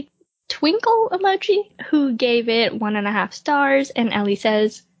Ellie Twinkle emoji, who gave it 1.5 stars, and Ellie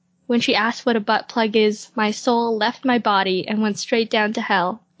says, when she asked what a butt plug is, my soul left my body and went straight down to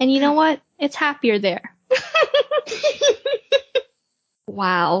hell. And you know what? It's happier there.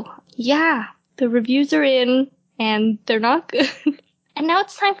 Wow. Yeah, the reviews are in, and they're not good. And now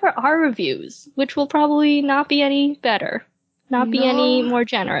it's time for our reviews, which will probably not be any better. Not be any more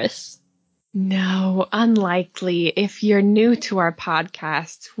generous. No, unlikely. If you're new to our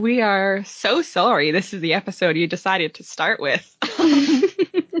podcast, we are so sorry this is the episode you decided to start with.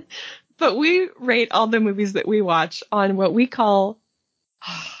 But we rate all the movies that we watch on what we call,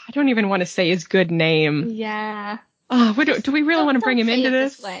 I don't even want to say his good name. Yeah. Do we really want to bring him into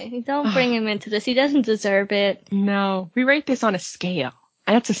this? Don't bring him into this. He doesn't deserve it. No, we rate this on a scale,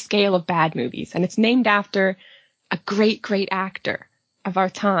 and it's a scale of bad movies, and it's named after a great, great actor of our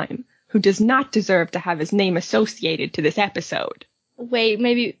time who does not deserve to have his name associated to this episode. Wait,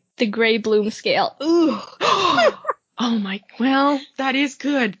 maybe the Grey Bloom scale. Ooh. Oh my, well, that is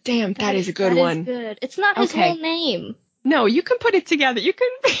good. Damn, that is a good one. That is good. It's not his whole name. No, you can put it together. You can,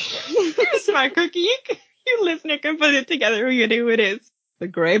 Smart Cookie, you listener can put it together who it is. The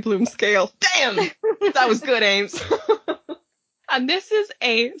Grey Bloom scale. Damn, that was good, Ames. And this is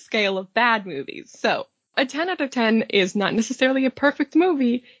a scale of bad movies. So, a 10 out of 10 is not necessarily a perfect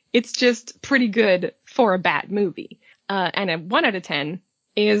movie. It's just pretty good for a bad movie. And a 1 out of 10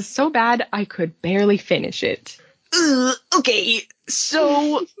 is so bad I could barely finish it. Okay,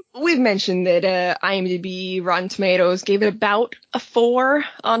 so we've mentioned that IMDb, Rotten Tomatoes gave it about a 4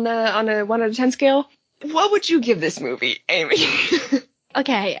 on a 1 out of 10 scale. What would you give this movie, Amy?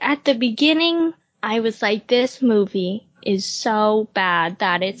 Okay, at the beginning I was like, this movie is so bad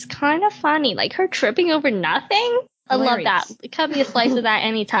that it's kind of funny. Like her tripping over nothing. I love that. Cut me a slice of that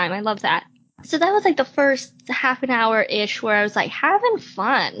anytime. I love that. So that was like the first half an hour-ish where I was like having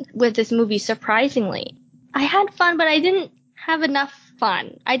fun with this movie, surprisingly. I had fun, but I didn't have enough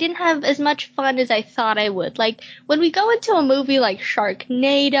fun. I didn't have as much fun as I thought I would. Like when we go into a movie like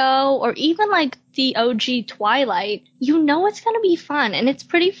Sharknado or even like the OG Twilight, you know it's going to be fun, and it's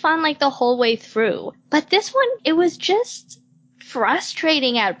pretty fun like the whole way through. But this one, it was just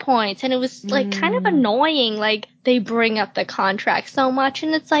frustrating at points, and it was like kind of annoying. Like they bring up the contract so much,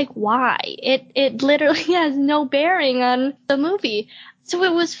 and it's like, why? It literally has no bearing on the movie. So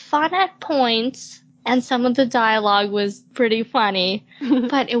it was fun at points, and some of the dialogue was pretty funny,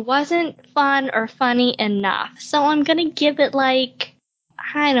 but it wasn't fun or funny enough. So I'm gonna give it like,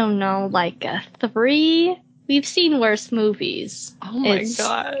 I don't know, like a 3. We've seen worse movies. Oh my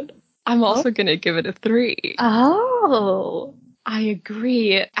god. I'm also gonna give it a 3. Oh. I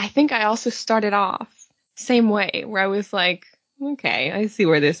agree. I think I also started off same way, where I was like, okay, I see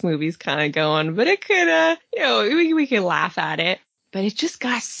where this movie's kind of going, but it could, we could laugh at it. But it just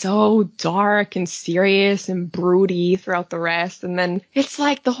got so dark and serious and broody throughout the rest. And then it's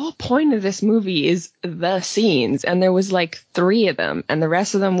like the whole point of this movie is the scenes. And there was like 3 of them. And the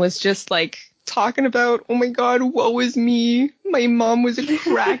rest of them was just like talking about, oh my god, woe is me. My mom was a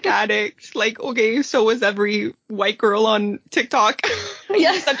crack addict. Like, okay, so was every white girl on TikTok.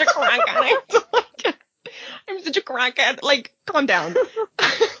 I'm such a crack addict. I'm such a crack addict. Like, calm down.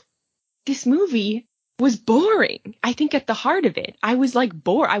 This movie was boring. I think at the heart of it, I was like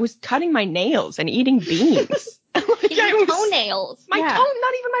bored. I was cutting my nails and eating beans. Your toenails. My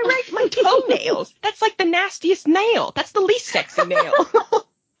not even my toenails. That's like the nastiest nail. That's the least sexy nail.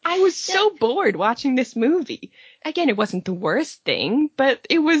 I was so bored watching this movie. Again, it wasn't the worst thing, but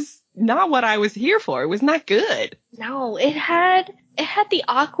it was not what I was here for. It was not good. No, it had the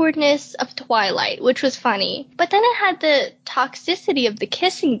awkwardness of Twilight, which was funny, but then it had the toxicity of the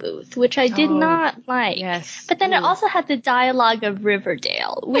kissing booth, which I did not like. Yes. But then it also had the dialogue of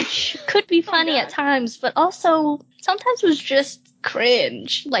Riverdale, which could be funny at times, but also sometimes was just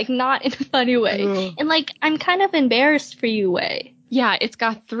cringe, like not in a funny way. And like, I'm kind of embarrassed for you, Wei. Yeah, it's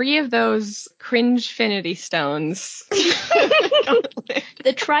got 3 of those cringe-finity stones.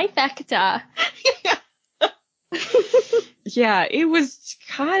 The trifecta. Yeah, it was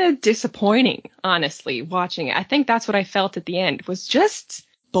kind of disappointing, honestly, watching it. I think that's what I felt at the end, was just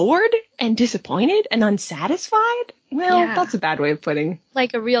bored and disappointed and unsatisfied. Well, that's a bad way of putting.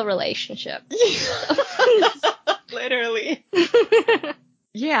 Like a real relationship. Literally.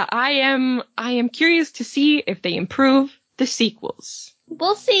 Yeah, I am curious to see if they improve the sequels.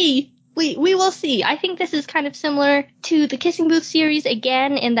 We'll see. We will see. I think this is kind of similar to the Kissing Booth series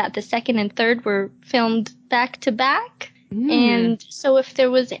again, in that the second and third were filmed back to back. And so if there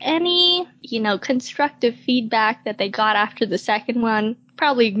was any, constructive feedback that they got after the second one,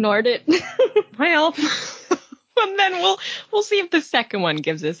 probably ignored it. Well, and then we'll see if the second one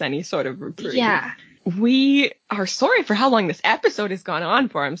gives us any sort of reprieve. Yeah. We are sorry for how long this episode has gone on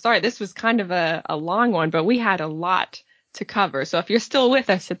for. I'm sorry, this was kind of a long one, but we had a lot to cover. So if you're still with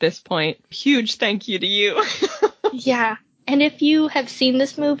us at this point, huge thank you to you. Yeah. And if you have seen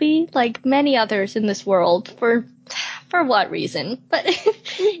this movie, like many others in this world, for what reason, but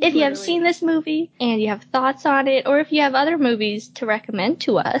if you have seen this movie and you have thoughts on it, or if you have other movies to recommend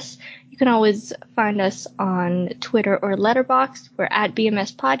to us, you can always find us on Twitter or Letterboxd. We're at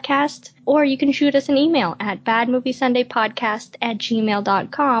BMS Podcast, or you can shoot us an email at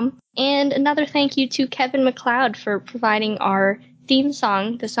badmoviesundaypodcast@gmail.com. And another thank you to Kevin MacLeod for providing our theme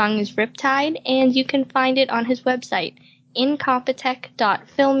song. The song is Riptide, and you can find it on his website,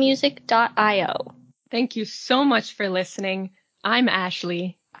 incompetech.filmmusic.io. Thank you so much for listening. I'm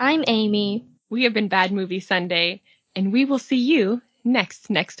Ashley. I'm Amy. We have been Bad Movie Sunday, and we will see you next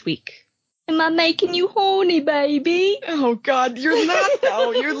week. Am I making you horny, baby? Oh, God, you're not,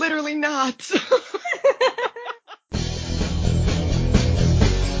 though. You're literally not.